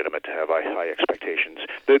totally legitimate to have high expectations.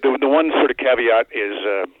 The one sort of caveat is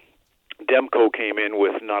Demko came in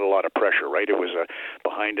with not a lot of pressure, right? It was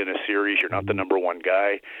behind in a series. You're not the number one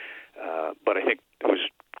guy, but I think it was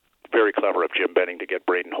very clever of Jim Benning to get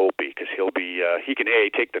Braden Holtby, because he can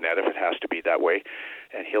take the net if it has to be that way,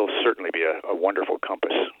 and he'll certainly be a wonderful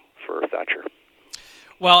compass for Thatcher.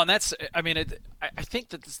 Well, and I think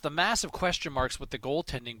that it's the massive question marks with the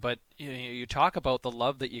goaltending, but you talk about the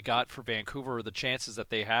love that you got for Vancouver, or the chances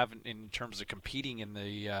that they have in terms of competing in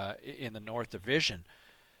the North Division.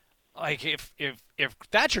 Like if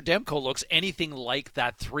Thatcher Demko looks anything like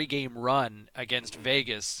that 3-game run against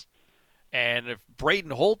Vegas, and if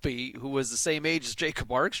Braden Holtby, who was the same age as Jacob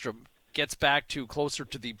Markstrom, gets back to closer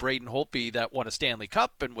to the Braden Holtby that won a Stanley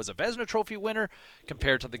Cup and was a Vezina Trophy winner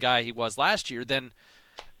compared to the guy he was last year, then,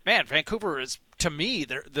 man, Vancouver is, to me,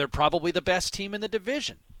 they're probably the best team in the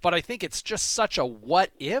division. But I think it's just such a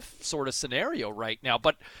what-if sort of scenario right now.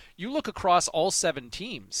 But you look across all 7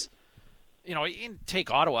 teams, you can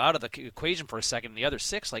take Ottawa out of the equation for a second, and the other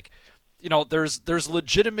 6, there's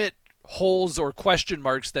legitimate holes or question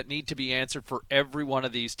marks that need to be answered for every one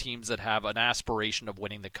of these teams that have an aspiration of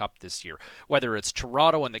winning the Cup this year. Whether it's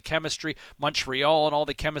Toronto and the chemistry, Montreal and all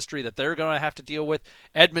the chemistry that they're going to have to deal with,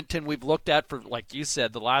 Edmonton we've looked at for, like you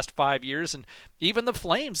said, the last 5 years, and even the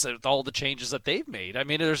Flames with all the changes that they've made. I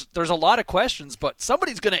mean, there's a lot of questions, but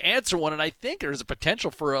somebody's going to answer one, and I think there's a potential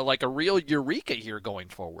for a real eureka here going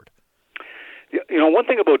forward. One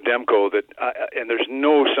thing about Demko that, and there's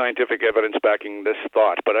no scientific evidence backing this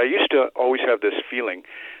thought, but I used to always have this feeling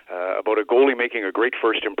about a goalie making a great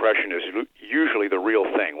first impression is usually the real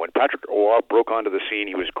thing. When Patrick Roy broke onto the scene,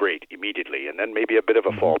 he was great immediately, and then maybe a bit of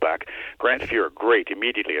a fallback. Grant Fuhr, great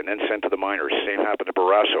immediately, and then sent to the minors. Same happened to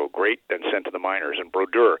Barrasso, great, then sent to the minors. And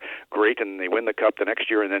Brodeur, great, and they win the Cup the next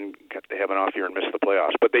year, and then they have an off year and miss the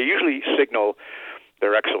playoffs. But they usually signal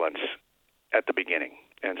their excellence at the beginning.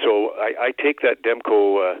 And so I take that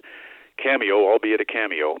Demko cameo, albeit a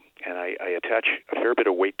cameo, and I attach a fair bit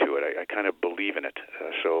of weight to it. I kind of believe in it.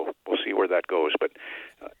 So we'll see where that goes. But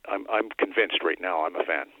I'm convinced right now. I'm a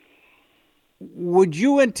fan. Would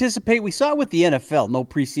you anticipate, we saw it with the NFL, no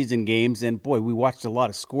preseason games, and boy, we watched a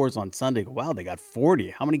lot of scores on Sunday. Wow, they got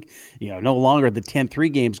 40. How many, no longer the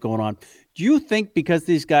 10-3 games going on. Do you think because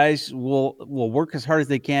these guys will work as hard as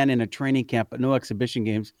they can in a training camp, but no exhibition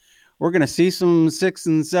games, we're going to see some 6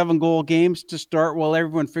 and 7 goal games to start while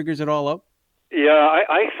everyone figures it all out? Yeah,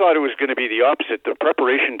 I thought it was going to be the opposite. The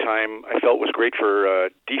preparation time I felt was great for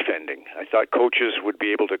defending. I thought coaches would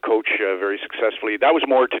be able to coach very successfully. That was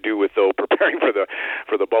more to do with though preparing for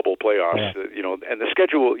the bubble playoffs. And the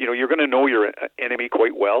schedule. You're going to know your enemy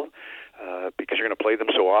quite well because you're going to play them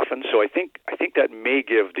so often. So I think that may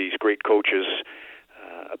give these great coaches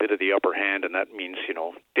a bit of the upper hand, and that means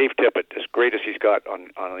Dave Tippett, as great as he's got on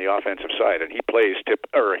the offensive side, and he plays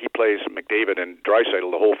McDavid and Draisaitl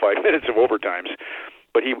the whole 5 minutes of overtimes,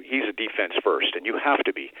 but he's a defense first, and you have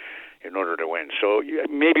to be in order to win. So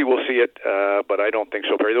maybe we'll see it, but I don't think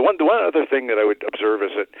so, Perry. The one other thing that I would observe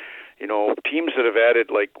is that teams that have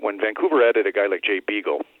added, like when Vancouver added a guy like Jay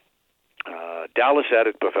Beagle. Dallas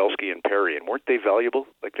added Pavelski and Perry, and weren't they valuable?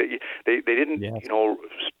 Like they didn't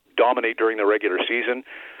dominate during the regular season,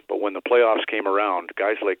 but when the playoffs came around,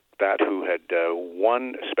 guys like that who had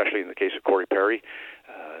won, especially in the case of Corey Perry,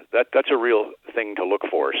 that's a real thing to look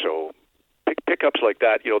for. So pickups like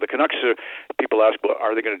that, the Canucks, people ask, well,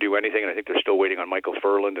 are they going to do anything? And I think they're still waiting on Michael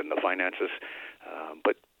Furland and the finances.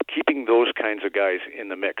 But keeping those kinds of guys in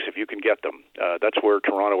the mix, if you can get them, that's where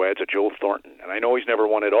Toronto adds a Joe Thornton. And I know he's never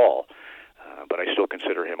won it all, but I still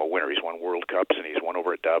consider him a winner. He's won World Cups, and he's won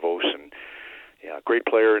over at Davos, and great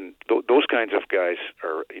player. And those kinds of guys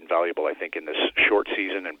are invaluable, I think, in this short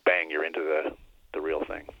season, and bang, you're into the real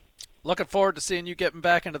thing. Looking forward to seeing you getting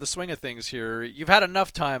back into the swing of things here. You've had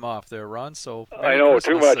enough time off there, Ron, so I know,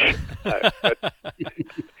 Christmas. Too much.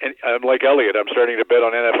 And I'm like Elliot, I'm starting to bet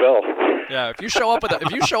on NFL. Yeah, if you show up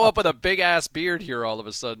with a big ass beard here all of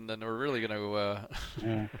a sudden, then we're really going to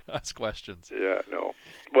ask questions. Yeah, no.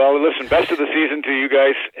 Well, listen, best of the season to you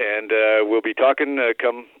guys, and we'll be talking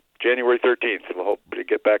come January 13th. We'll hope to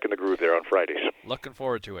get back in the groove there on Fridays. Looking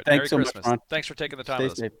forward to it. Thanks Merry so Christmas. much, Ron. Thanks for taking the time Stay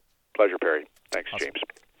with us. safe. Pleasure, Perry. Thanks, Awesome. James.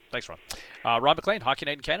 Thanks, Ron. Ron MacLean, Hockey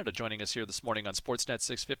Night in Canada, joining us here this morning on Sportsnet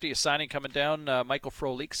 650. A signing coming down, Michael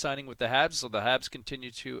Frolik signing with the Habs. So the Habs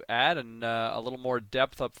continue to add and a little more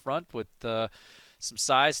depth up front with some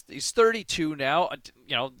size. He's 32 now.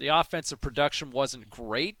 The offensive production wasn't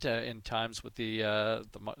great in times with the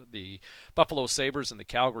Buffalo Sabres and the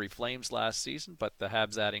Calgary Flames last season, but the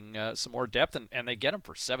Habs adding some more depth, and they get him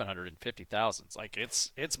for $750,000. It's like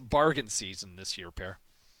it's bargain season this year, pair.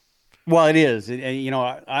 Well, it is.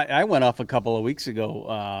 I went off a couple of weeks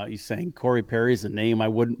ago. He's saying Corey Perry's a name I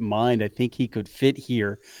wouldn't mind. I think he could fit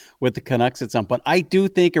here with the Canucks at some point. I do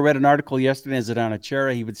think I read an article yesterday as on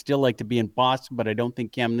Chara. He would still like to be in Boston, but I don't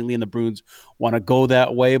think Cam Neely and the Bruins want to go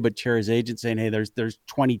that way. But Chara's agent saying, hey, there's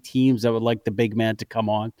 20 teams that would like the big man to come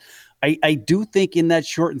on. I do think in that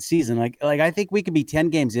shortened season, like I think we could be 10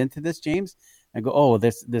 games into this, James, and go, oh,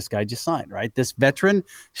 this guy just signed, right? This veteran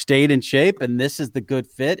stayed in shape, and this is the good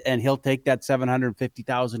fit, and he'll take that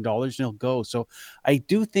 $750,000 and he'll go. So I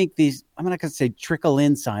do think these, I'm not going to say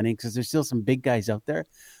trickle-in signing because there's still some big guys out there,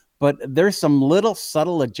 but there's some little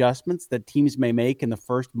subtle adjustments that teams may make in the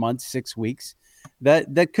first month, 6 weeks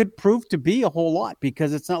that could prove to be a whole lot,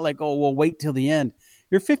 because it's not like, oh, we'll wait till the end.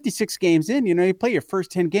 You're 56 games in, you play your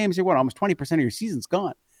first 10 games, you're almost 20% of your season's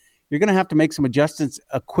gone. You're going to have to make some adjustments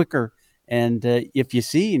quicker. And if you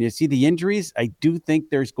see the injuries, I do think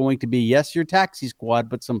there's going to be, yes, your taxi squad,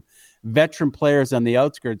 but some veteran players on the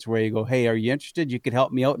outskirts where you go, hey, are you interested? You could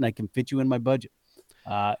help me out and I can fit you in my budget.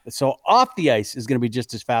 So off the ice is going to be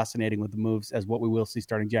just as fascinating with the moves as what we will see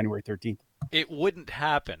starting January 13th. It wouldn't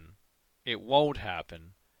happen. It won't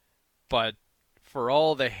happen. But for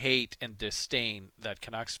all the hate and disdain that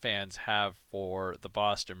Canucks fans have for the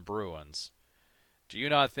Boston Bruins, do you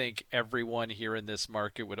not think everyone here in this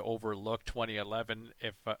market would overlook 2011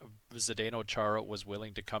 if Zdeno Chara was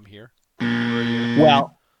willing to come here?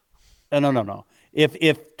 Well, no.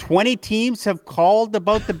 If 20 teams have called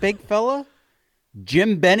about the big fella,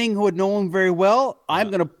 Jim Benning, who would know him very well, I'm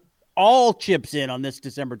going to all chips in on this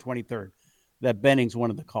December 23rd that Benning's one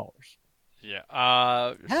of the callers. Yeah.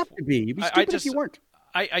 Have to be. You'd be stupid if you weren't.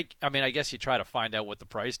 I mean, I guess you try to find out what the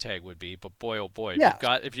price tag would be, but boy, oh boy, yeah.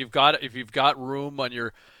 if you've got room on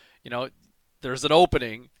your, there's an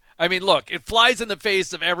opening. I mean, look, it flies in the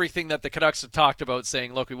face of everything that the Canucks have talked about,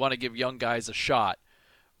 saying, look, we want to give young guys a shot,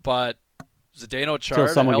 but Zdeno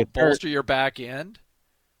Chara to help bolster your back end,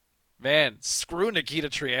 man, screw Nikita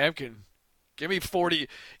Triamkin. Give me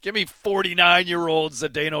 49-year-old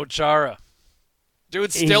Zdeno Chara.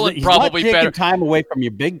 Dude's still he's probably not taking better time away from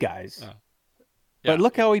your big guys. Yeah. But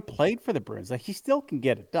look how he played for the Bruins. Like, he still can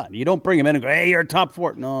get it done. You don't bring him in and go, hey, you're a top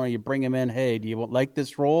four. No, you bring him in. Hey, do you like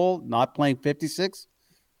this role? Not playing 56?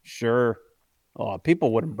 Sure. Oh,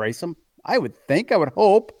 people would embrace him. I would think. I would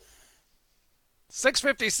hope.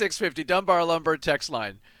 650 Dunbar Lumber text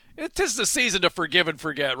line. It is the season to forgive and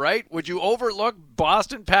forget, right? Would you overlook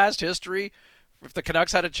Boston past history if the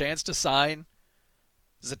Canucks had a chance to sign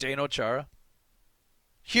Zdeno Chara?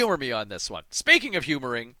 Humor me on this one. Speaking of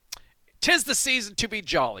humoring, 'tis the season to be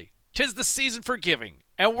jolly. 'Tis the season for giving,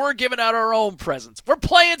 and we're giving out our own presents. We're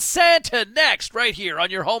playing Santa next, right here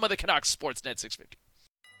on your home of the Canucks, Sportsnet 650.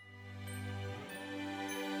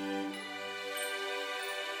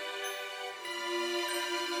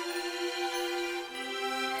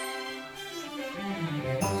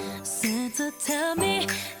 Santa, tell me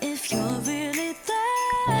if you're really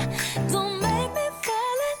there. Don't make me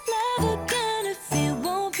fall in love again if you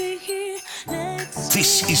won't be here next.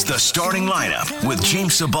 This is the starting lineup with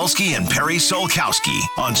James Cebulski and Perry Solkowski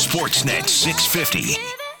on Sportsnet 650.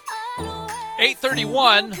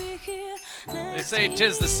 8:31. They say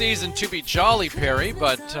 'tis the season to be jolly, Perry,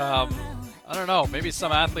 but I don't know. Maybe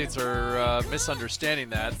some athletes are misunderstanding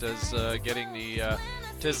that as getting the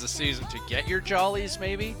 'tis the season to get your jollies,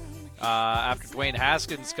 maybe. After Dwayne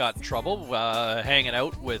Haskins got in trouble hanging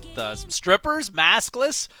out with some strippers,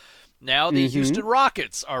 maskless. Now the Houston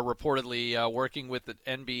Rockets are reportedly working with the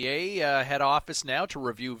NBA head office now to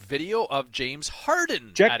review video of James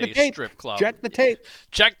Harden at a strip club. Check the tape.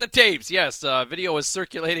 Check the tapes, yes. Video is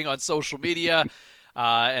circulating on social media,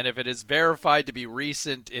 and if it is verified to be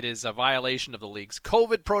recent, it is a violation of the league's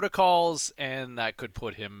COVID protocols, and that could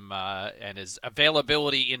put him and his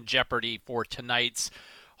availability in jeopardy for tonight's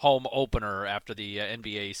home opener after the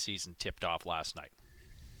NBA season tipped off last night.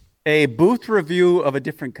 A booth review of a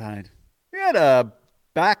different kind. We had a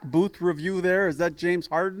back booth review there. Is that James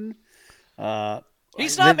Harden?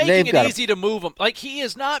 He's not making it easy to move him. Like, he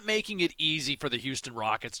is not making it easy for the Houston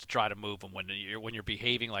Rockets to try to move him when you're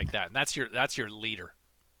behaving like that. And that's your leader.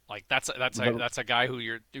 Like, that's a guy who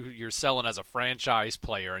you're selling as a franchise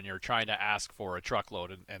player, and you're trying to ask for a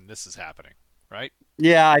truckload, and this is happening, right?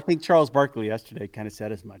 Yeah, I think Charles Barkley yesterday kind of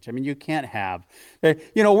said as much. I mean, you can't have,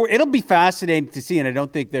 it'll be fascinating to see, and I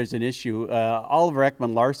don't think there's an issue. Oliver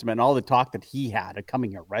Ekman-Larsson and all the talk that he had coming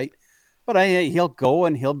here, right? But he'll go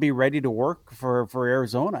and he'll be ready to work for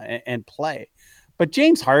Arizona and play. But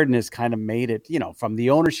James Harden has kind of made it, from the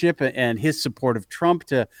ownership and his support of Trump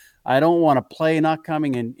to, I don't want to play, not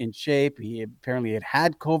coming in shape. He apparently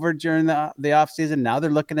had COVID during the offseason. Now they're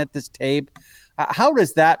looking at this tape. How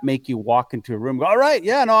does that make you walk into a room and go, all right,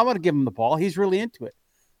 I'm going to give him the ball. He's really into it.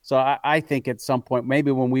 So I think at some point, maybe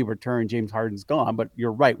when we return, James Harden's gone. But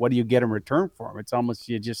you're right. What do you get in return for him? It's almost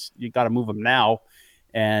you got to move him now.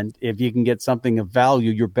 And if you can get something of value,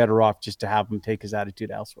 you're better off just to have him take his attitude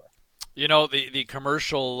elsewhere. The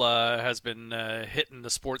commercial has been hitting the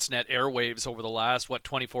Sportsnet airwaves over the last,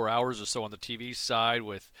 24 hours or so on the TV side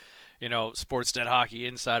with, Sportsnet hockey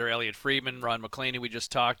insider Elliot Friedman, Ron MacLean, we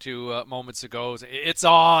just talked to moments ago. It's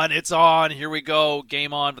on, here we go,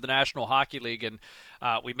 game on for the National Hockey League. And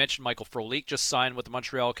we mentioned Michael Frolik just signed with the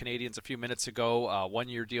Montreal Canadiens a few minutes ago,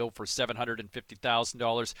 one-year deal for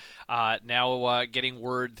 $750,000. Now getting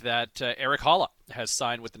word that Eric Holla has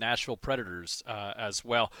signed with the Nashville Predators as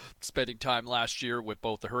well, spending time last year with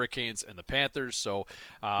both the Hurricanes and the Panthers. So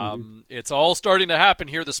it's all starting to happen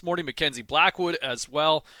here this morning. Mackenzie Blackwood as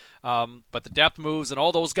well. But the depth moves and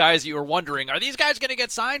all those guys you were wondering, are these guys going to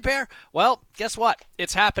get signed, Pear? Well, guess what?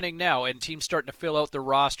 It's happening now, and teams starting to fill out their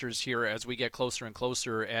rosters here as we get closer and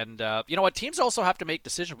closer. And you know what? Teams also have to make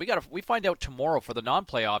decisions. We find out tomorrow for the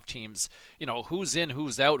non-playoff teams, who's in,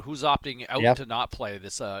 who's out, who's opting out to not play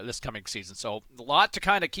this coming season. So a lot to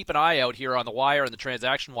kind of keep an eye out here on the wire and the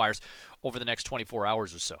transaction wires over the next 24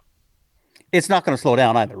 hours or so. It's not going to slow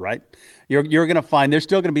down either, right? You're going to find there's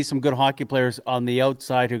still going to be some good hockey players on the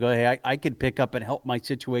outside who go, hey, I could pick up and help my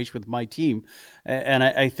situation with my team. And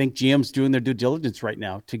I think GM's doing their due diligence right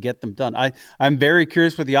now to get them done. I'm very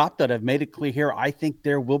curious with the opt-out. I've made it clear here. I think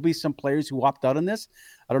there will be some players who opt out on this.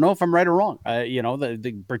 I don't know if I'm right or wrong.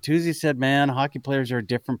 The Bertuzzi said, man, hockey players are a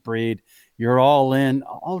different breed. You're all in.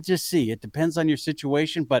 I'll just see. It depends on your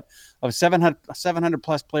situation. But of 700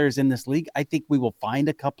 plus players in this league, I think we will find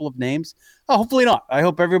a couple of names. Hopefully not. I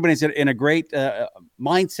hope everybody's in a great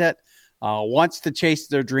mindset, wants to chase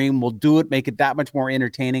their dream. We'll do it, make it that much more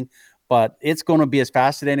entertaining. But it's going to be as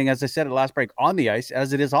fascinating, as I said at last break, on the ice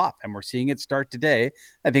as it is off. And we're seeing it start today.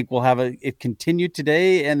 I think we'll have it continue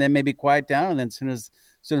today and then maybe quiet down. And then as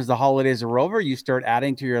soon as the holidays are over, you start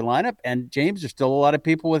adding to your lineup. And James, there's still a lot of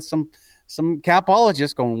people with some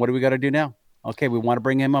capologists going, what do we got to do now? Okay, we want to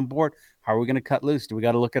bring him on board. How are we going to cut loose? Do we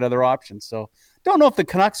got to look at other options? So don't know if the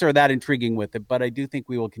Canucks are that intriguing with it, but I do think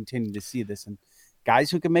we will continue to see this. And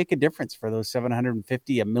guys who can make a difference for those $750,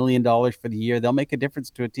 $1 million for the year. They'll make a difference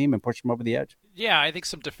to a team and push them over the edge. Yeah, I think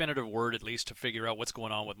some definitive word at least to figure out what's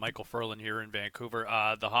going on with Michael Furlan here in Vancouver.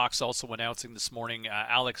 The Hawks also announcing this morning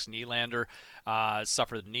Alex Nylander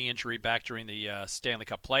suffered a knee injury back during the Stanley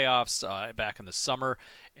Cup playoffs back in the summer,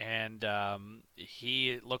 and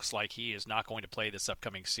he looks like he is not going to play this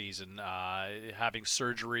upcoming season, having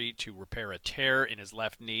surgery to repair a tear in his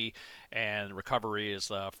left knee, and recovery is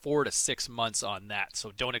 4 to 6 months on that.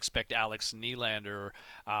 So don't expect Alex Nylander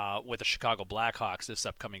with the Chicago Blackhawks this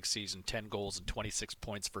upcoming season. 10 goals and 26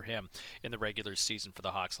 points for him in the regular season for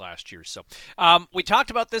the Hawks last year. So we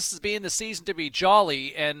talked about this as being the season to be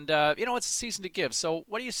jolly, and it's a season to give. So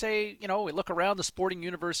what do you say, we look around the sporting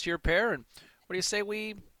universe here, Per, and what do you say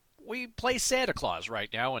we play Santa Claus right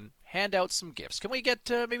now and hand out some gifts? Can we get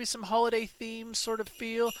maybe some holiday theme sort of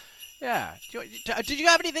feel? Yeah. Did you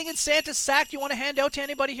have anything in Santa's sack you want to hand out to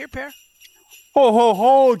anybody here, Per? Ho, ho,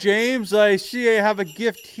 ho, James. I see I have a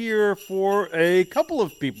gift here for a couple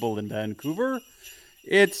of people in Vancouver.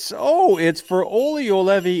 It's for Olli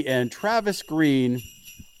Juolevi and Travis Green.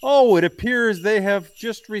 Oh, it appears they have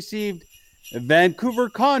just received Vancouver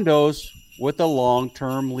condos with a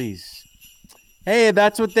long-term lease. Hey,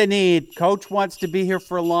 that's what they need. Coach wants to be here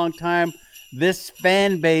for a long time. This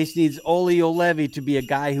fan base needs Olli Juolevi to be a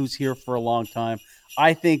guy who's here for a long time.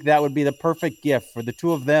 I think that would be the perfect gift for the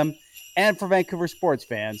two of them and for Vancouver sports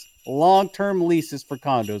fans. Long-term leases for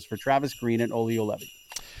condos for Travis Green and Olli Juolevi.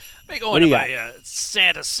 Let me go into my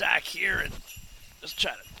Santa sack here and just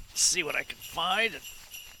try to see what I can find.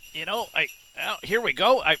 And, here we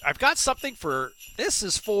go. I've got something this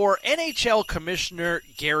is for NHL Commissioner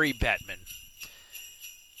Gary Bettman.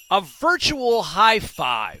 A virtual high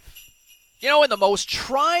five. In the most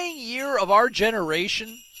trying year of our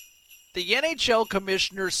generation, the NHL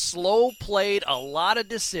commissioner slow-played a lot of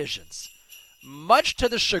decisions, much to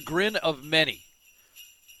the chagrin of many.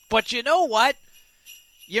 But you know what?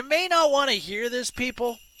 You may not want to hear this,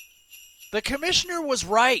 people. The commissioner was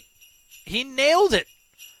right. He nailed it.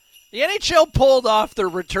 The NHL pulled off their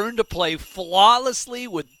return to play flawlessly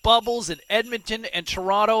with bubbles in Edmonton and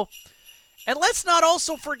Toronto. And let's not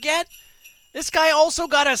also forget, this guy also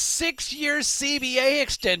got a 6-year CBA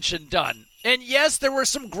extension done. And yes, there were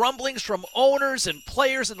some grumblings from owners and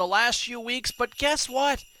players in the last few weeks, but guess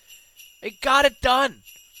what? They got it done.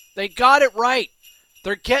 They got it right.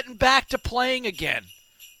 They're getting back to playing again.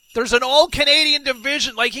 There's an all-Canadian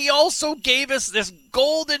division. He also gave us this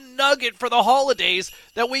golden nugget for the holidays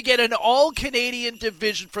that we get an all-Canadian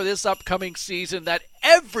division for this upcoming season that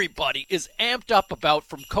everybody is amped up about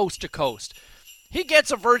from coast to coast. He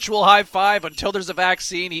gets a virtual high five until there's a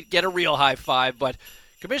vaccine. He'd get a real high five, but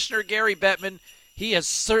Commissioner Gary Bettman, he has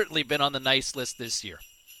certainly been on the nice list this year.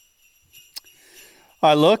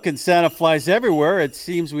 I look, and Santa flies everywhere. It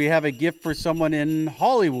seems we have a gift for someone in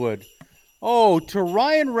Hollywood. Oh, to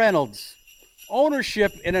Ryan Reynolds,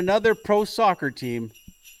 ownership in another pro soccer team,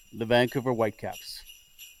 the Vancouver Whitecaps.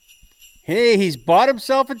 Hey, he's bought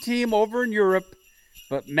himself a team over in Europe.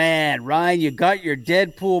 But man, Ryan, you got your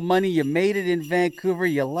Deadpool money. You made it in Vancouver.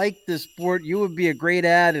 You like the sport. You would be a great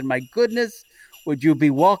ad. And my goodness, would you be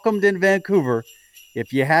welcomed in Vancouver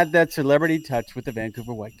if you had that celebrity touch with the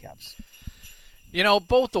Vancouver Whitecaps?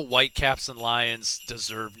 Both the Whitecaps and Lions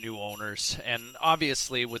deserve new owners. And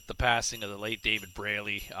obviously, with the passing of the late David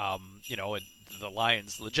Braley, the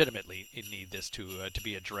Lions legitimately need this to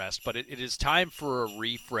be addressed. But it is time for a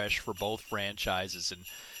refresh for both franchises. And,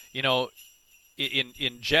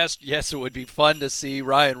 in jest, yes, it would be fun to see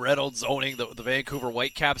Ryan Reynolds owning the Vancouver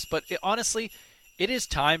Whitecaps. But honestly, it is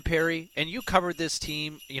time, Perry, and you covered this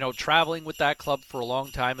team, traveling with that club for a long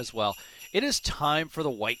time as well. It is time for the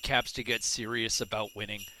Whitecaps to get serious about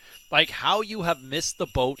winning. How you have missed the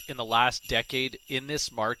boat in the last decade in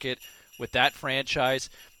this market with that franchise,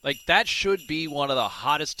 that should be one of the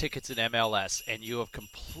hottest tickets in MLS, and you have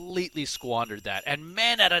completely squandered that. And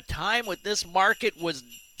man, at a time when this market was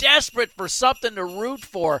desperate for something to root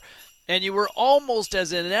for, and you were almost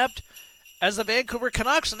as inept as the Vancouver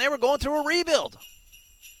Canucks, and they were going through a rebuild.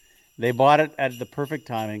 They bought it at the perfect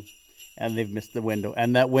timing, and they've missed the window.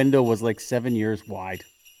 And that window was 7 years wide.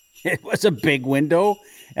 It was a big window,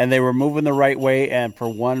 and they were moving the right way, and for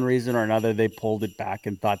one reason or another, they pulled it back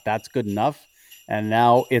and thought that's good enough. And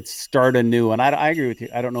now it's start anew. And I agree with you.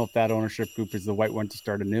 I don't know if that ownership group is the right one to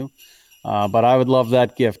start anew. But I would love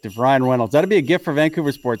that gift. If Ryan Reynolds, that'd be a gift for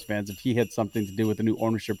Vancouver sports fans if he had something to do with the new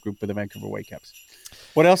ownership group for the Vancouver Whitecaps.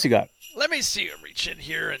 What else you got? Let me see. Reach in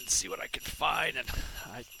here and see what I can find. And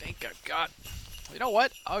I think I've got, you know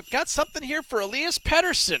what? I've got something here for Elias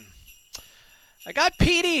Pettersson. I got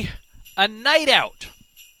Petey a night out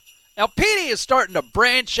Now, Petey is starting to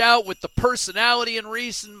branch out with the personality in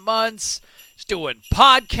recent months. He's doing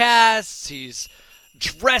podcasts. He's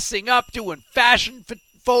dressing up, doing fashion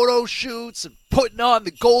photo shoots, and putting on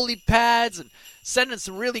the goalie pads, and sending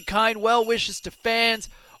some really kind well wishes to fans,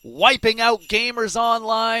 wiping out gamers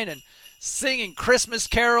online, and singing Christmas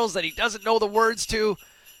carols that he doesn't know the words to.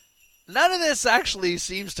 None of this actually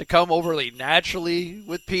seems to come overly naturally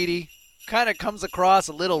with Petey. Kind of comes across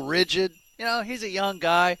a little rigid. You know, he's a young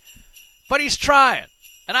guy, but he's trying,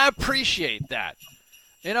 and I appreciate that.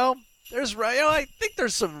 You know, I think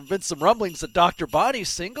there's been some rumblings that Dr. Bonnie's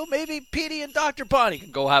single. Maybe Petey and Dr. Bonnie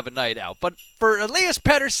can go have a night out. But for Elias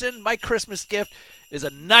Pettersson, my Christmas gift is a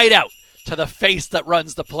night out to the face that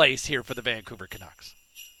runs the place here for the Vancouver Canucks.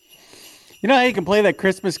 You know how you can play that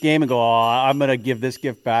Christmas game and go, oh, I'm going to give this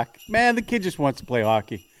gift back? Man, the kid just wants to play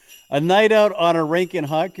hockey. A night out on a rink in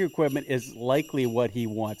hockey equipment is likely what he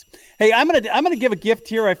wants. Hey, I'm gonna give a gift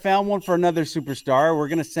here. I found one for another superstar. We're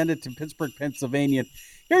gonna send it to Pittsburgh, Pennsylvania.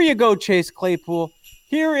 Here you go, Chase Claypool.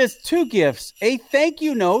 Here is 2 gifts: a thank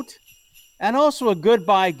you note and also a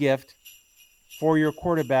goodbye gift for your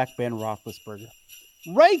quarterback, Ben Roethlisberger.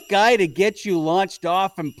 Right guy to get you launched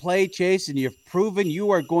off and play, Chase, and you've proven you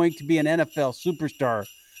are going to be an NFL superstar.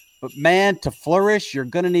 But man, to flourish, you're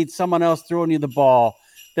gonna need someone else throwing you the ball.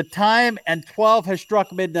 The time and 12 has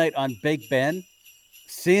struck midnight on Big Ben.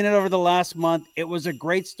 Seen it over the last month. It was a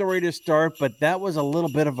great story to start, but that was a little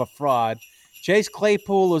bit of a fraud. Chase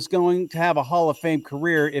Claypool is going to have a Hall of Fame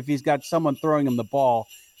career if he's got someone throwing him the ball,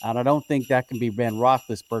 and I don't think that can be Ben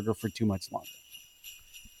Roethlisberger for too much longer.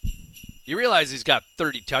 You realize he's got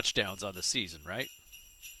 30 touchdowns on the season, right?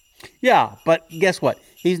 Yeah, but guess what?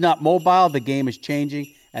 He's not mobile. The game is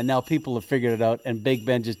changing. And now people have figured it out, and Big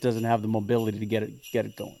Ben just doesn't have the mobility to get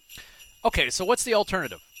it going. Okay, so what's the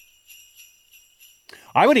alternative?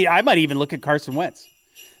 I might even look at Carson Wentz.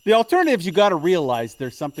 The alternatives, you got to realize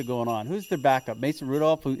there's something going on. Who's their backup? Mason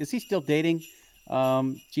Rudolph? Is he still dating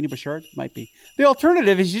Jeannie Bouchard? Might be. The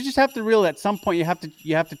alternative is you just have to realize at some point you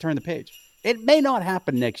have to turn the page. It may not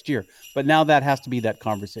happen next year, but now that has to be that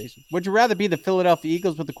conversation. Would you rather be the Philadelphia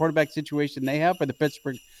Eagles with the quarterback situation they have, or the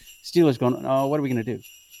Pittsburgh Steelers going, oh, what are we going to do?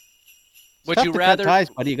 Would tough you to rather? Cut ties,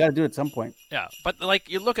 buddy. You got to do it at some point. Yeah, but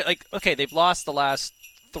you look at okay, they've lost the last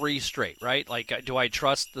 3 straight, right? Do I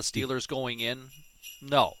trust the Steelers going in?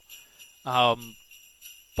 No.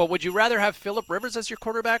 But would you rather have Phillip Rivers as your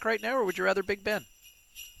quarterback right now, or would you rather Big Ben?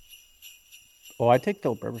 Oh, I'd take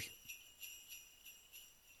Phillip Rivers.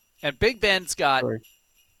 And Big Ben's got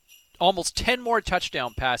almost 10 more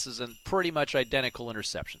touchdown passes and pretty much identical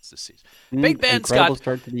interceptions this season. Big Ben's incredible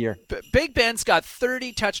start to the year. Big Ben's got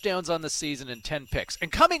 30 touchdowns on the season and 10 picks.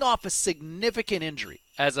 And coming off a significant injury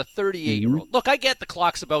as a 38-year-old. Look, I get the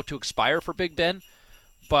clock's about to expire for Big Ben,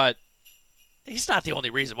 but he's not the only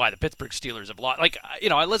reason why the Pittsburgh Steelers have lost.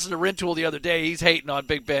 I listened to Rintoul the other day. He's hating on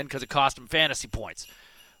Big Ben because it cost him fantasy points.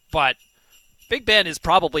 But Big Ben is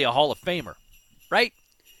probably a Hall of Famer, right?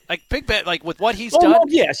 Big Ben, with what he's done. Well,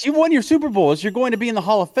 yes, you've won your Super Bowls. You're going to be in the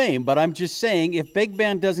Hall of Fame. But I'm just saying, if Big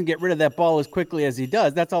Ben doesn't get rid of that ball as quickly as he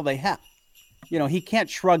does, that's all they have. He can't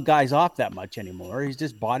shrug guys off that much anymore.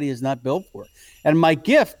 His body is not built for it. And my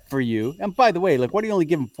gift for you, and by the way, what are you only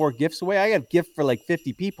giving 4 gifts away? I got a gift for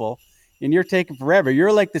 50 people, and you're taking forever.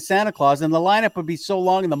 You're like the Santa Claus, and the lineup would be so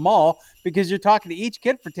long in the mall because you're talking to each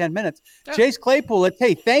kid for 10 minutes. Yeah. Chase Claypool,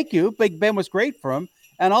 hey, thank you. Big Ben was great for him.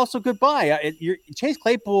 And also goodbye. Chase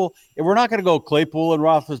Claypool, we're not going to go Claypool and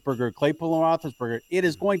Roethlisberger. It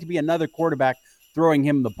is going to be another quarterback throwing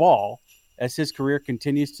him the ball as his career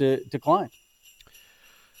continues to decline.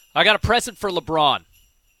 I got a present for LeBron.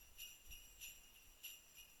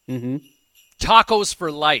 Mm-hmm. Tacos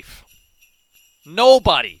for life.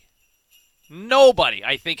 Nobody,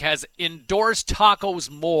 I think, has endorsed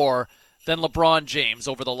tacos more than LeBron James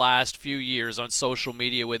over the last few years on social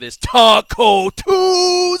media with his Taco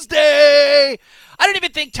Tuesday. I don't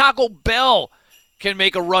even think Taco Bell can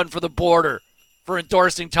make a run for the border for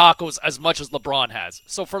endorsing tacos as much as LeBron has.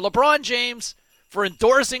 So for LeBron James, for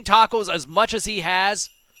endorsing tacos as much as he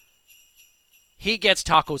has, he gets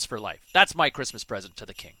tacos for life. That's my Christmas present to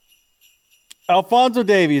the king. Alphonso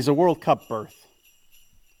Davies, a World Cup berth.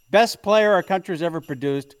 Best player our country's ever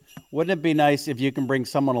produced. Wouldn't it be nice if you can bring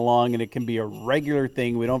someone along and it can be a regular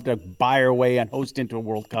thing? We don't have to buy our way and host into a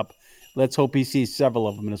World Cup. Let's hope he sees several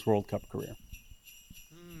of them in his World Cup career.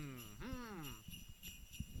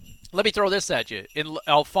 Let me throw this at you. In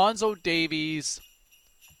Alphonso Davies'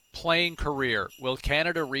 playing career, will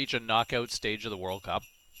Canada reach a knockout stage of the World Cup?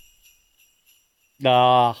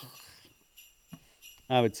 I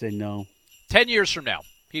would say no. 10 years from now,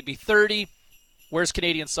 he'd be 30. Where's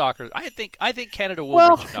Canadian soccer? I think Canada will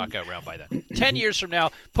reach a knockout round by then. 10 years from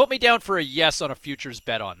now, put me down for a yes on a futures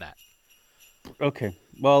bet on that. Okay.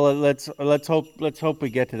 Well, let's hope we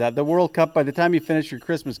get to that. The World Cup. By the time you finish your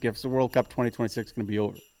Christmas gifts, the World Cup 2026 is going to be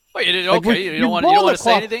over. Well, you don't want to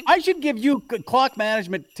say anything? I should give you clock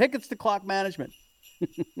management tickets to clock management.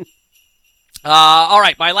 All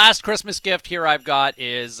right. My last Christmas gift here I've got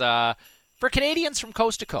is for Canadians from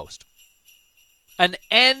coast to coast. An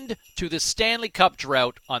end to the Stanley Cup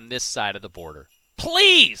drought on this side of the border.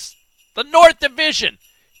 Please, the North Division,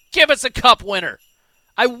 give us a cup winner.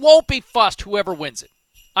 I won't be fussed whoever wins it.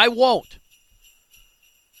 I won't.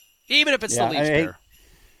 Even if it's the Leafs pair.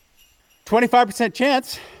 25%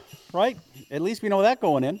 chance, right? At least we know that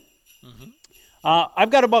going in. Mm-hmm.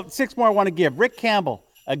 I've got about 6 more I want to give. Rick Campbell,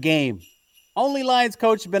 a game. Only Lions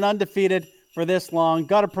coach has been undefeated for this long.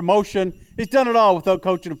 Got a promotion. He's done it all without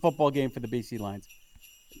coaching a football game for the BC Lions.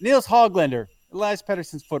 Niels Hoglander, Elias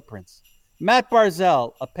Pettersson's footprints. Matt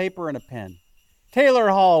Barzell, a paper and a pen. Taylor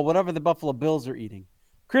Hall, whatever the Buffalo Bills are eating.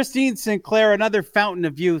 Christine Sinclair, another fountain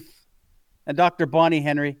of youth. And Dr. Bonnie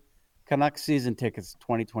Henry, Canucks season tickets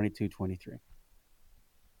 2022-23.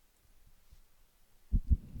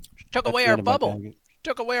 Took away our bubble.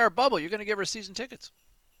 Took away our bubble. You're going to give her season tickets.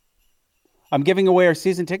 I'm giving away our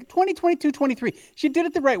season ticket 2022-23. She did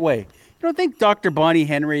it the right way. You don't think Dr. Bonnie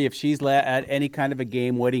Henry, if she's at any kind of a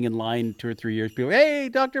game waiting in line 2 or 3 years, people, hey,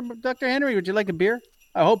 Dr. Henry, would you like a beer?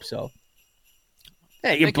 I hope so.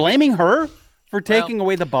 Hey, you're blaming her for taking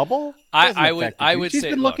away the bubble? I would She's say,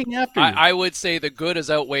 been looking after you. I would say the good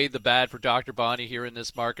has outweighed the bad for Dr. Bonnie here in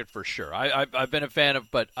this market for sure. I've been a fan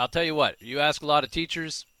of, but I'll tell you what, you ask a lot of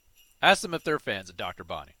teachers, ask them if they're fans of Dr.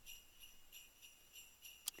 Bonnie.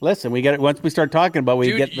 Listen, we get it once we start talking about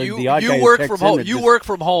get the odd guy you work from home. You work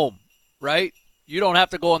from home, right? You don't have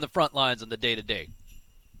to go on the front lines on the day-to-day.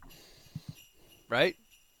 Right?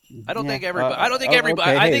 I don't think everybody.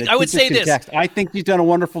 Okay. I would say this. I think he's done a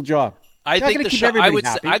wonderful job. I'm going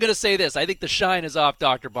to say this. I think the shine is off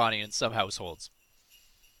Dr. Bonnie in some households.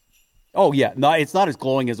 Oh yeah, no, it's not as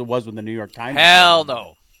glowing as it was when the New York Times. Hell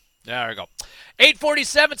no. There we go.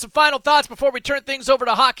 8:47. Some final thoughts before we turn things over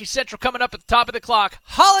to Hockey Central coming up at the top of the clock.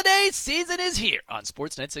 Holiday season is here on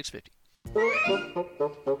Sportsnet 650.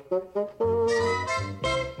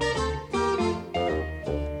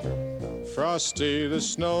 Frosty the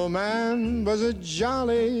Snowman was a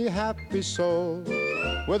jolly, happy soul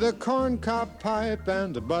with a corncob pipe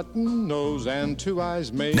and a button nose and 2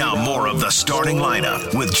 eyes made. Now more of the starting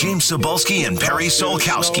lineup with James Cebulski and Perry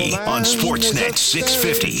Solkowski on Sportsnet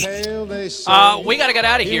 650. We got to get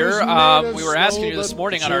out of here. We were asking you this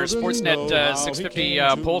morning on our Sportsnet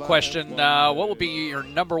 650 poll question, what will be your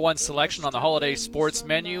number one selection on the holiday sports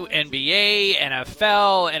menu? NBA,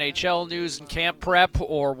 NFL, NHL news and camp prep,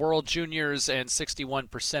 or World Juniors? And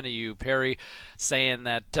 61% of you, Perry, saying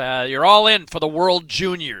that you're all in for the World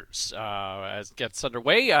Juniors as it gets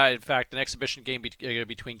underway. In fact, an exhibition game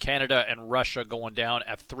between Canada and Russia going down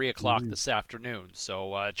at 3 o'clock this afternoon.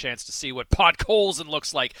 So a chance to see what Pot Colson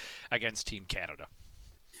looks like against Team Canada.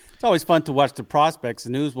 It's always fun to watch the prospects.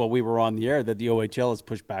 The news while we were on the air that the OHL has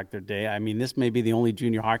pushed back their day. I mean, this may be the only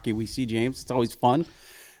junior hockey we see, James. It's always fun.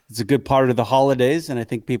 It's a good part of the holidays, and I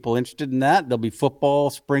think people are interested in that. There'll be football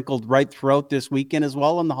sprinkled right throughout this weekend as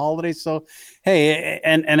well on the holidays. So, hey,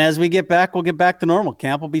 and as we get back, we'll get back to normal.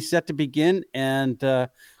 Camp will be set to begin, and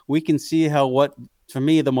we can see how what, for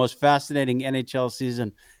me, the most fascinating NHL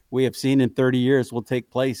season we have seen in 30 years will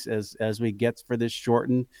take place as we get for this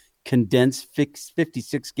shortened, condensed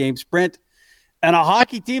 56-game sprint. And a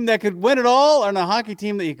hockey team that could win it all, and a hockey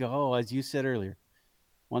team that you go, as you said earlier,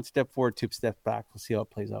 1 step forward, 2 steps back. We'll see how it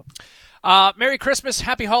plays out. Merry Christmas.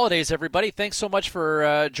 Happy holidays, everybody. Thanks so much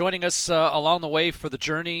for joining us along the way for the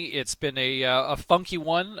journey. It's been a funky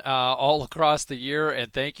one all across the year,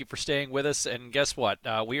 and thank you for staying with us. And guess what?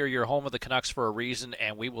 We are your home of the Canucks for a reason,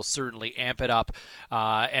 and we will certainly amp it up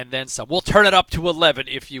and then some. We'll turn it up to 11,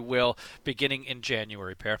 if you will, beginning in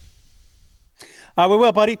January, Per. We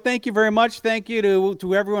will, buddy. Thank you very much. Thank you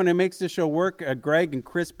to everyone who makes this show work. Greg and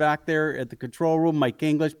Chris back there at the control room, Mike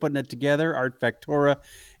English putting it together, Art Factora.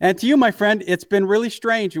 And to you, my friend, it's been really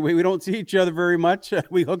strange. We don't see each other very much.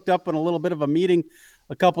 We hooked up in a little bit of a meeting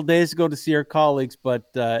a couple days ago to see our colleagues, but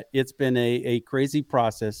it's been a crazy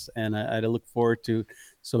process, and I look forward to.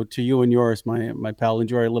 So to you and yours, my pal,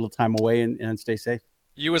 enjoy a little time away and stay safe.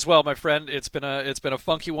 You as well, my friend. It's been a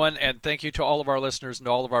funky one, and thank you to all of our listeners and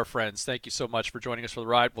all of our friends. Thank you so much for joining us for the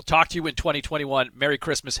ride. We'll talk to you in 2021. Merry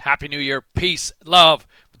Christmas, Happy New Year, peace, love.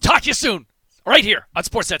 We'll talk to you soon, right here on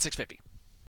Sportsnet 650.